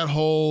loved the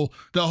whole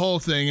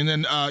thing. And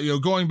then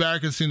going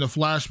back and seeing the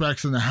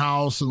flashbacks in the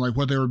house and like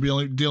what they were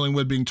dealing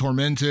with, being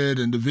tormented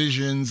and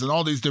visions and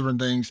all these different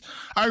things.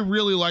 I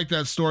really liked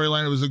that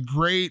storyline. It was a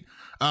great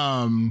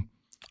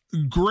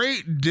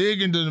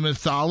dig into the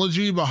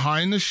mythology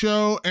behind the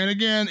show. And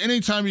again,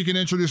 anytime you can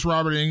introduce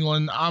Robert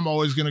Englund, I'm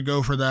always going to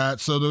go for that.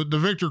 So the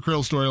Victor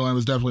Krill storyline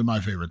was definitely my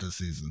favorite this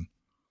season.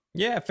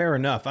 Yeah, fair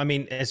enough. I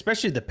mean,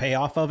 especially the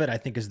payoff of it, I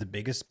think is the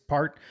biggest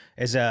part.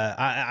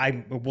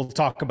 I will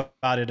talk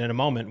about it in a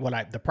moment,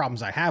 the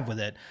problems I have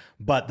with it,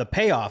 but the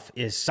payoff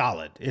is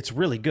solid. It's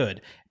really good.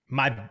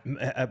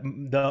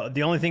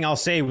 The only thing I'll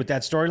say with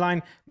that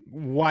storyline,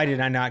 why did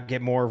I not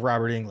get more of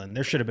Robert Englund?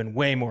 There should have been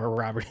way more of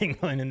Robert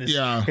Englund in this,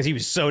 because he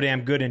was so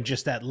damn good in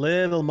just that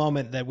little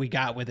moment that we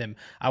got with him.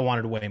 I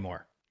wanted way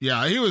more.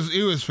 Yeah, he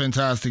was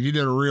fantastic. He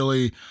did a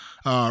really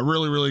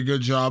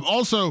good job.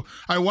 Also,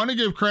 I want to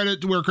give credit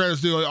to where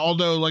credit's due.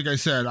 Although, like I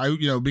said,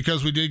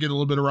 because we did get a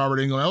little bit of Robert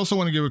Englund, I also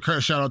want to give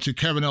a shout out to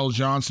Kevin L.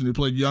 Johnson, who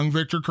played young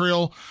Victor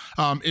Krill.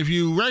 If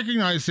you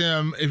recognize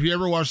him, if you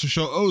ever watched the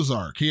show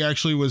Ozark, he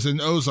actually was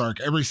in Ozark,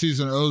 every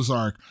season of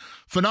Ozark.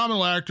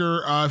 Phenomenal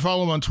actor. I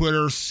follow him on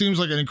Twitter. Seems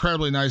like an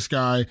incredibly nice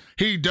guy.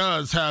 He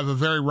does have a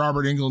very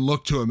Robert Englund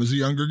look to him as a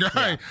younger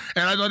guy. Yeah.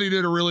 And I thought he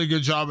did a really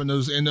good job in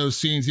those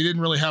scenes. He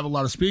didn't really have a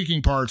lot of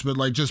speaking parts, but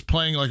like just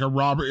playing like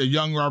a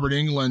young Robert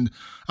Englund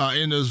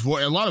in those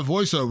a lot of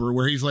voiceover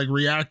where he's like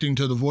reacting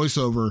to the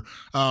voiceover.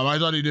 I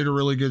thought he did a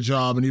really good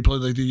job, and he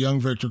played like the young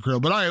Victor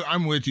Krill. But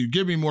I'm with you.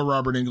 Give me more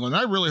Robert Englund.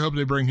 I really hope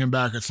they bring him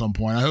back at some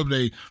point. I hope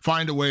they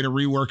find a way to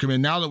rework him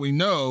in now that we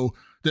know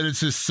that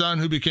it's his son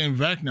who became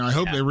Vecna. I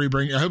hope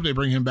they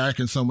bring him back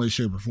in some way,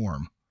 shape, or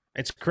form.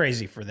 It's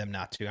crazy for them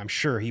not to. I'm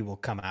sure he will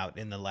come out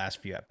in the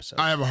last few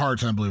episodes. I have a hard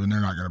time believing they're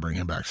not going to bring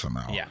him back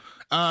somehow. Yeah.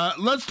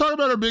 Let's talk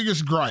about our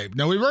biggest gripe.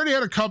 Now, we've already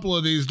had a couple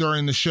of these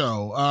during the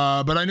show,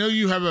 but I know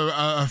you have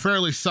a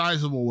fairly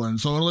sizable one,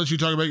 so I'm going to let you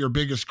talk about your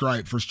biggest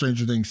gripe for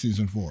Stranger Things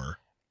Season 4.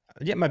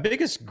 Yeah, my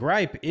biggest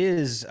gripe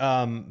is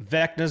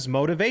Vecna's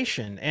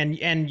motivation,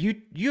 and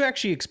you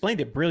actually explained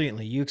it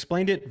brilliantly. You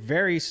explained it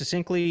very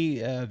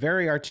succinctly,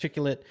 very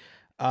articulate.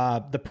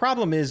 The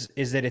problem is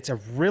that it's a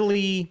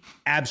really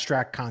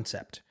abstract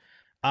concept.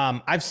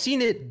 I've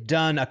seen it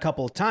done a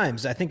couple of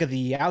times. I think of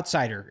The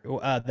Outsider,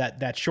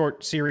 that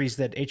short series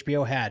that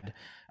HBO had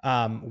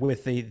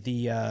with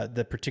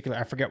the particular,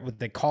 I forget what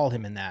they call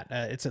him in that.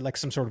 It's like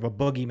some sort of a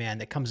boogeyman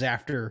that comes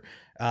after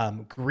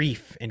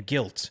grief and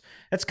guilt.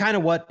 That's kind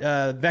of what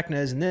Vecna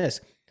is in this.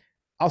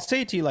 I'll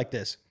say it to you like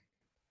this.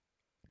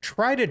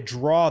 Try to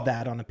draw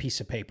that on a piece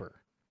of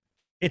paper.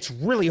 It's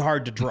really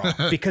hard to draw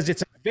because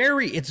it's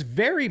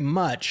very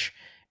much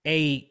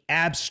a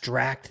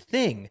abstract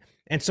thing.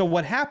 And so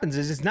what happens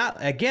is it's not,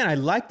 again, I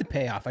like the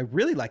payoff. I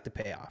really like the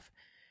payoff.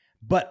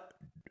 But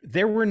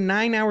there were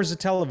 9 hours of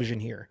television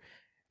here.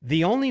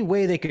 The only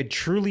way they could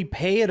truly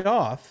pay it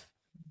off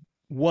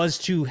was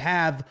to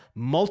have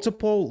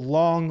multiple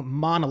long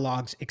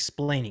monologues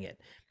explaining it.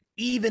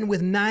 Even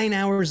with 9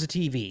 hours of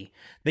TV,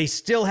 they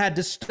still had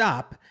to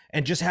stop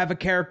and just have a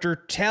character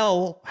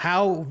tell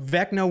how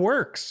Vecna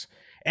works.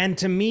 And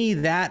to me,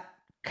 that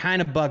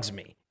kind of bugs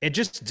me. It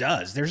just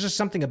does. There's just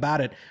something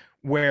about it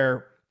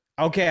where,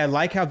 okay, I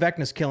like how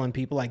Vecna's killing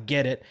people. I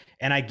get it.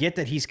 And I get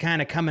that he's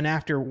kind of coming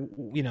after,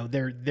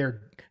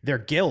 their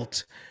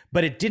guilt,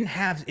 but it didn't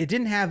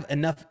have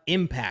enough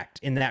impact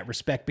in that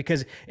respect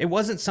because it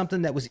wasn't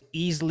something that was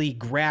easily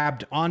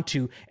grabbed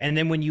onto. And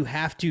then when you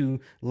have to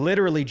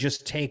literally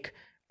just take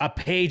a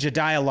page of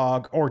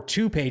dialogue or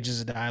 2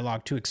 pages of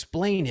dialogue to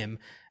explain him,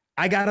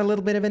 I got a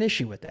little bit of an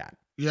issue with that.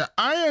 Yeah,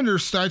 I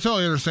understand. I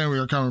totally understand where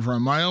you're coming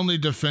from. My only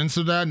defense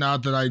of that,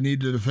 not that I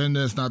need to defend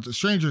this, not that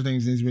Stranger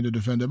Things needs me to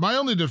defend it. My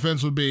only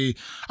defense would be,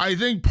 I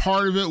think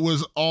part of it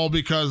was all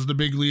because the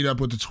big lead up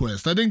with the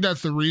twist. I think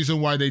that's the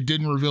reason why they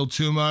didn't reveal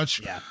too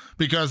much. Yeah.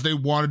 Because they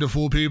wanted to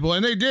fool people,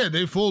 and they did.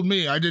 They fooled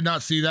me. I did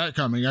not see that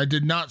coming. I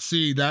did not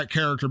see that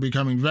character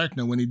becoming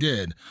Vecna when he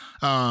did.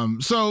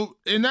 So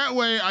in that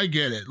way, I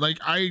get it. Like,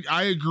 I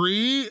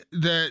agree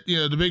that,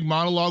 the big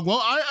monologue.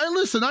 Well, I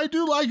listen, I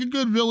do like a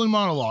good villain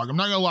monologue. I'm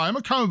not gonna lie. I'm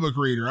a comic book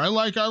reader. I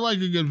like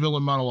a good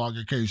villain monologue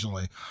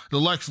occasionally. The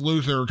Lex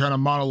Luthor kind of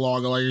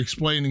monologue, like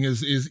explaining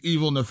his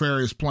evil,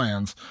 nefarious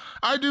plans.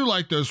 I do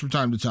like those from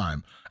time to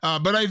time.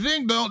 But I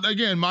think, though,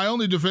 again, my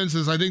only defense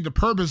is I think the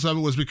purpose of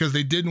it was because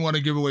they didn't want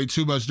to give away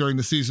too much during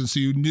the season, so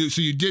you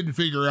didn't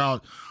figure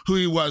out who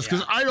he was.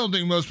 Because I don't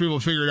think most people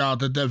figured out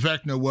that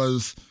Vecna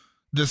was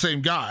the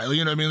same guy.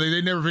 You know what I mean?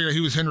 They never figured out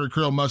he was Henry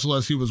Krill, much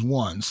less he was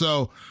one.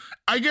 So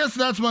I guess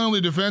that's my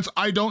only defense.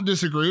 I don't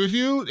disagree with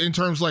you in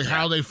terms of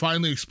how they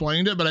finally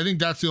explained it, but I think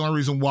that's the only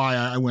reason why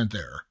I went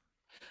there.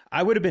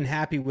 I would have been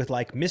happy with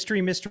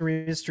mystery.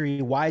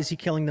 Why is he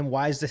killing them?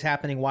 Why is this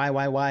happening?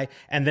 Why?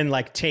 And then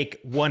take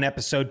one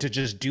episode to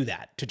just do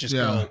that, to just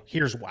go,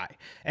 here's why.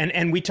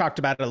 And we talked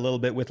about it a little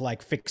bit with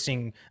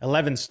fixing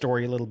Eleven's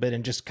story a little bit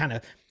and just kind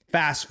of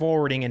fast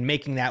forwarding and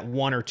making that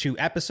 1 or 2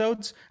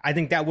 episodes. I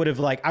think that would have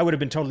I would have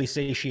been totally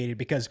satiated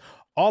because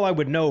all I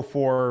would know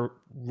for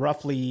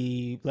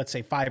roughly, let's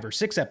say 5 or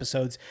 6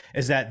 episodes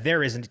is that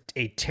there is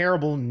a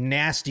terrible,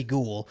 nasty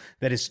ghoul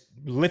that is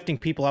lifting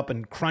people up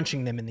and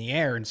crunching them in the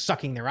air and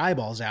sucking their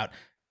eyeballs out.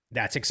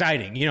 That's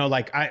exciting.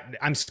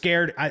 I'm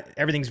scared.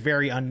 Everything's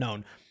very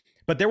unknown.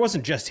 But there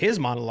wasn't just his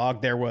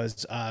monologue. There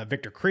was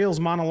Victor Creel's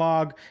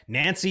monologue.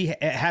 Nancy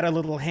had a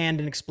little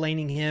hand in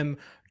explaining him.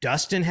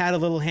 Dustin had a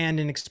little hand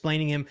in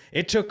explaining him.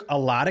 It took a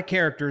lot of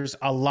characters,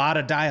 a lot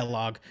of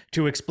dialogue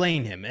to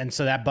explain him. And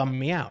so that bummed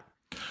me out.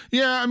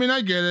 Yeah, I mean, I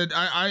get it.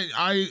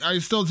 I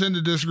still tend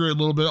to disagree a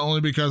little bit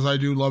only because I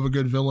do love a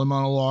good villain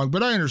monologue,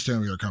 but I understand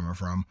where you're coming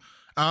from.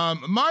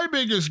 My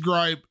biggest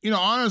gripe,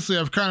 honestly,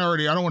 I've kind of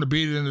already, I don't want to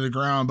beat it into the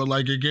ground, but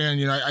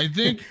again, I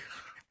think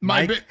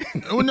no,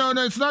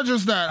 it's not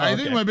just that. I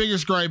think my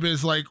biggest gripe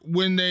is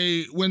when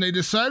they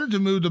decided to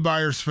move the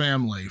Byers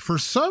family, for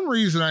some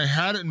reason I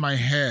had it in my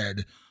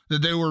head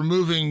that they were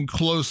moving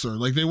closer,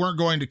 they weren't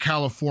going to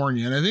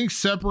California. And I think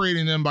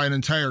separating them by an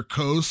entire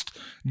coast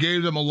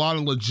gave them a lot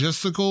of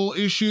logistical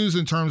issues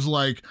in terms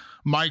of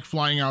Mike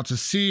flying out to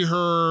see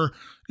her,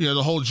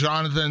 the whole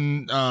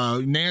Jonathan,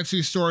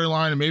 Nancy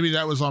storyline. And maybe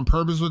that was on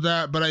purpose with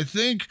that. But I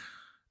think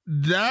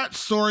that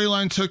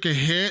storyline took a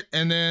hit.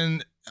 And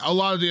then a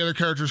lot of the other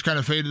characters kind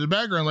of faded to the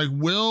background.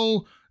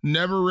 Will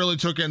never really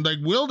took in,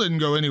 Will didn't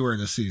go anywhere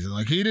this season.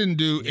 He didn't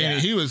do any,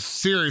 he was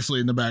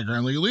seriously in the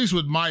background. At least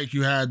with Mike,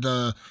 you had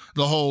the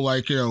whole,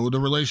 the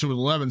relationship with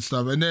Eleven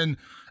stuff. And then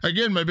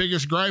again, my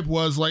biggest gripe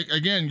was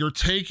again, you're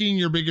taking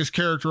your biggest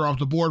character off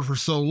the board for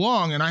so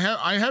long. And I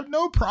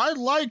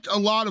liked a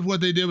lot of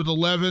what they did with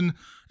Eleven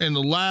in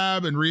the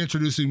lab and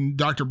reintroducing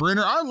Dr.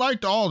 Brenner. I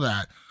liked all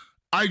that.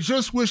 I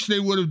just wish they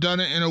would have done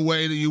it in a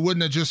way that you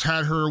wouldn't have just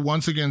had her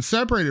once again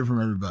separated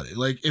from everybody.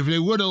 Like if they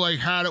would have like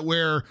had it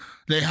where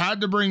they had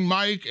to bring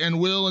Mike and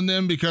Will and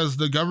them because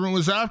the government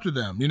was after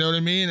them, you know what I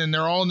mean? And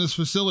they're all in this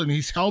facility and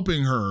he's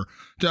helping her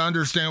to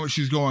understand what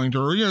she's going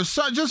through. You know,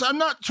 so just, I'm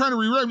not trying to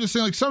rewrite, I'm just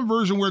saying like some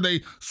version where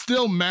they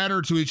still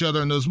matter to each other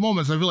in those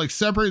moments. I feel like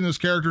separating those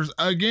characters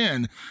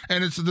again,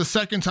 and it's the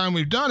second time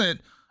we've done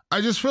it, I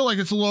just feel like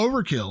it's a little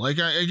overkill. Like,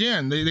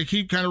 they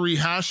keep kind of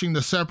rehashing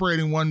the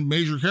separating one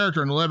major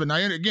character in 11.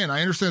 I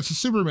understand it's a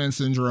Superman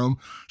syndrome.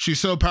 She's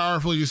so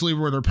powerful, you just leave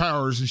her with her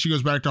powers, and she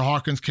goes back to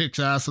Hawkins, kicks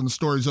ass, and the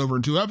story's over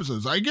in 2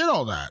 episodes. I get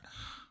all that.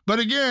 But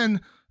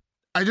again,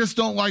 I just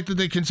don't like that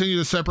they continue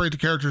to separate the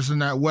characters in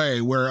that way,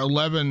 where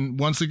 11,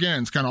 once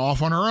again, is kind of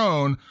off on her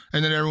own,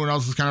 and then everyone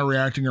else is kind of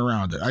reacting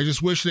around it. I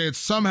just wish they had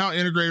somehow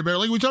integrated better.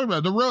 Like we talked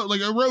about, the road,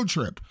 like a road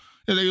trip.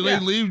 They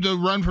leave to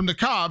run from the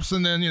cops,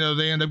 and then,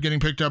 they end up getting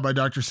picked up by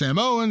Dr. Sam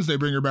Owens. They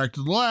bring her back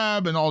to the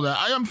lab and all that.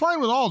 I'm fine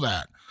with all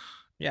that.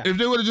 Yeah. If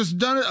they would have just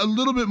done it a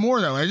little bit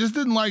more that way. I just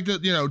didn't like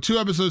that, 2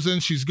 episodes in,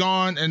 she's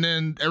gone, and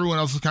then everyone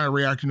else is kind of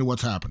reacting to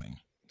what's happening.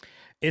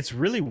 It's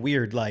really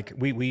weird. Like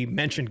we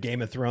mentioned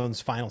Game of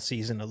Thrones final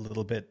season a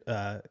little bit.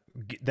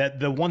 That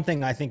the one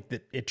thing I think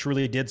that it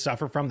truly did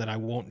suffer from that I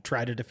won't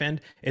try to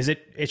defend is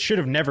it should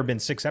have never been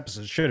 6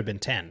 episodes. It should have been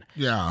 10.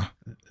 Yeah.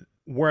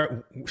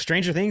 Where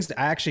Stranger Things,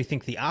 I actually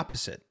think the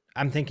opposite.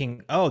 I'm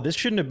thinking, oh, this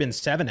shouldn't have been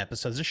 7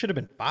 episodes. This should have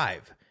been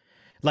 5.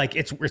 Like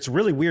it's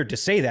really weird to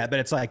say that, but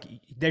it's like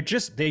they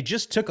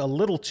just took a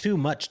little too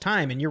much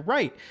time. And you're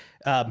right.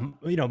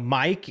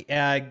 Mike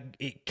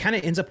it kind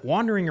of ends up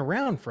wandering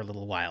around for a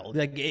little while.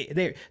 Like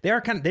they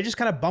just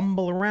kind of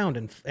bumble around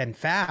and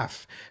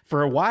faff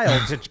for a while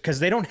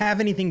because they don't have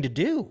anything to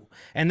do.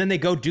 And then they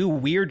go do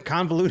weird,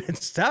 convoluted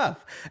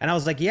stuff. And I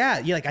was like,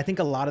 like I think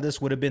a lot of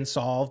this would have been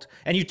solved.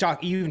 And you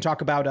even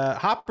talk about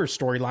Hopper's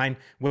storyline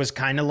was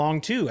kind of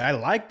long too. I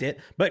liked it,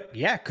 but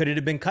could it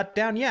have been cut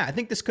down? Yeah, I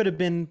think this could have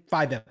been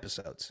 5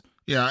 episodes.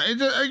 Yeah,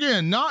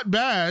 again, not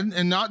bad,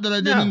 and not that I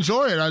didn't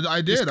enjoy it.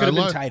 I did. This could have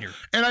been tighter.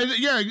 And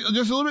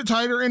just a little bit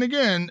tighter. And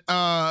again,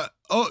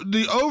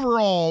 the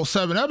overall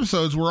 7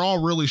 episodes were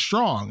all really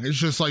strong. It's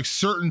just like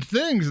certain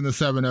things in the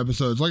 7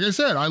 episodes. Like I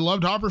said, I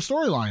loved Hopper's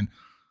storyline.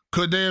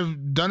 Could they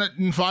have done it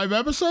in 5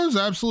 episodes?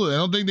 Absolutely. I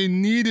don't think they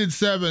needed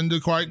 7 to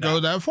quite go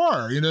that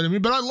far. You know what I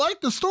mean? But I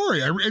like the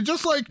story.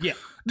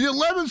 The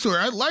 11 story,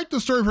 I like the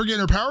story of her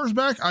getting her powers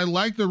back. I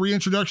like the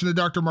reintroduction of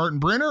Dr. Martin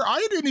Brenner. I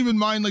didn't even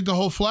mind like the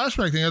whole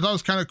flashback thing. I thought it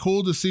was kind of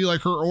cool to see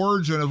like her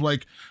origin of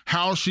like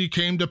how she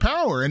came to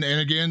power. And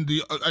again,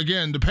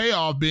 the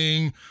payoff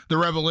being the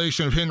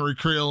revelation of Henry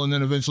Creel and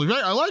then eventually,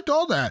 I liked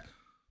all that.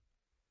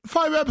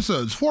 5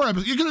 episodes, 4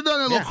 episodes. You could have done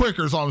it a little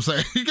quicker is all I'm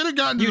saying. You could have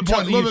gotten to the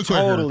point a little bit quicker.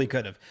 You totally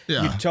could have.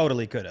 Yeah. You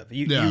totally could have.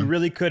 You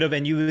really could have,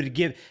 and you would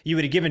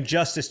have given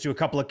justice to a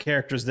couple of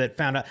characters that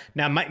found out.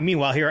 Now,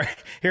 meanwhile,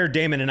 here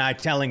Damon and I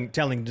telling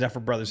the Duffer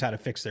Brothers how to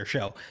fix their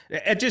show.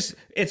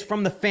 It's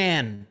from the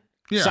fan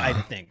side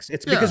of things.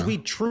 It's because we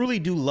truly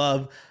do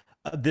love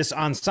this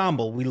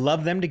ensemble. We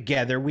love them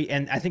together.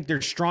 And I think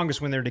they're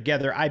strongest when they're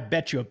together. I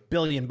bet you $1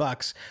 billion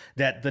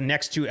that the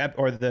next 2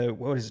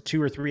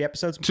 2 or 3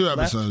 episodes? 2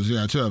 episodes, 2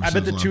 episodes. I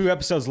bet the 2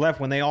 episodes left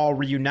when they all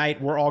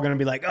reunite, we're all going to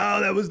be like,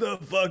 oh, that was the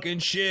fucking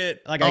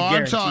shit. Like I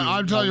guarantee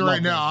I'm telling you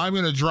right now, I'm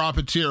going to drop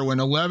a tear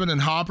when 11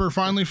 and Hopper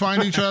finally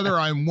find each other.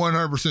 I'm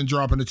 100%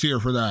 dropping a tear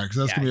for that because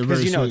that's going to be a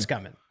very sweet. It's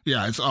coming.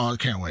 Yeah, I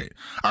can't wait.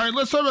 All right,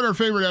 let's talk about our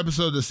favorite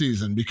episode this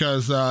season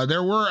because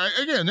there were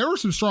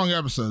some strong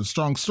episodes,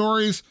 strong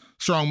stories,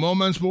 strong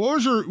moments. But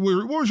what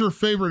was your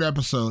favorite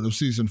episode of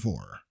season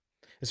 4?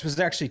 This was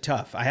actually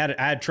tough. I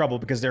had trouble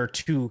because there are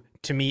 2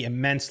 to me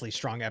immensely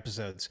strong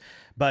episodes.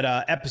 But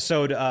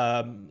episode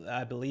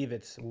I believe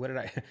it's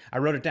I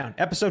wrote it down.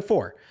 Episode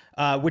 4,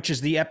 which is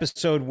the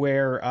episode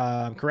where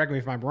correct me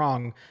if I'm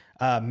wrong,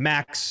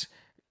 Max.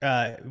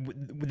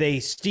 They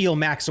steal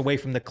Max away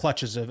from the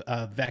clutches of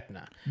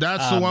Vecna.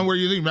 That's the one where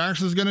you think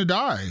Max is going to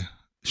die.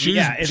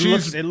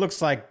 It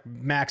looks like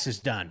Max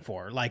is done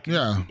for. Like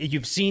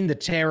you've seen the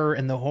terror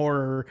and the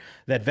horror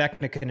that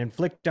Vecna can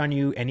inflict on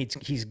you, and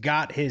he's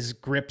got his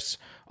grips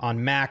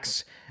on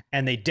Max,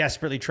 and they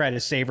desperately try to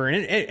save her.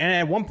 And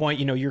at one point,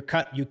 you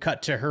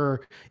cut to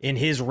her in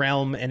his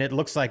realm, and it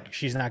looks like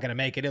she's not going to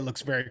make it. It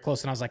looks very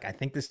close, and I was like, I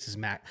think this is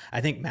Max.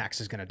 I think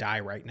Max is going to die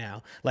right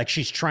now. Like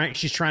she's trying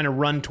to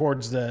run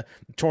towards the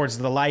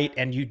light,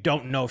 and you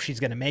don't know if she's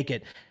going to make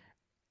it.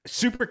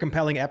 Super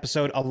compelling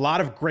episode. A lot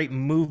of great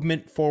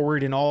movement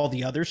forward in all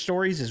the other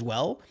stories as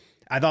well.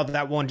 I thought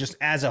that one just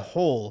as a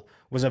whole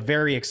was a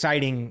very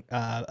exciting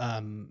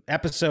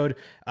episode,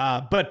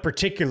 but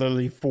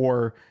particularly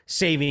for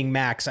saving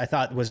Max, I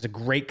thought was a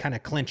great kind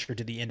of clincher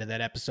to the end of that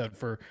episode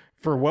for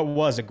what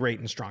was a great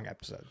and strong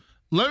episode.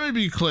 Let me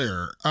be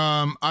clear.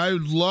 I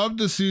loved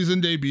the season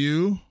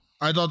debut.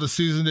 I thought the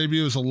season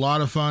debut was a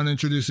lot of fun,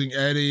 introducing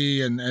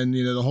Eddie and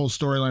the whole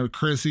storyline with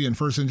Chrissy and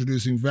first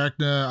introducing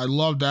Vecna. I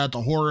loved that,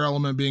 the horror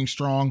element being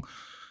strong.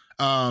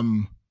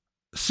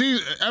 See,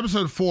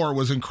 episode 4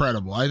 was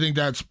incredible. I think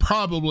that's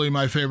probably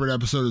my favorite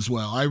episode as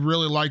well. I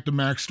really liked the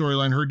Max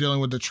storyline, her dealing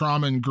with the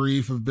trauma and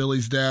grief of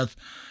Billy's death,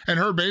 and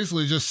her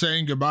basically just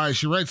saying goodbye.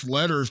 She writes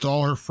letters to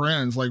all her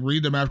friends, like,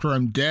 read them after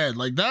I'm dead.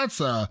 Like,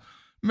 that's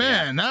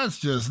man,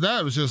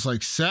 that was just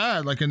like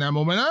sad, like in that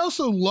moment. I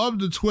also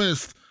loved the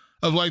twist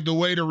of like the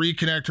way to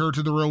reconnect her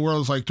to the real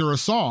world is like through a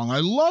song.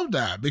 I love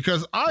that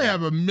because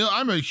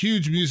I'm a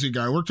huge music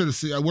guy. I worked at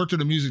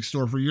a music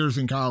store for years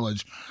in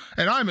college,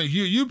 and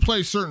you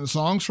play certain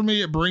songs for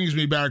me, it brings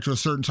me back to a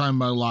certain time in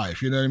my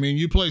life. You know what I mean?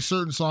 You play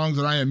certain songs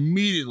and I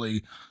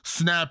immediately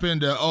snap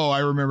into, oh, I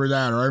remember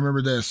that, or I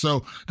remember this.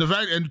 So the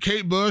fact, and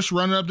Kate Bush,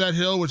 Running Up That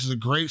Hill, which is a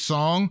great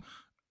song,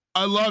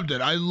 I loved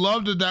it. I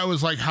loved that. That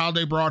was like how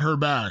they brought her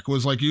back,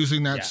 was like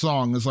using that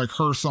song as like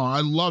her song.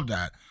 I love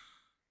that.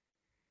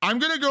 I'm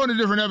going to go in a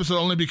different episode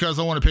only because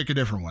I want to pick a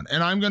different one.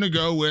 And I'm going to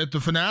go with the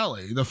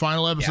finale, the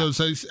final episode,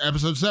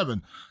 episode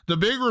 7. The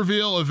big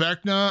reveal of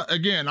Vecna.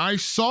 Again, I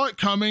saw it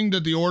coming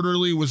that the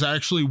Orderly was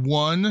actually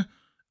one.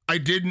 I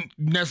didn't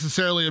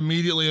necessarily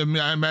immediately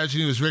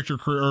imagine he was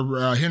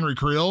Henry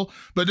Creel,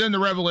 but then the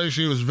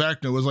revelation he was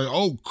Vecna was like,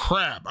 oh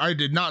crap, I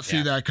did not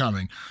see that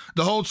coming.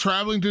 The whole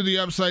traveling through the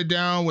Upside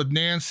Down with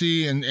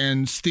Nancy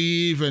and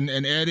Steve and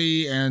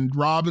Eddie and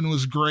Robin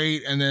was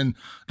great. And then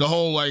the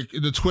whole, like,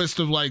 the twist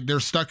of like, they're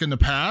stuck in the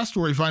past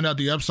where we find out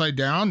the Upside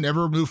Down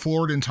never move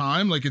forward in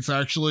time. Like it's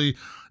actually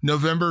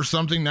November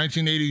something,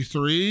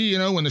 1983, you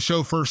know, when the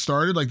show first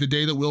started, like the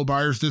day that Will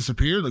Byers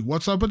disappeared. Like,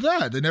 what's up with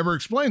that? They never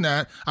explained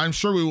that. I'm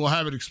sure we will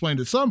have it explained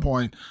at some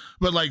point,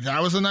 but like,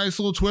 that was a nice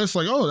little twist.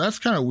 Like, oh, that's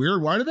kind of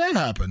weird. Why did that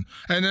happen?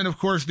 And then of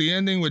course the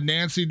ending with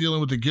Nancy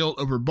dealing with the guilt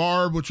over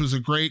Barb, which was a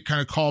great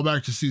kind of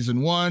callback to season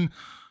 1.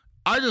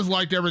 I just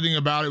liked everything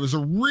about it. It was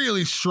a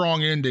really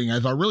strong ending. I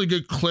thought really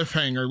good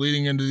cliffhanger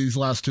leading into these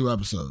last 2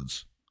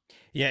 episodes.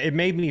 Yeah. It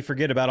made me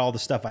forget about all the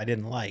stuff I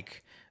didn't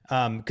like.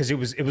 Because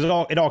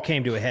it all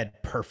came to a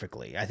head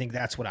perfectly. I think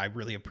that's what I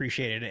really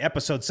appreciated.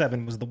 Episode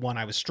 7 was the one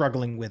I was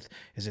struggling with.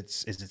 Is it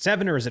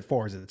 7 or is it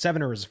 4? Is it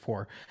 7 or is it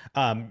 4?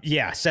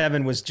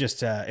 7 was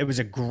just it was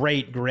a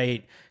great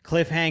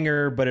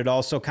cliffhanger, but it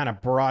also kind of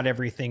brought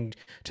everything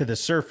to the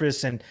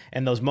surface, and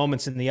those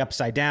moments in the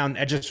Upside Down.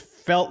 I just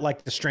felt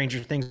like the Stranger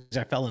Things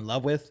I fell in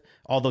love with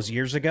all those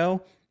years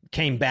ago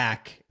came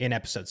back in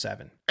episode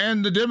 7.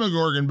 And the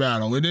Demogorgon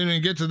battle. We didn't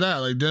even get to that.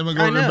 Like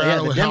Demogorgon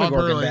battle with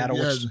Hopper.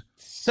 Which,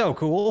 so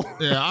cool.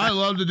 Yeah, I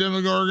love the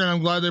Demogorgon.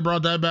 I'm glad they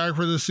brought that back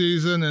for this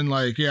season. And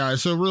like, yeah,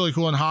 it's so really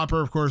cool. And Hopper,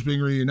 of course,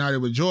 being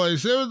reunited with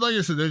Joyce. It was, like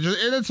I said,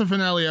 it's a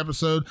finale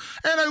episode.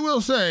 And I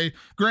will say,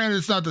 granted,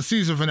 it's not the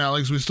season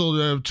finale because we still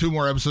have 2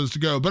 more episodes to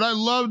go. But I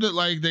loved it.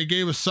 Like they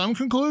gave us some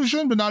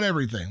conclusion, but not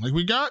everything. Like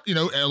we got,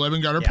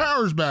 Eleven got her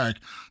powers back.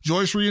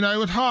 Joyce reunited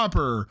with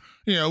Hopper.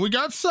 We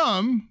got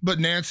some, but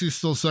Nancy's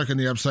still stuck in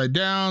the Upside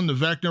Down, the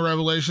Vecna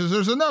revelations.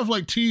 There's enough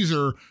like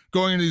teaser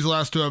going into these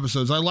last 2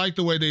 episodes. I like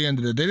the way they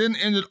ended it. They didn't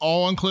end it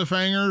all on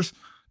cliffhangers.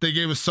 They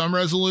gave us some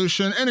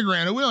resolution. And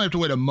granted, we only have to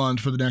wait a month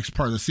for the next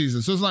part of the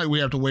season. So it's not like we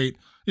have to wait,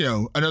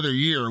 another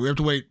year. We have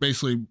to wait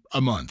basically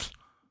a month.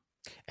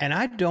 And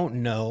I don't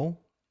know.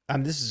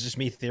 This is just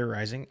me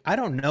theorizing. I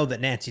don't know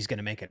that Nancy's going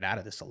to make it out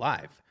of this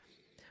alive,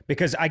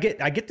 because I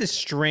get this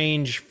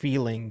strange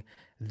feeling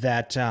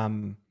that,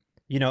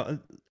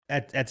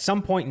 at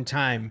some point in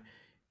time,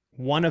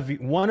 one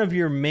of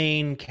your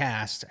main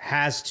cast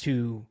has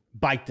to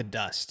bite the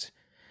dust,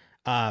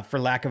 for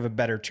lack of a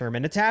better term.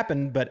 And it's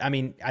happened, but I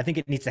mean, I think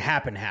it needs to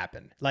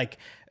happen. Like,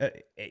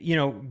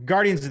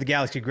 Guardians of the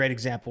Galaxy, a great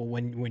example.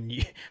 When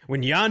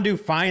Yondu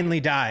finally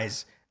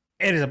dies,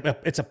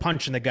 it's a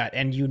punch in the gut,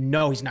 and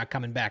he's not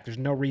coming back. There's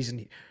no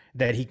reason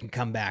that he can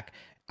come back.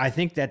 I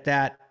think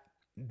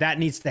that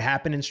needs to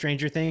happen in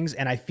Stranger Things,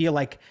 and I feel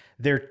like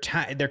they're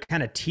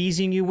kind of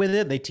teasing you with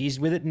it. They teased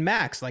with it in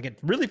Max. Like, it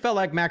really felt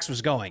like Max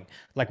was going,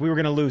 like we were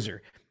going to lose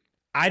her.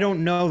 I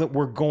don't know that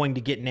we're going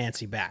to get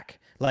Nancy back.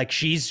 Like,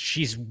 she's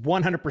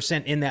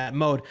 100% in that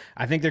mode.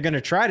 I think they're going to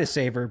try to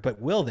save her,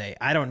 but will they?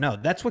 I don't know.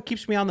 That's what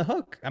keeps me on the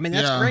hook. I mean,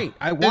 that's great.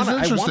 I want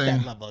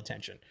that level of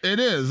attention. It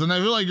is, and I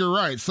feel like you're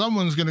right.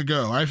 Someone's going to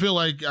go. I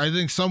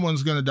think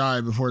someone's going to die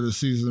before the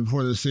series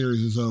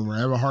is over. I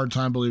have a hard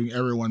time believing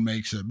everyone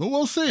makes it, but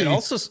we'll see.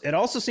 It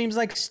also seems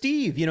like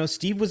Steve.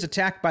 Steve was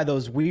attacked by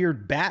those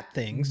weird bat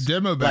things.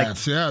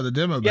 Demobats, the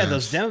Demobats. Yeah,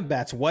 those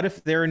Demobats. What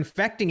if they're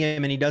infecting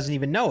him and he doesn't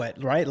even know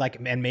it, right? Like,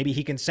 and maybe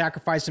he can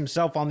sacrifice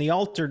himself on the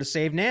altar to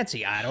save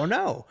Nancy. I don't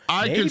know.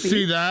 I could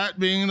see that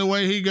being the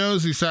way he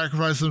goes. He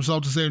sacrificed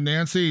himself to save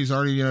Nancy. He's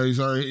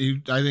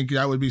already, I think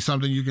that would be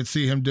something you could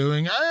see him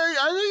doing.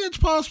 I think it's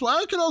possible.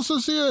 I could also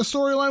see a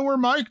storyline where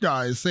Mike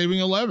dies, saving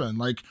 11.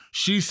 Like,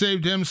 she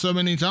saved him so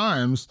many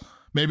times.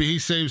 Maybe he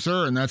saves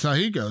her, and that's how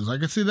he goes. I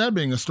could see that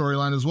being a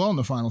storyline as well in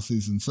the final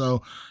season.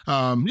 So,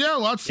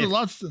 lots.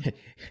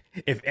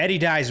 If Eddie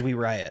dies, we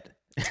riot.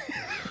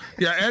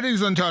 Yeah,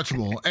 Eddie's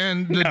untouchable,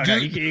 and you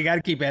got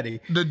to keep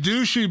Eddie. The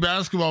douchey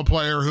basketball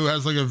player who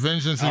has like a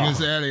vengeance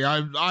against Eddie.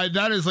 I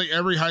that is like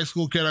every high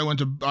school kid I went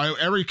to.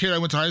 Every kid I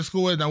went to high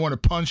school with, and I want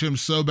to punch him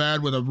so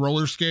bad with a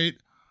roller skate.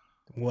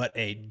 What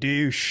a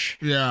douche.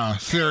 Yeah,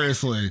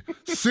 seriously.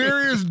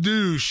 Serious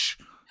douche.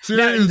 Now,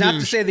 Serious not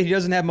douche. to say that he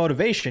doesn't have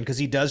motivation, because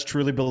he does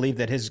truly believe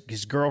that his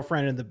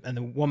girlfriend and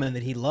the woman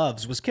that he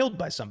loves was killed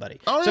by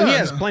somebody. Oh, so he yeah.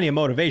 has plenty of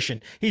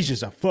motivation. He's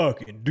just a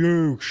fucking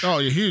douche. Oh,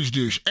 you huge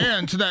douche.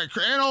 And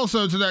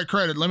also to that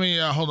credit, let me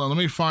hold on. Let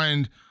me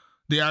find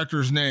the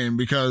actor's name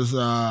because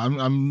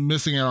I'm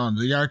missing out on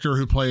the actor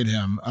who played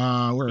him.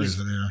 Where is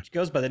it here? He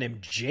goes by the name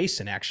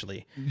Jason,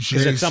 actually.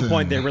 Because at some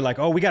point they were like,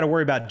 "Oh, we got to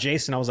worry about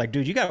Jason." I was like,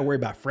 "Dude, you got to worry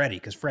about Freddy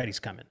because Freddy's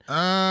coming."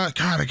 God,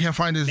 I can't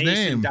find his Mason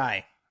name.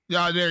 Die.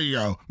 Yeah, there you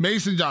go.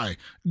 Mason Dye.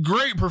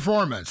 Great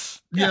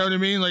performance. You know what I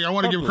mean? Like, I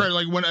want to give credit.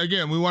 Like, when,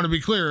 again, we want to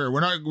be clear.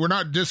 We're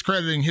not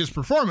discrediting his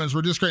performance.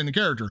 We're discrediting the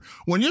character.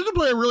 When you can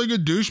play a really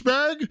good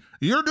douchebag,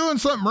 you're doing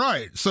something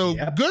right. So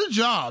good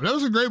job. That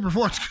was a great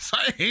performance because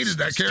I hated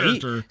that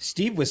character.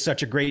 Steve was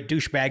such a great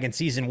douchebag in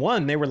season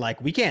 1. They were like,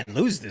 we can't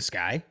lose this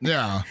guy.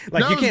 Yeah.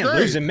 Like, you can't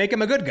lose him. Make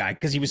him a good guy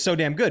because he was so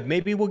damn good.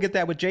 Maybe we'll get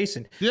that with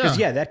Jason. Because,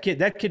 that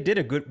kid did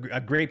a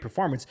great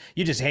performance.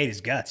 You just hate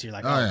his guts. You're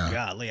like,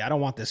 golly, I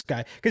don't want this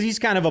guy. Because he's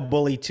kind of a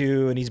bully,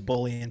 too, and he's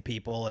bullying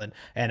people.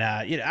 And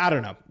I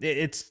don't know.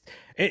 It's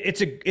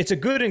a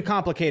good and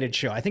complicated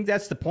show. I think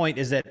that's the point,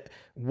 is that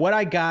what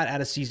I got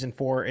out of season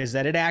 4 is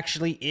that it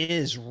actually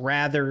is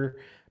rather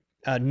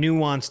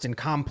nuanced and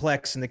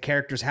complex, and the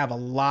characters have a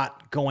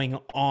lot going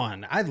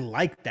on. I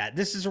like that.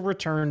 This is a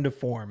return to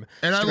form.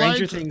 And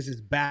Stranger Things is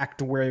back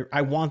to where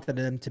I wanted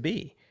them to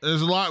be.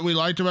 There's a lot we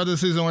liked about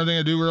this season. One thing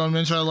I do want to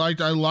mention, I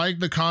liked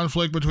the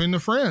conflict between the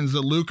friends.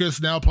 That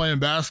Lucas now playing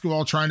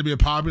basketball, trying to be a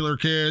popular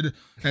kid,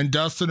 and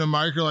Dustin and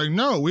Mike are like,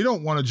 no, we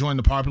don't want to join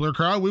the popular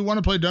crowd. We want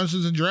to play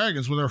Dungeons and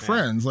Dragons with our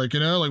friends. Like,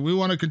 we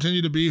want to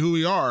continue to be who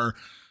we are.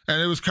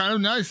 And it was kind of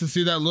nice to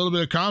see that little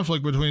bit of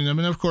conflict between them.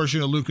 And of course,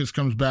 Lucas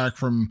comes back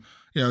from,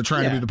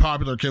 trying to be the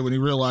popular kid when he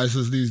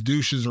realizes these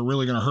douches are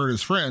really going to hurt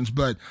his friends.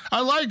 But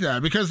I like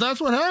that because that's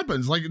what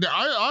happens. Like,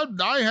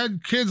 I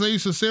had kids I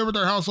used to stay over at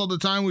their house all the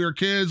time. We were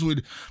kids.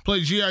 We'd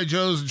play G.I.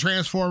 Joes and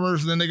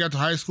Transformers. And then they got to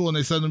high school and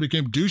they suddenly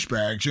became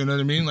douchebags. You know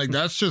what I mean? Like,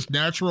 that's just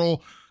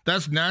natural.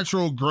 That's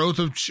natural growth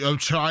of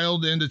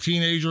child into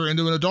teenager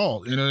into an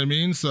adult. You know what I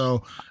mean?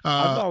 So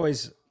I've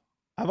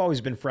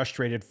always been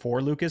frustrated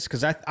for Lucas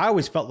because I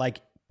always felt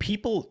like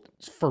people,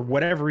 for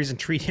whatever reason,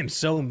 treat him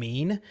so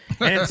mean,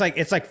 and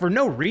it's like for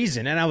no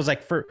reason. And I was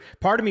like,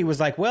 part of me was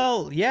like,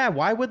 well, yeah,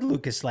 why would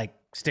Lucas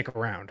stick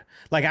around?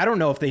 Like, I don't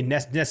know if they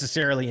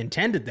necessarily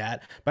intended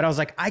that, but I was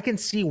like, I can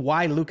see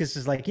why Lucas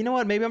is like, you know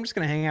what, maybe I'm just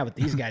gonna hang out with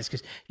these guys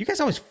because you guys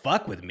always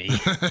fuck with me. You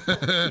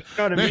know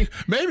what I mean?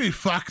 Maybe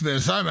fuck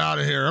this, I'm out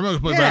of here, I'm gonna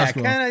play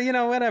basketball. Kind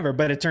of, whatever.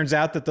 But it turns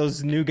out that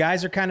those new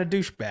guys are kind of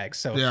douchebags.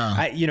 So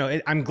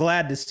I'm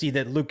glad to see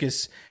that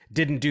Lucas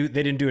didn't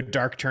do a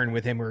dark turn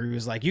with him where he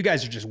was like, you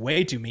guys are just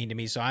way too mean to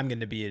me, so I'm going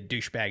to be a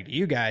douchebag to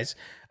you guys.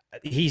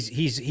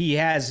 He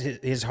has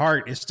his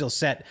heart is still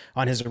set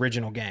on his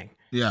original gang.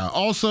 Yeah.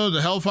 Also,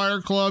 the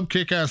Hellfire Club,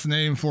 kick-ass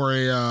name for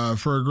a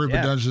group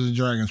of Dungeons and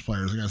Dragons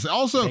players, I guess.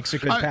 Also, makes a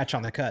good patch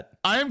on the cut.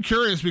 I am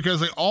curious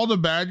because all the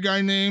bad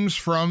guy names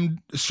from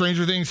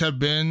Stranger Things have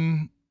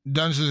been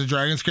Dungeons and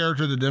Dragons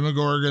character, the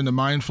Demogorgon, the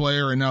Mind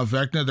Flayer, and now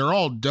Vecna. They're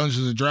all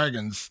Dungeons and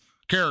Dragons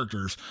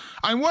characters.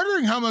 I'm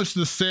wondering how much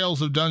the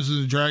sales of Dungeons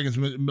and Dragons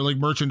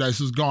merchandise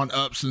has gone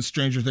up since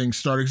Stranger Things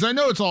started, because I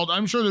know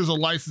I'm sure there's a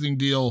licensing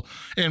deal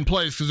in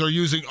place because they're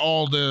using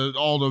all the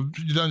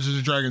Dungeons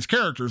and Dragons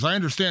characters. I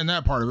understand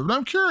that part of it, but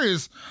I'm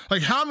curious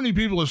how many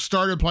people have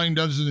started playing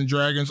Dungeons and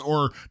Dragons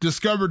or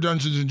discovered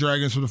Dungeons and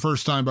Dragons for the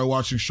first time by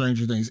watching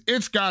Stranger Things.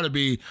 It's got to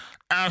be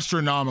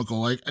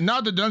astronomical.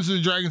 Not that Dungeons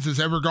and Dragons has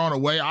ever gone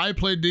away. I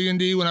played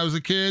D&D when I was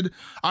a kid.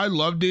 I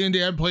loved D&D.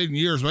 I haven't played in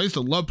years, but I used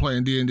to love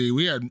playing D&D.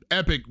 We had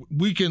epic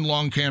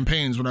weekend-long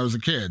campaigns when I was a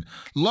kid.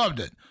 Loved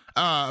it.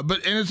 And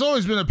it's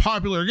always been a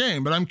popular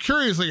game, but I'm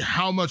curious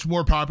how much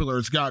more popular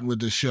it's gotten with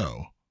this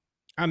show.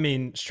 I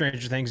mean,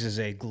 Stranger Things is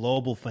a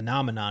global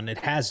phenomenon. It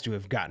has to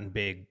have gotten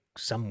big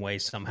some way,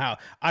 somehow.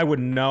 I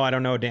wouldn't know. I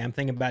don't know a damn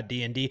thing about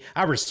D&D.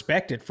 I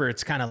respect it for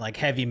its kind of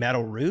heavy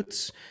metal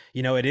roots.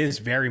 It is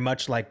very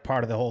much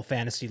part of the whole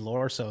fantasy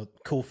lore, so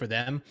cool for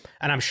them.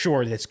 And I'm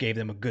sure this gave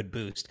them a good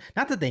boost.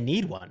 Not that they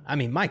need one. I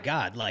mean, my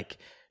God,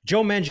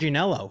 Joe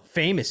Manganiello,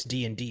 famous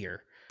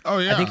D&Der. Oh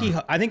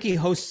yeah. I think he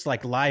hosts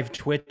live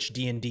Twitch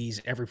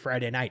D&Ds every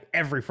Friday night.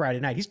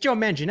 He's Joe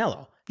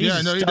Manganiello. He's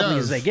as stubby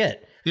as they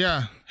get.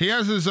 Yeah, he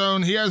has his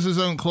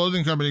own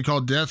clothing company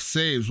called Death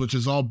Saves, which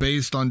is all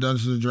based on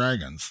Dungeons and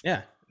Dragons.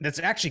 Yeah, that's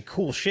actually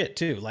cool shit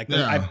too.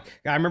 I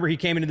remember he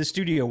came into the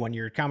studio one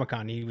year at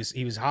Comic-Con. He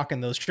was hawking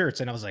those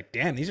shirts, and I was like,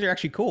 damn, these are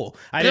actually cool.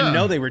 I didn't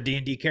know they were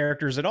D&D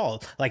characters at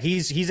all.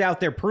 He's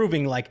out there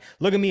proving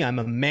look at me, I'm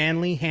a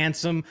manly,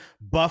 handsome,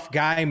 buff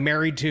guy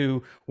married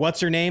to what's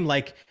her name,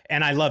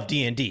 and I love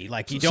D&D. You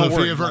don't Sofia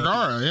worry.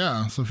 Vergara,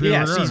 yeah. Sofia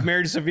Vergara. He's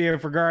married to Sofia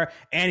Vergara,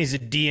 and he's a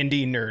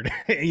D&D nerd.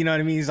 You know what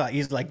I mean?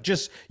 He's like,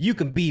 just, you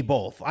can be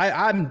both.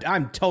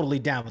 I'm totally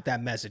down with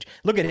that message.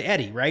 Look at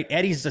Eddie, right?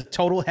 Eddie's a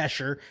total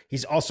Hesher.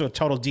 He's also a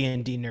total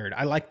D&D nerd.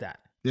 I like that.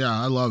 Yeah,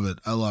 I love it.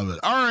 I love it.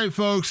 All right,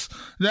 folks,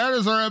 that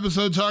is our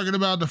episode talking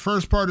about the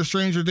first part of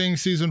Stranger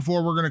Things Season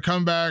 4. We're going to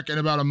come back in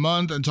about a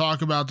month and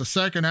talk about the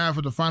second half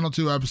of the final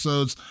 2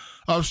 episodes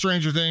of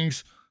Stranger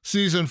Things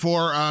Season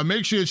 4.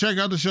 Make sure you check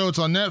out the show. It's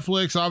on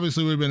Netflix.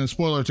 Obviously, we've been in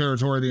spoiler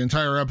territory the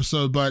entire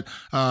episode, but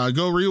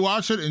go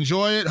rewatch it.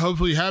 Enjoy it.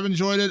 Hopefully you have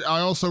enjoyed it.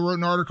 I also wrote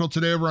an article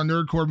today over on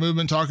Nerdcore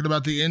Movement talking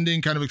about the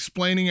ending, kind of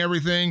explaining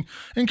everything.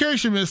 In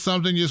case you missed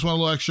something, you just want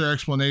a little extra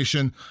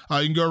explanation,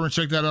 you can go over and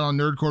check that out on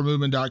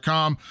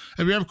nerdcoremovement.com.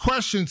 If you have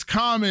questions,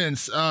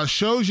 comments,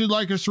 shows you'd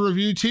like us to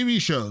review, TV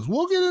shows,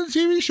 we'll get into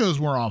TV shows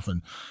more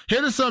often.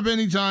 Hit us up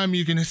anytime.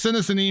 You can send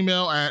us an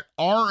email at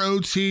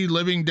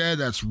rotlivingdead.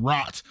 That's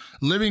rot.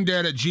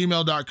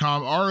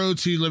 livingdead@gmail.com,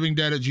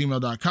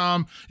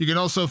 rotlivingdead@gmail.com. You can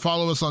also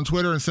follow us on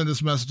Twitter and send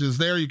us messages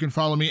there. You can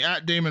follow me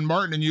at Damon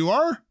Martin, and you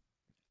are?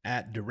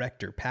 At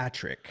Director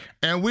Patrick.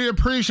 And we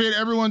appreciate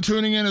everyone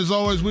tuning in as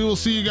always. We will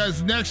see you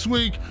guys next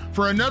week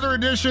for another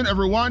edition of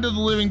Rewind of the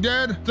Living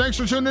Dead. Thanks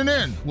for tuning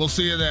in. We'll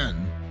see you then.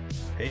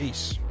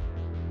 Peace.